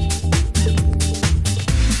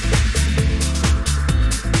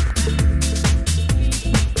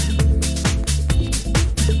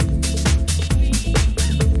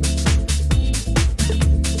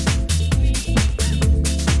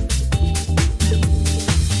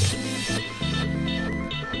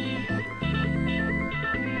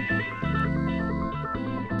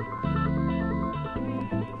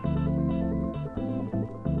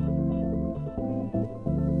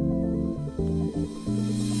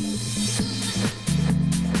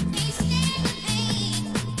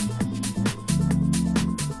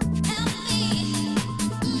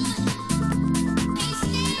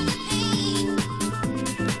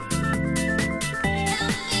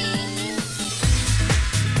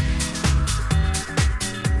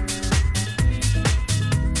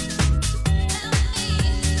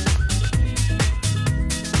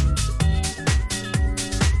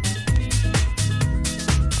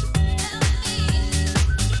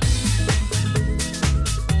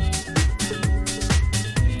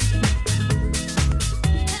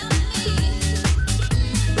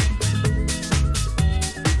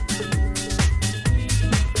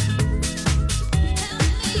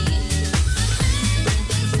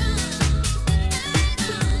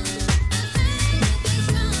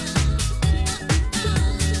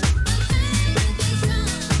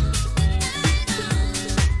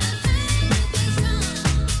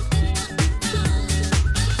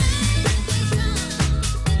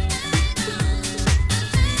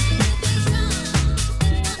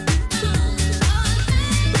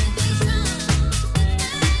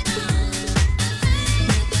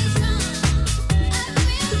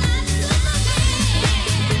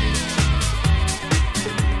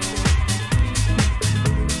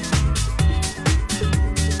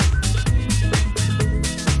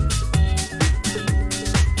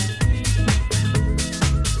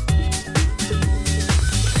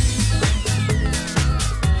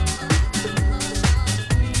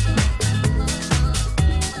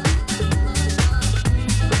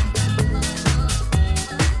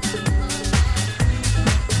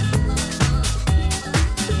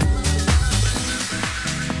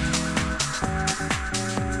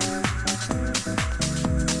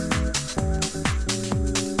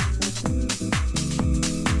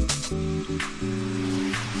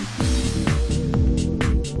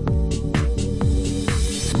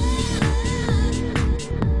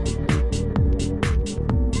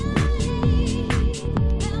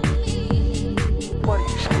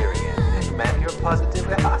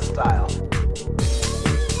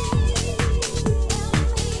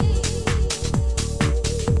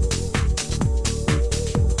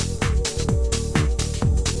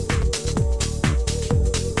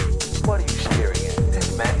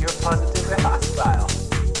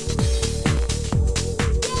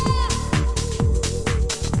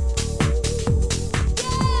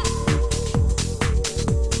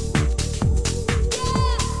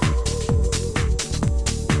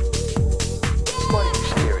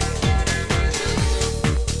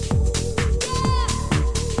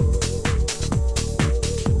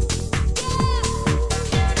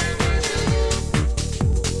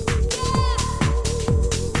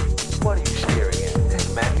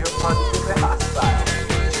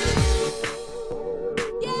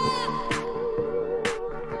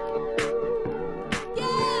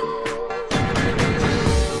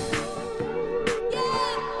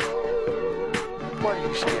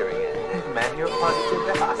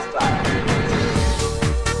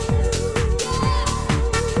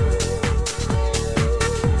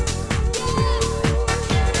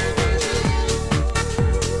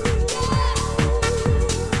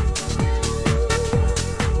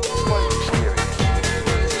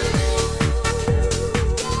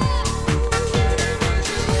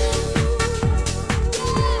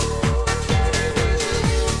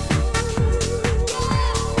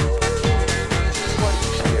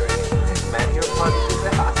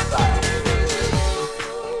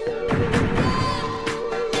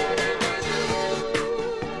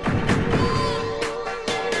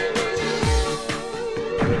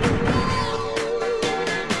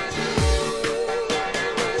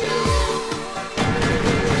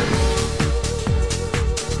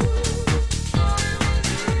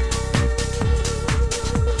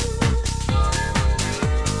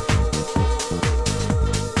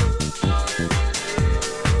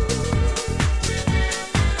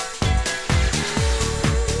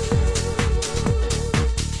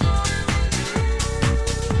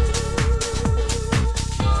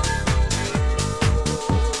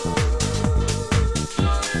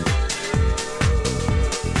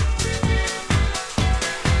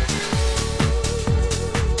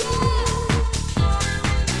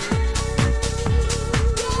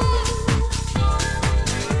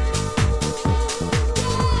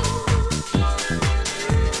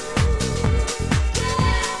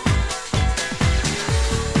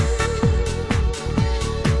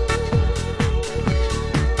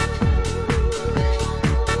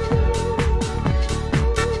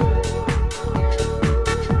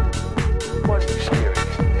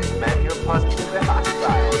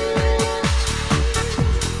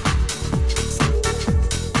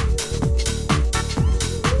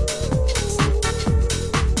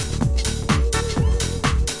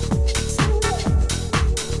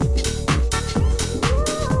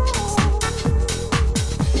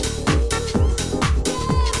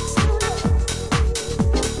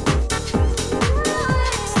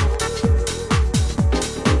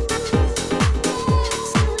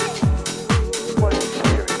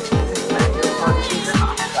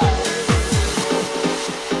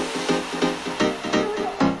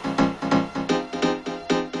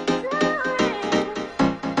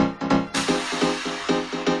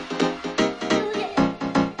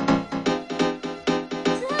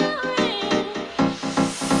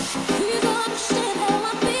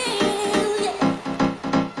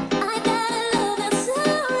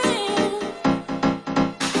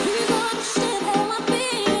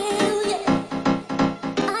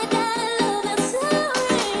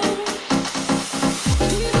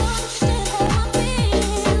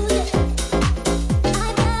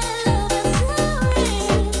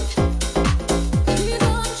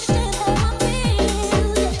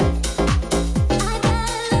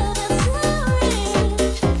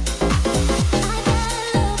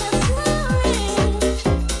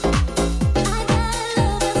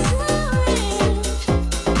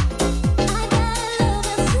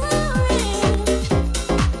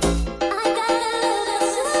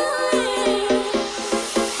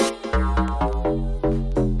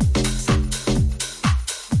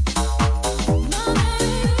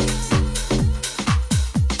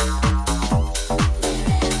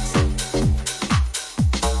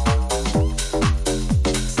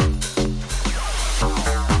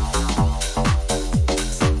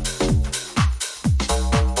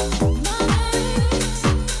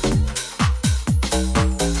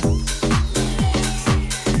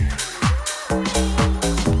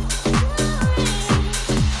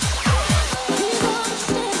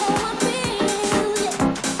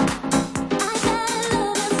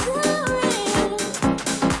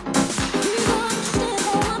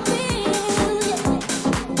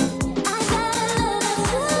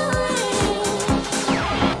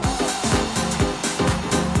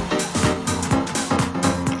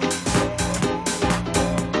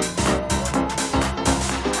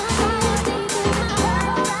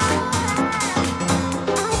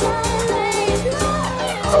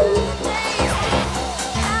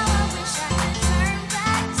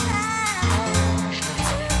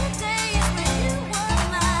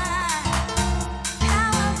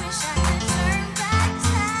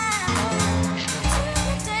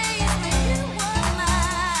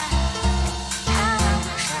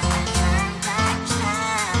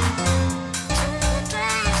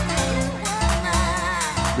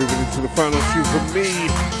 final few from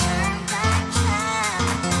me.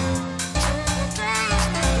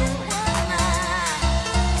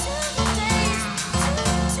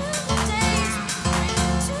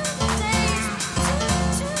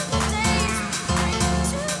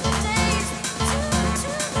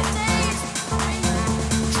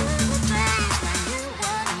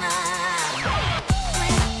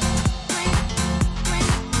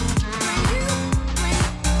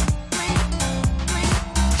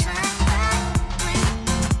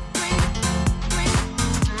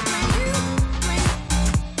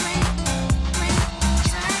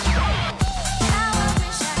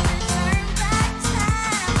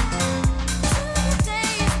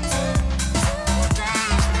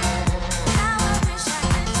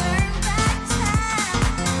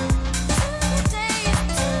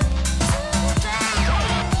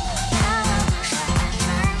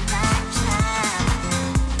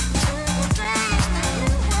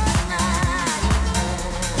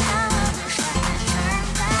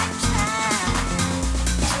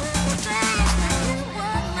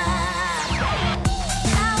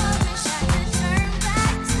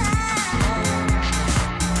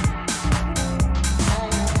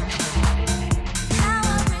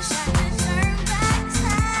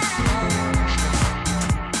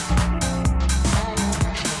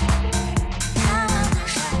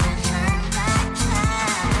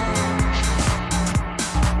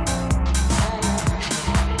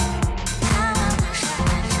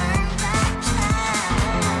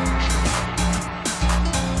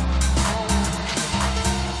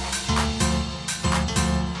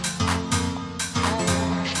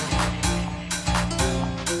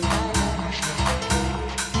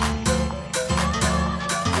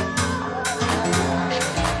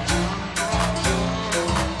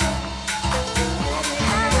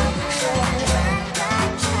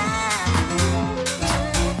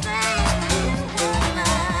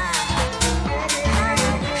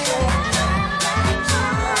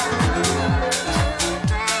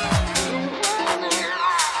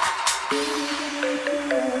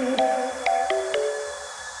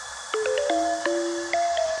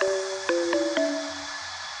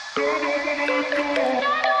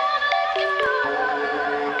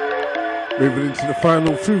 Moving into the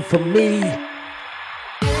final few from me.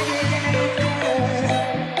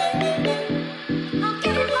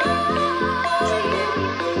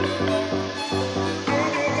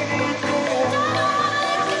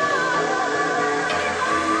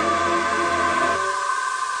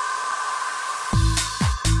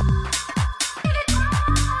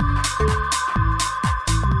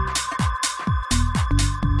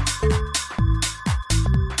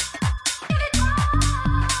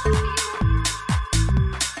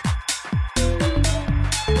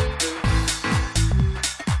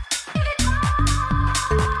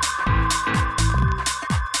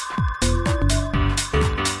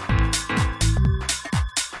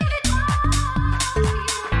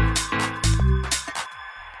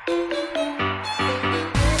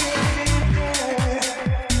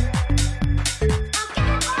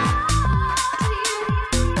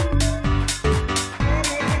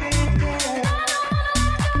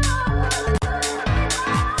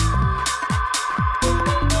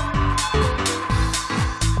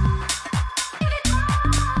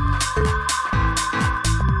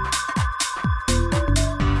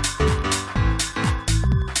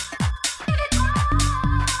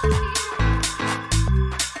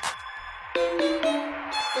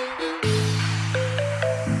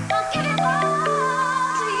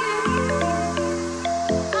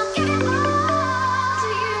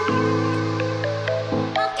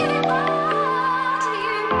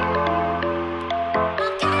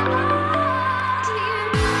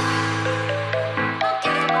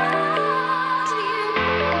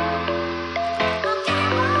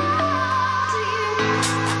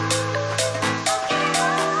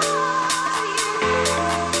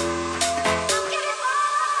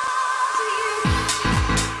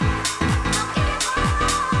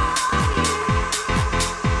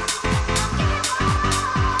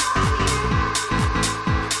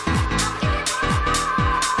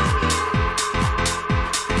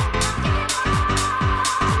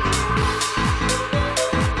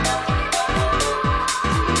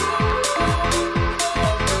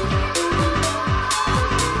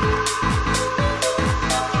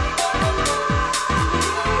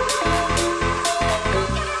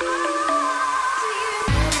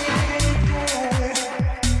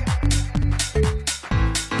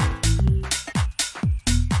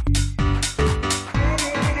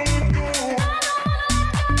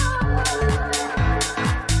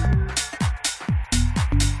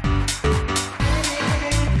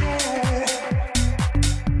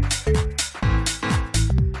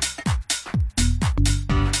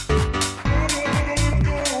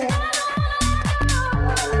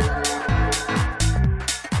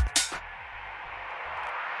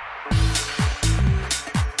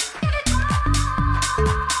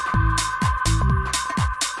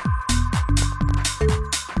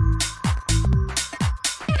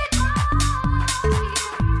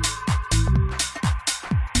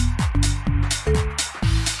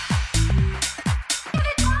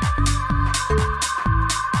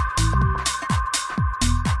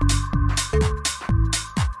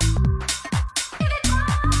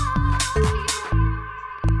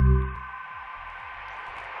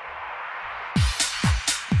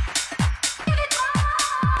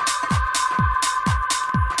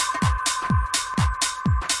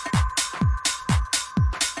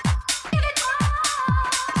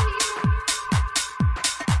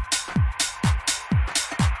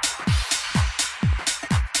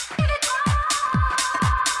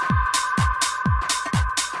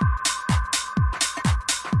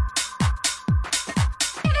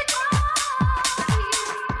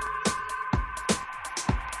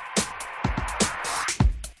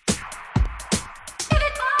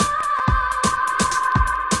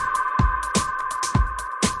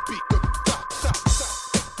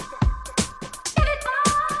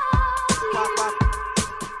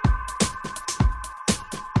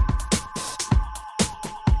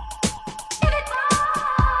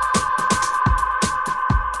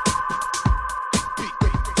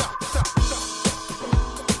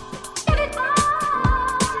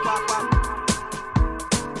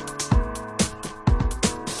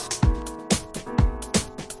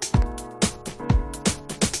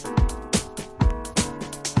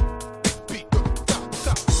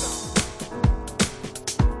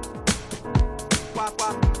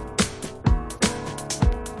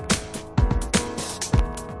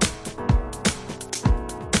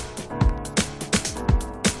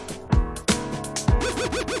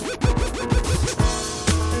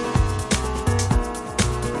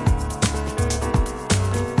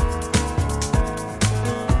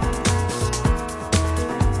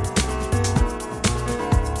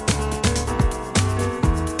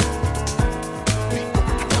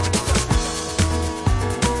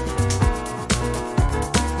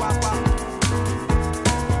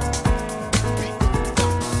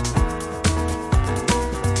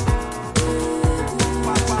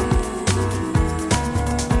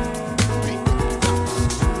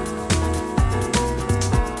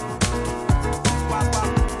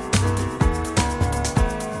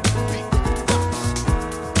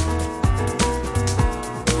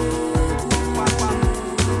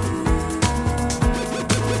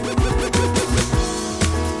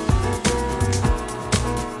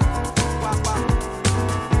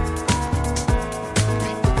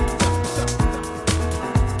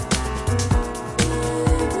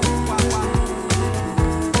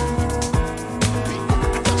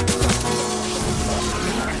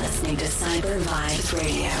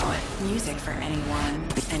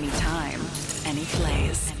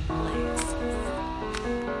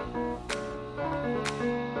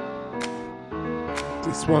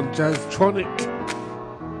 This one, Jazztronic.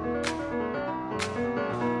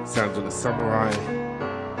 Sounds of the Samurai.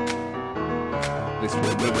 This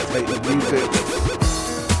one, Meditate the Music.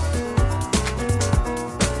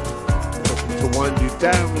 Hoping to wind you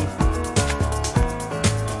down.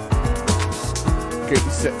 Get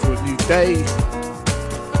you set for a new day.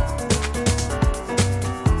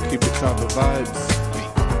 Keep it time of vibes.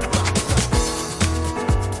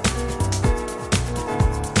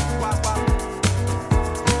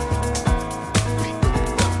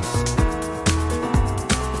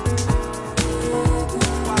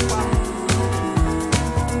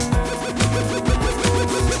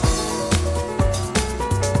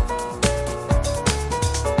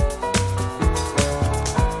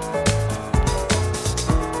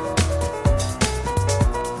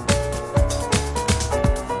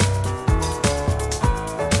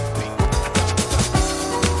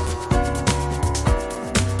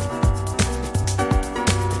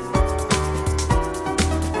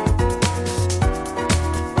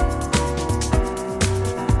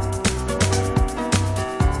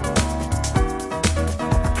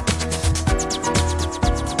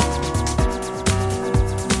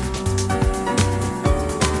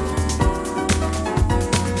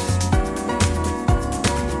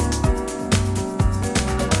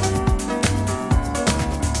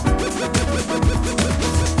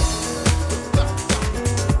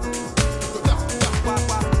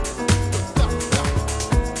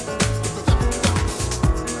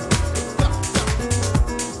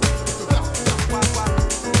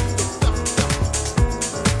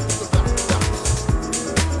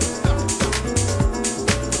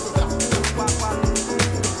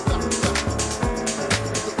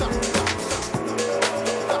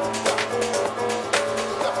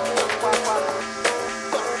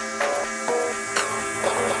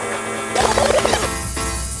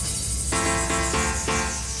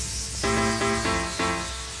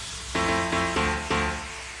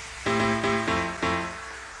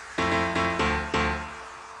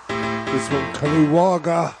 This one,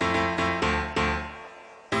 Kaluwaga.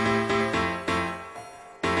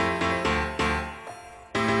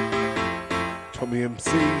 Tommy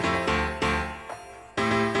MC.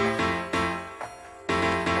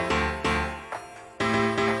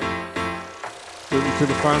 Bring to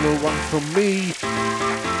the final one from me.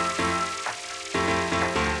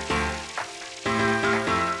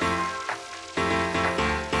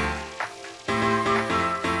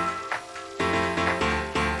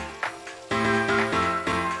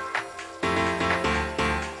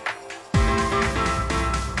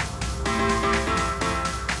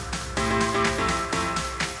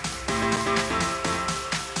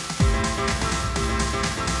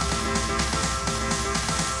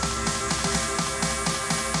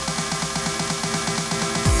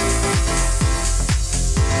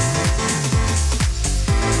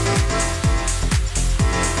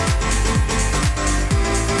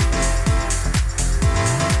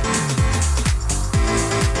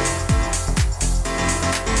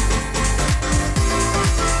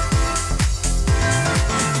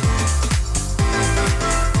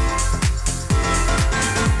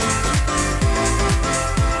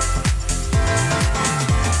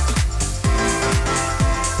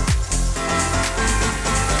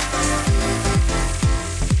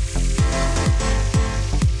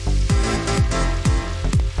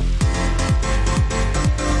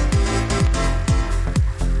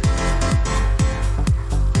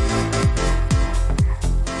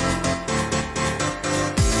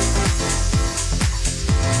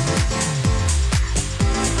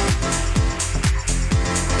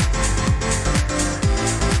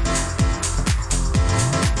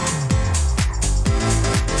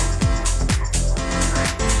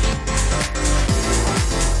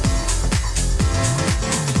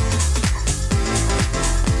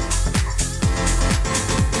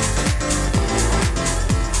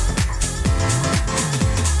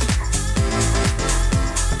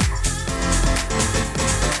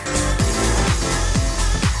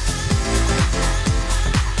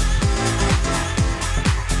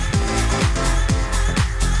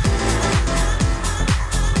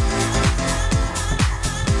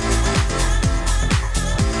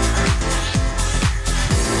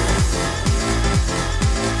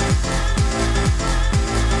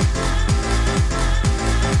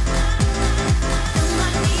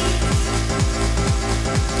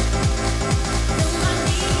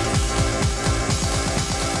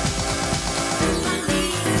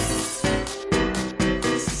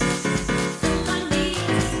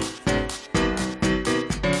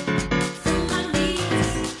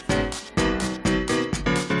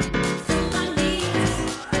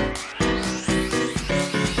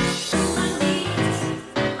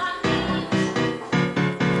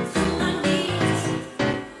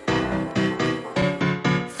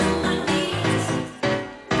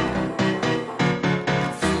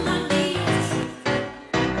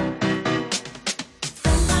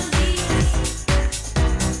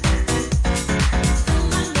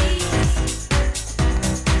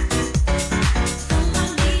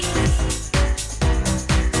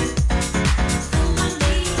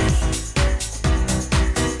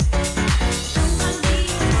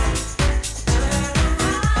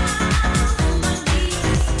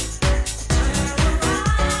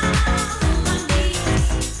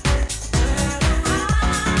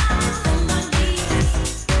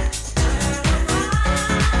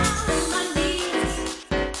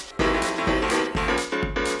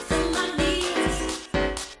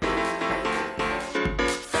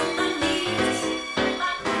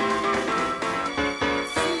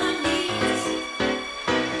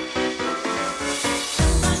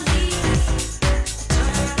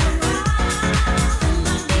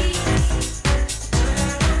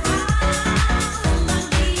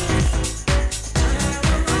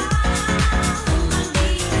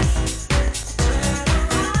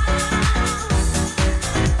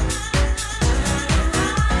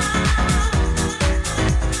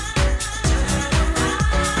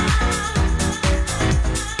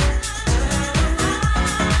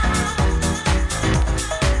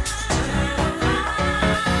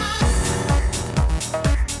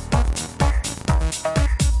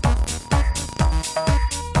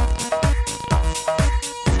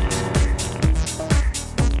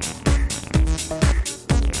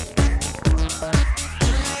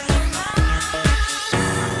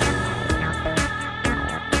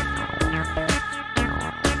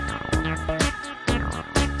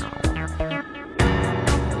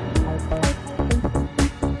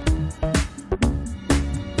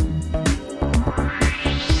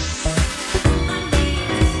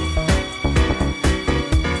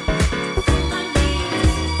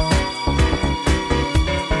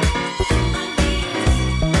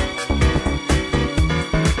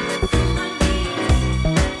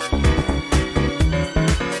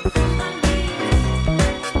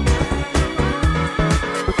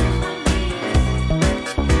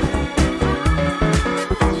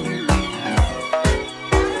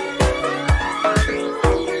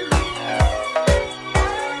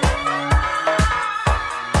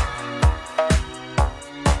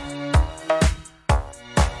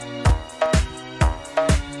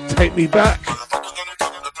 Take Me Back.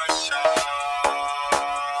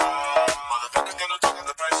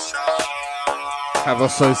 Have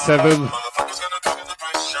Us So 7.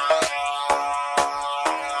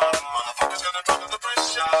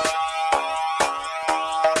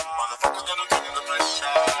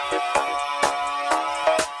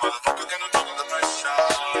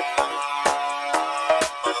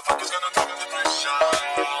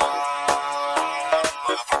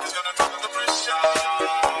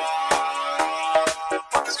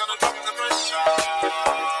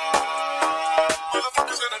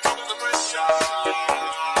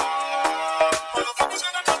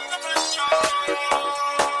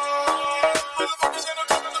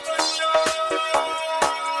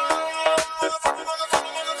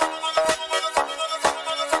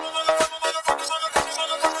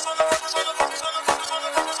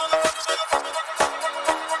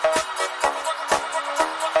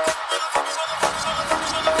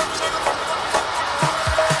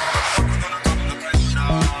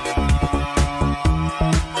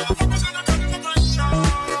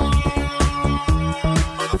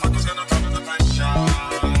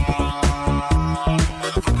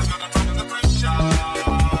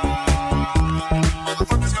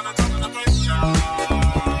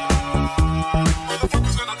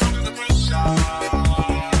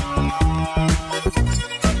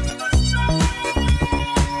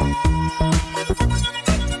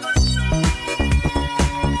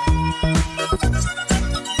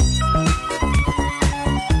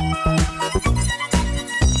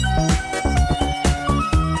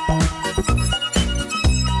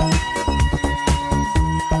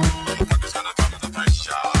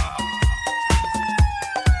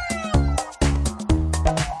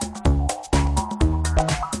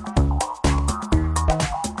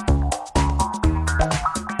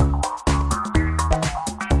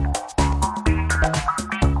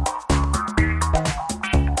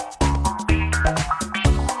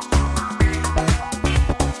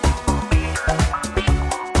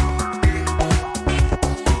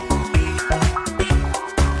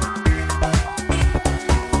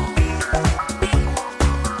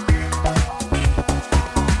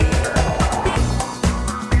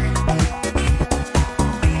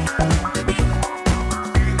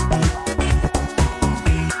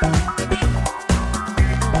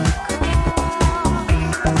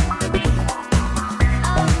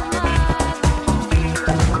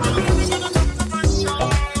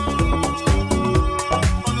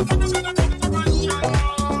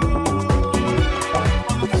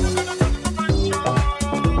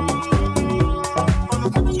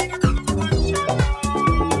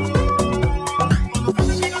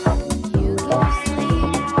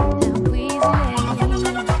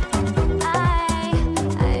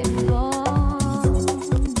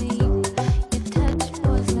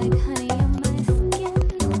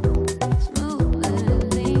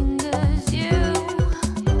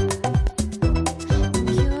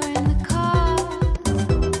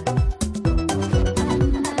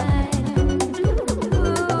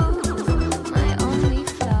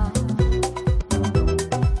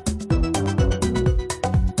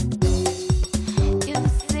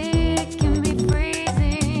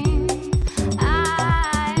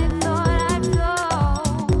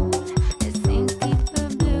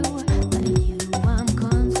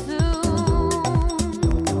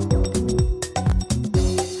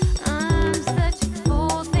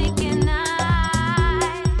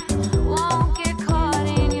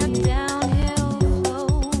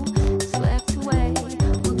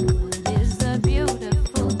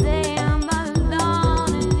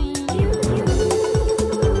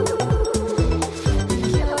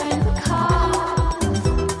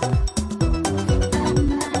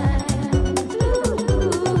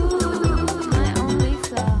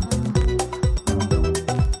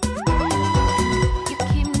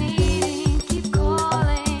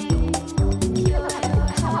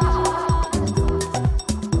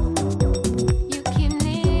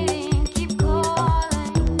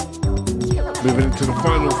 Moving into the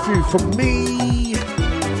final few from me.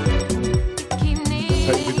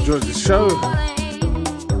 Hope you enjoyed the show.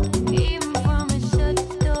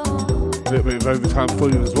 A little bit of overtime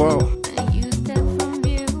for you as well.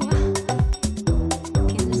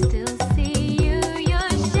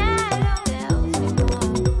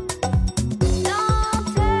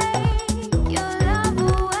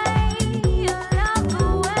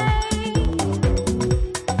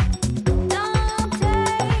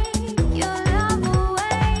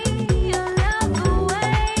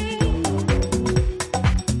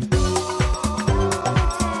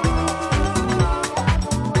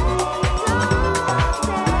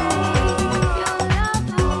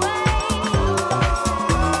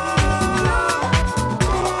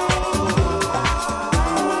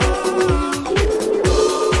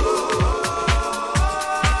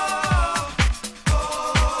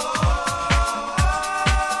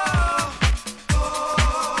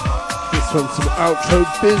 This one's some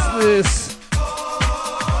outro business.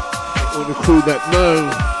 All the crew that know.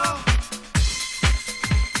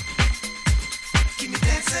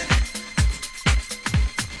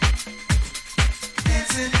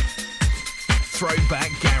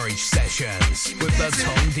 Throwback Garage Sessions with the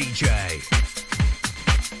Tom DJ.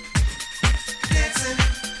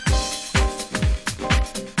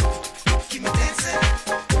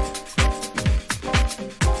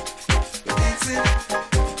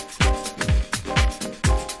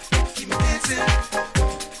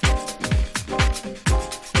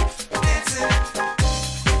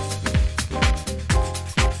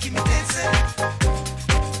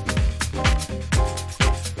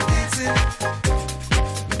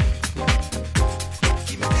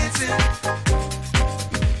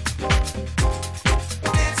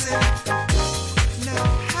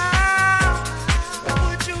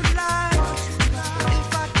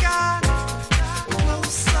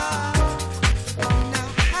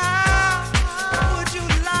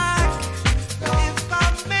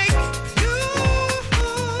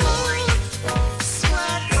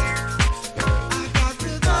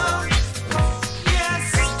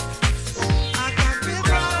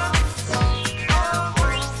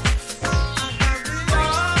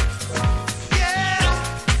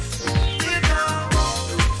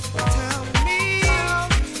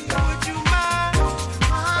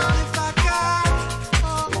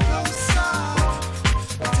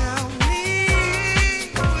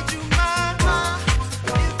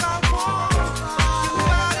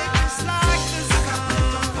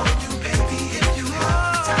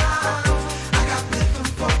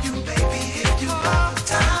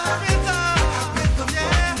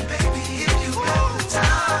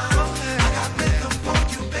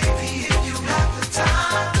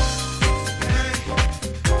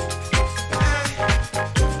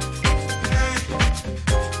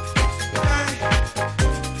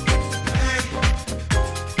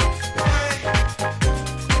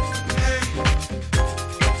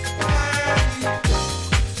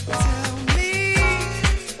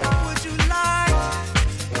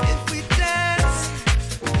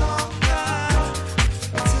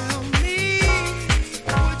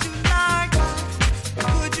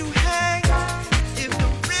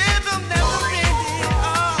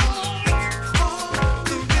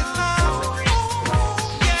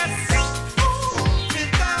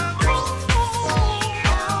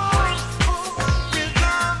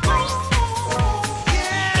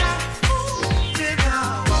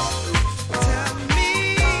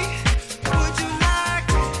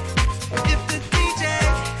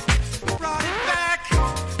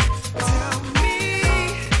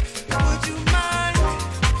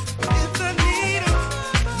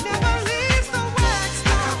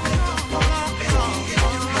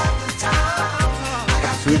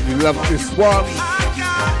 Love this one.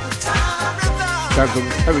 Sounds on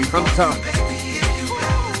Terry Hunter.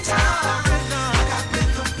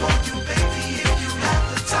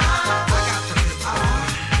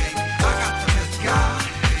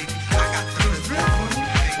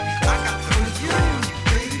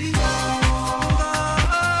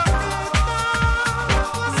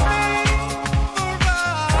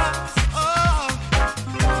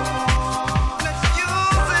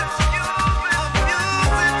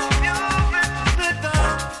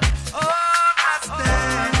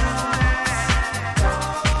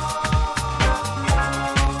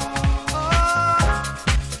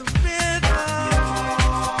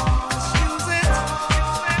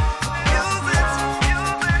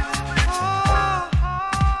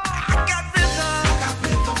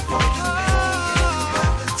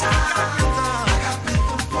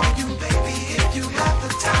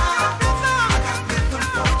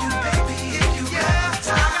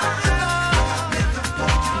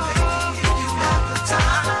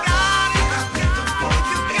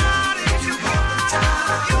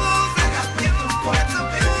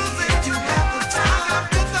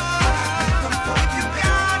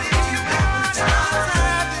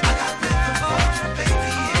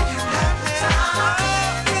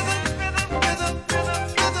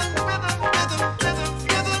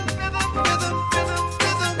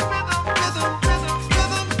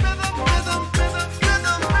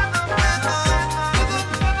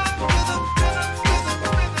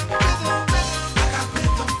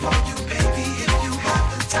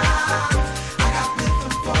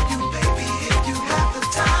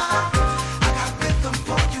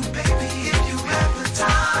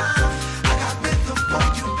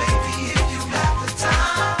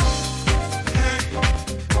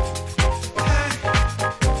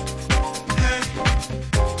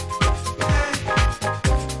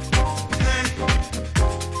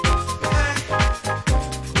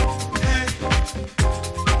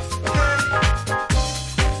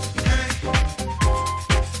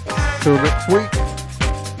 Till next week.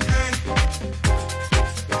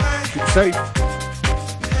 Keep safe.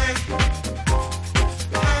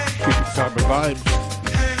 Keep it cyber vibes.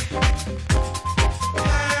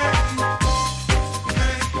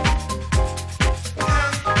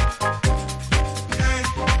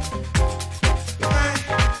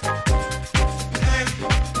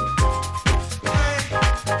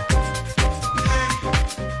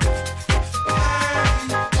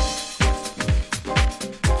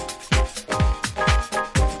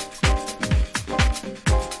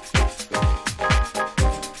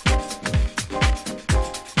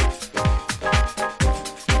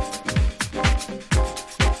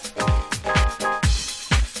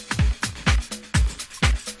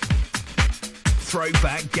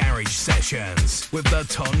 Throwback Garage Sessions with the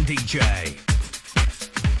Ton DJ.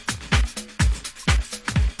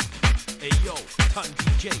 Hey yo, Ton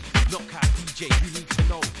DJ, knockout DJ, you need to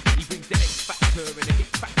know. He brings the X factor and the hit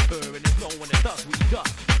factor, and there's no one that does what he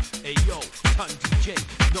does. Hey yo, Ton DJ,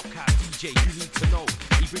 knockout DJ, you need to know.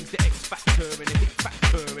 He brings the X factor and the hit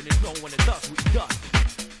factor, and there's no one that does what he does.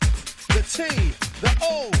 The T, the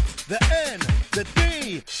O, the N, the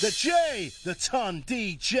D, the J, the Ton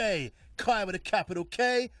DJ. Kai with a capital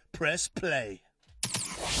K, press play.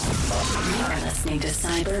 You are listening to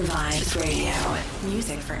Cyber Vibes Radio.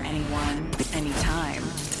 Music for anyone, anytime,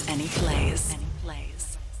 any place.